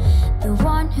 the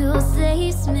one who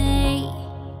saves me.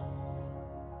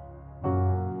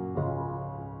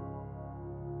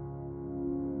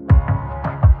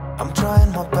 I'm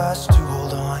trying my best to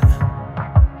hold on.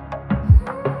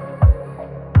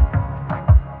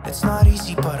 It's not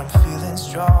easy, but I'm feeling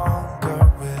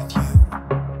stronger with you.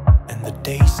 And the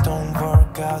days don't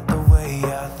work out the way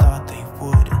I thought they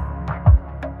would.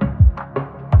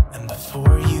 And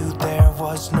before you there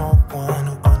was no one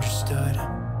who understood.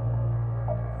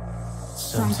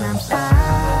 Sometimes I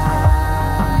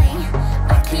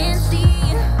can't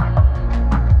see,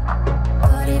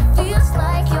 but it feels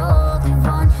like you're the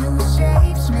one who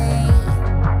saves me.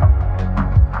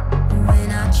 When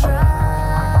I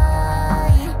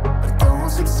try but don't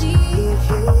succeed,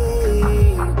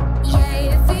 yeah,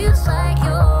 it feels like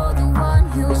you're the one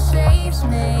who saves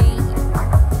me,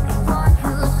 the one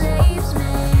who saves me.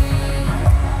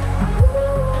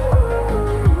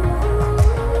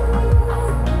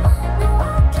 No,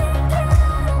 I can't get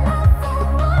enough of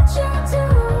what you do.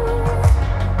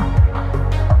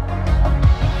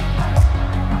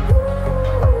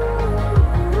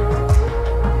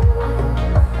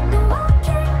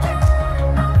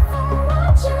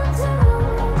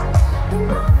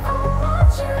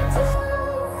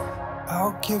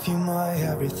 I'll give you my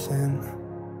everything.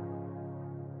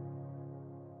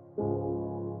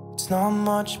 It's not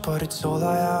much, but it's all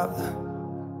I have.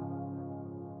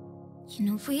 You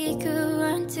know we could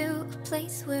run to a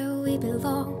place where we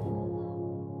belong,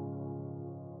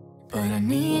 but I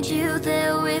need you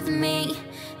there with me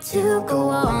to go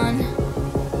on.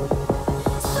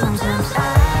 Sometimes I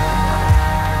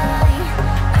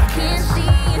can't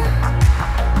see,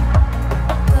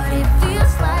 but it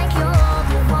feels like you're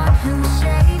the one who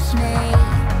saves me.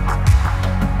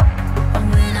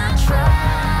 When I try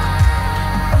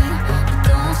but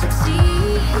don't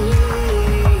succeed,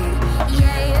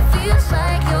 yeah, it feels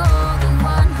like you're the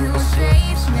one who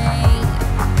saves me,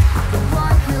 the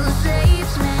one who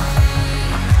saves me.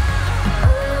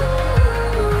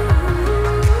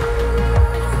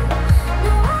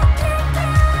 No, I can't get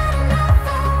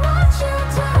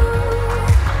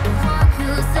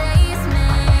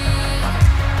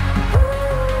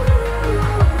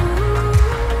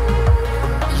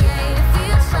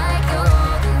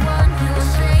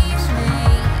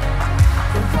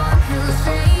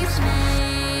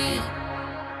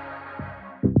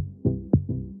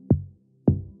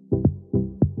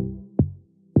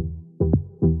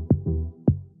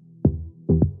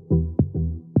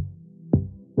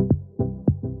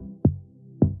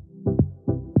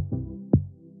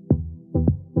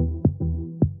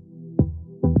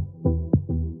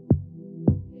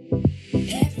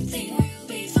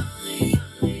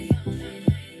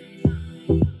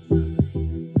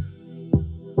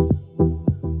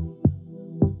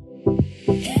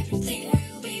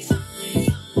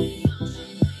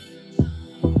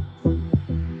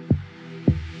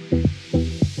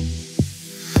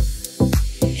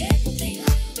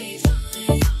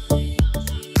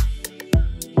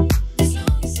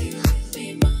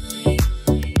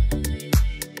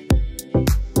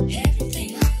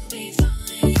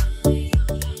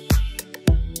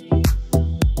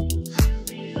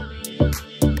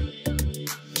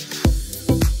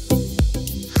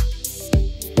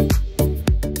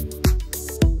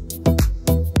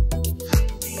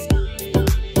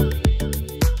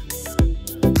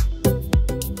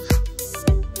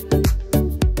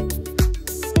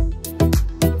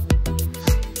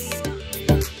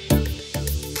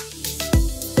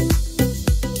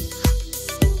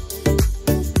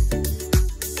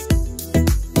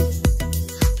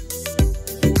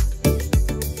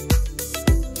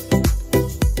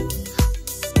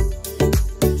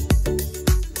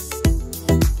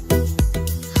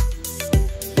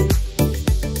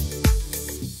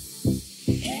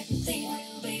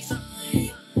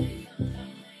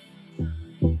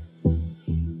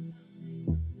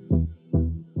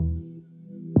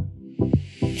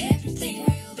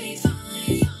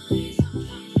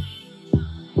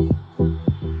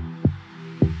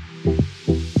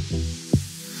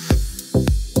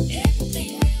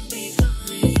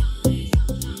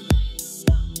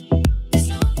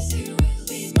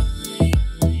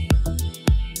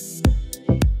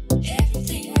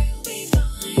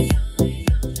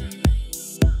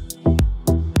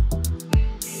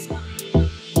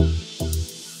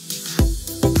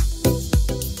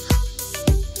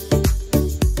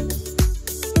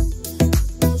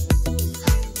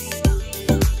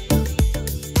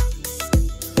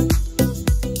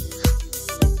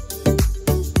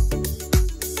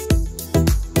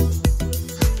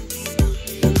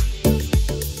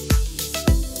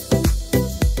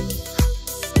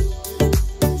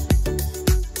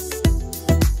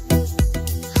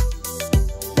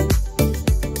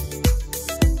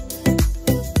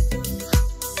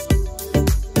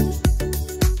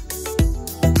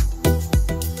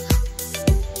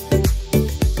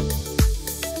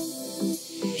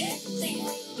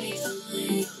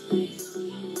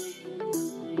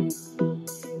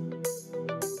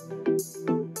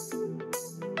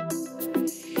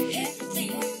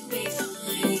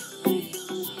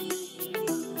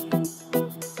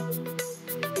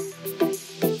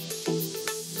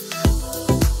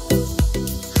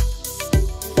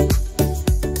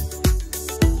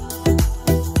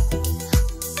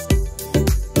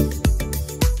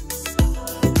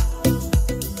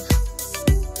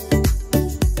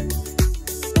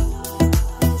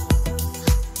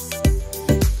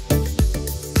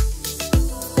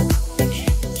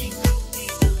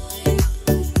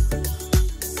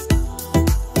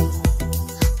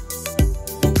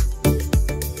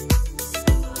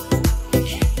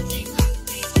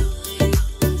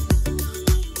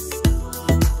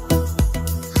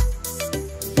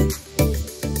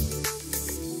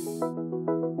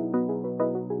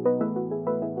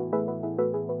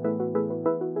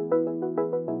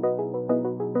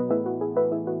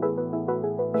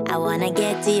wanna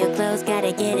get to your clothes,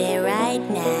 gotta get it right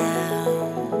now.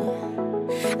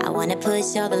 I wanna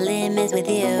push all the limits with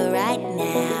you right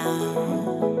now.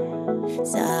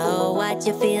 So watch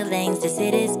your feelings, the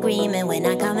city's screaming, we're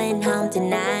not coming home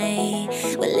tonight.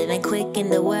 We're living quick in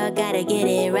the world, gotta get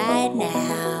it right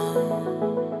now.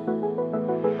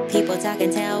 People talk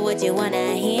and tell what you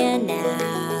wanna hear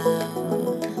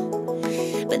now,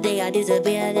 but they all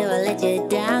disappear, they will let you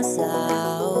down.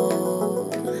 So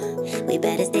we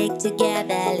better stick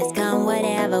together, let's come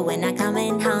whatever, we're not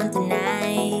coming home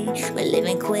tonight. We're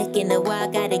living quick in the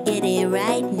world, gotta get it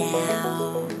right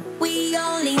now. We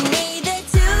only need the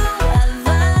two of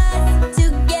us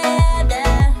together.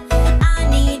 I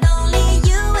need only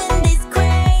you in this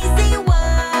crazy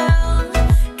world,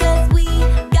 'cause we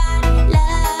got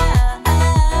love,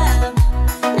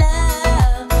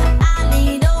 love. I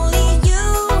need only you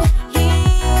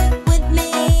here with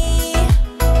me.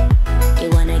 You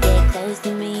wanna get close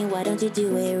to me, why don't you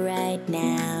do it right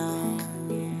now?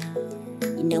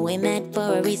 You know we met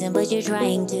for a reason, but you're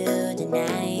trying to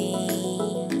deny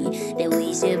that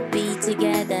we should be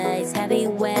together. It's heavy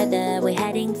weather, we're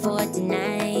heading for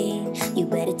tonight. You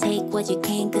better take what you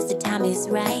can, 'cause the time is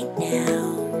right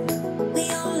now. We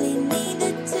only need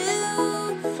the two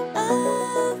of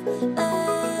us.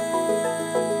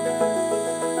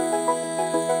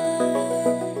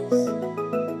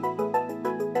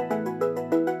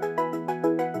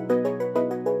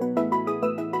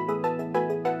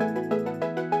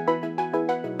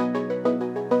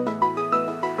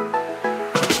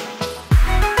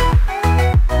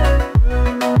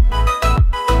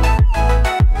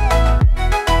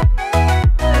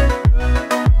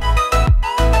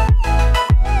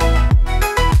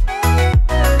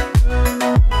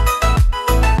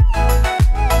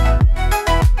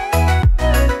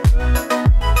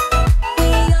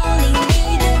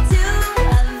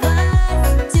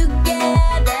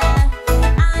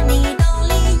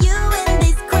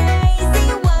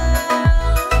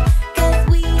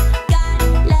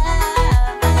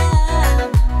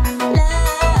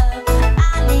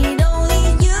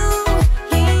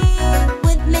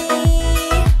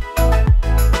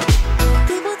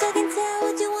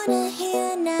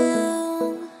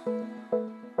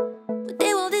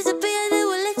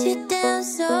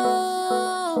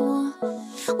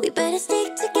 We better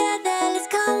stick together, let's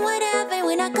come whatever,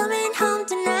 we're not coming home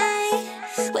tonight.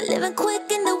 We're living quick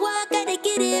in the world, gotta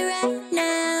get it right now.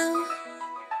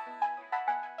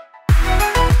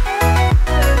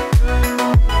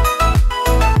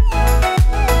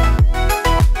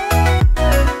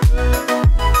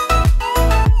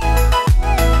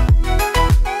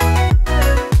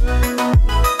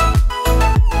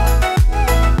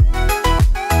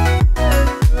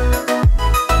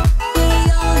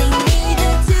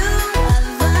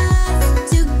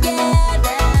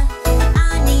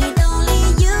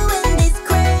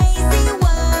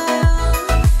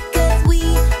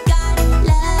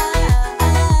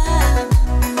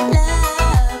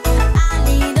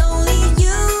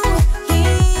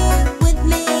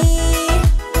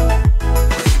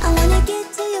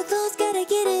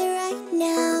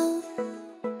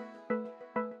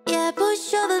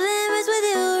 Push all the limits with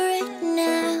you right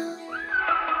now.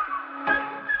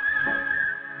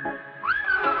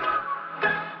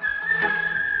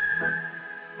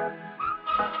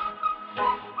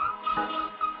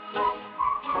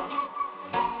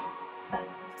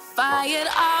 Fired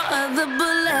all of the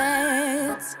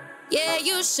bullets. Yeah,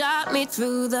 you shot me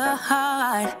through the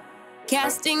heart.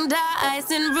 Casting dice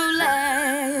and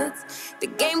roulette. The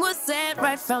game was set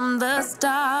right from the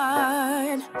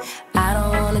start. I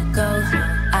don't wanna go,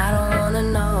 I don't wanna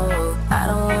know, I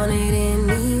don't want it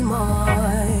anymore.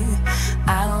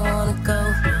 I don't wanna go,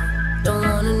 don't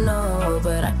wanna know,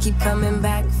 but I keep coming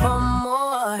back for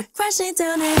more. Crashing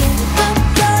down and in the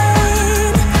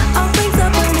rain, all things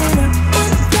are burning up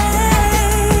in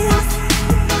flames.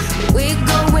 We're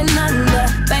going under,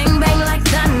 bang bang like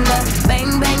thunder,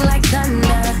 bang bang like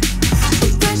thunder.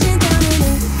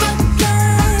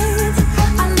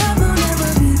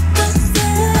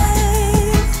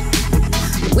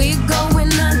 We're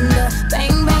going under,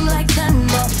 bang bang like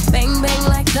thunder, bang bang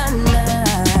like thunder.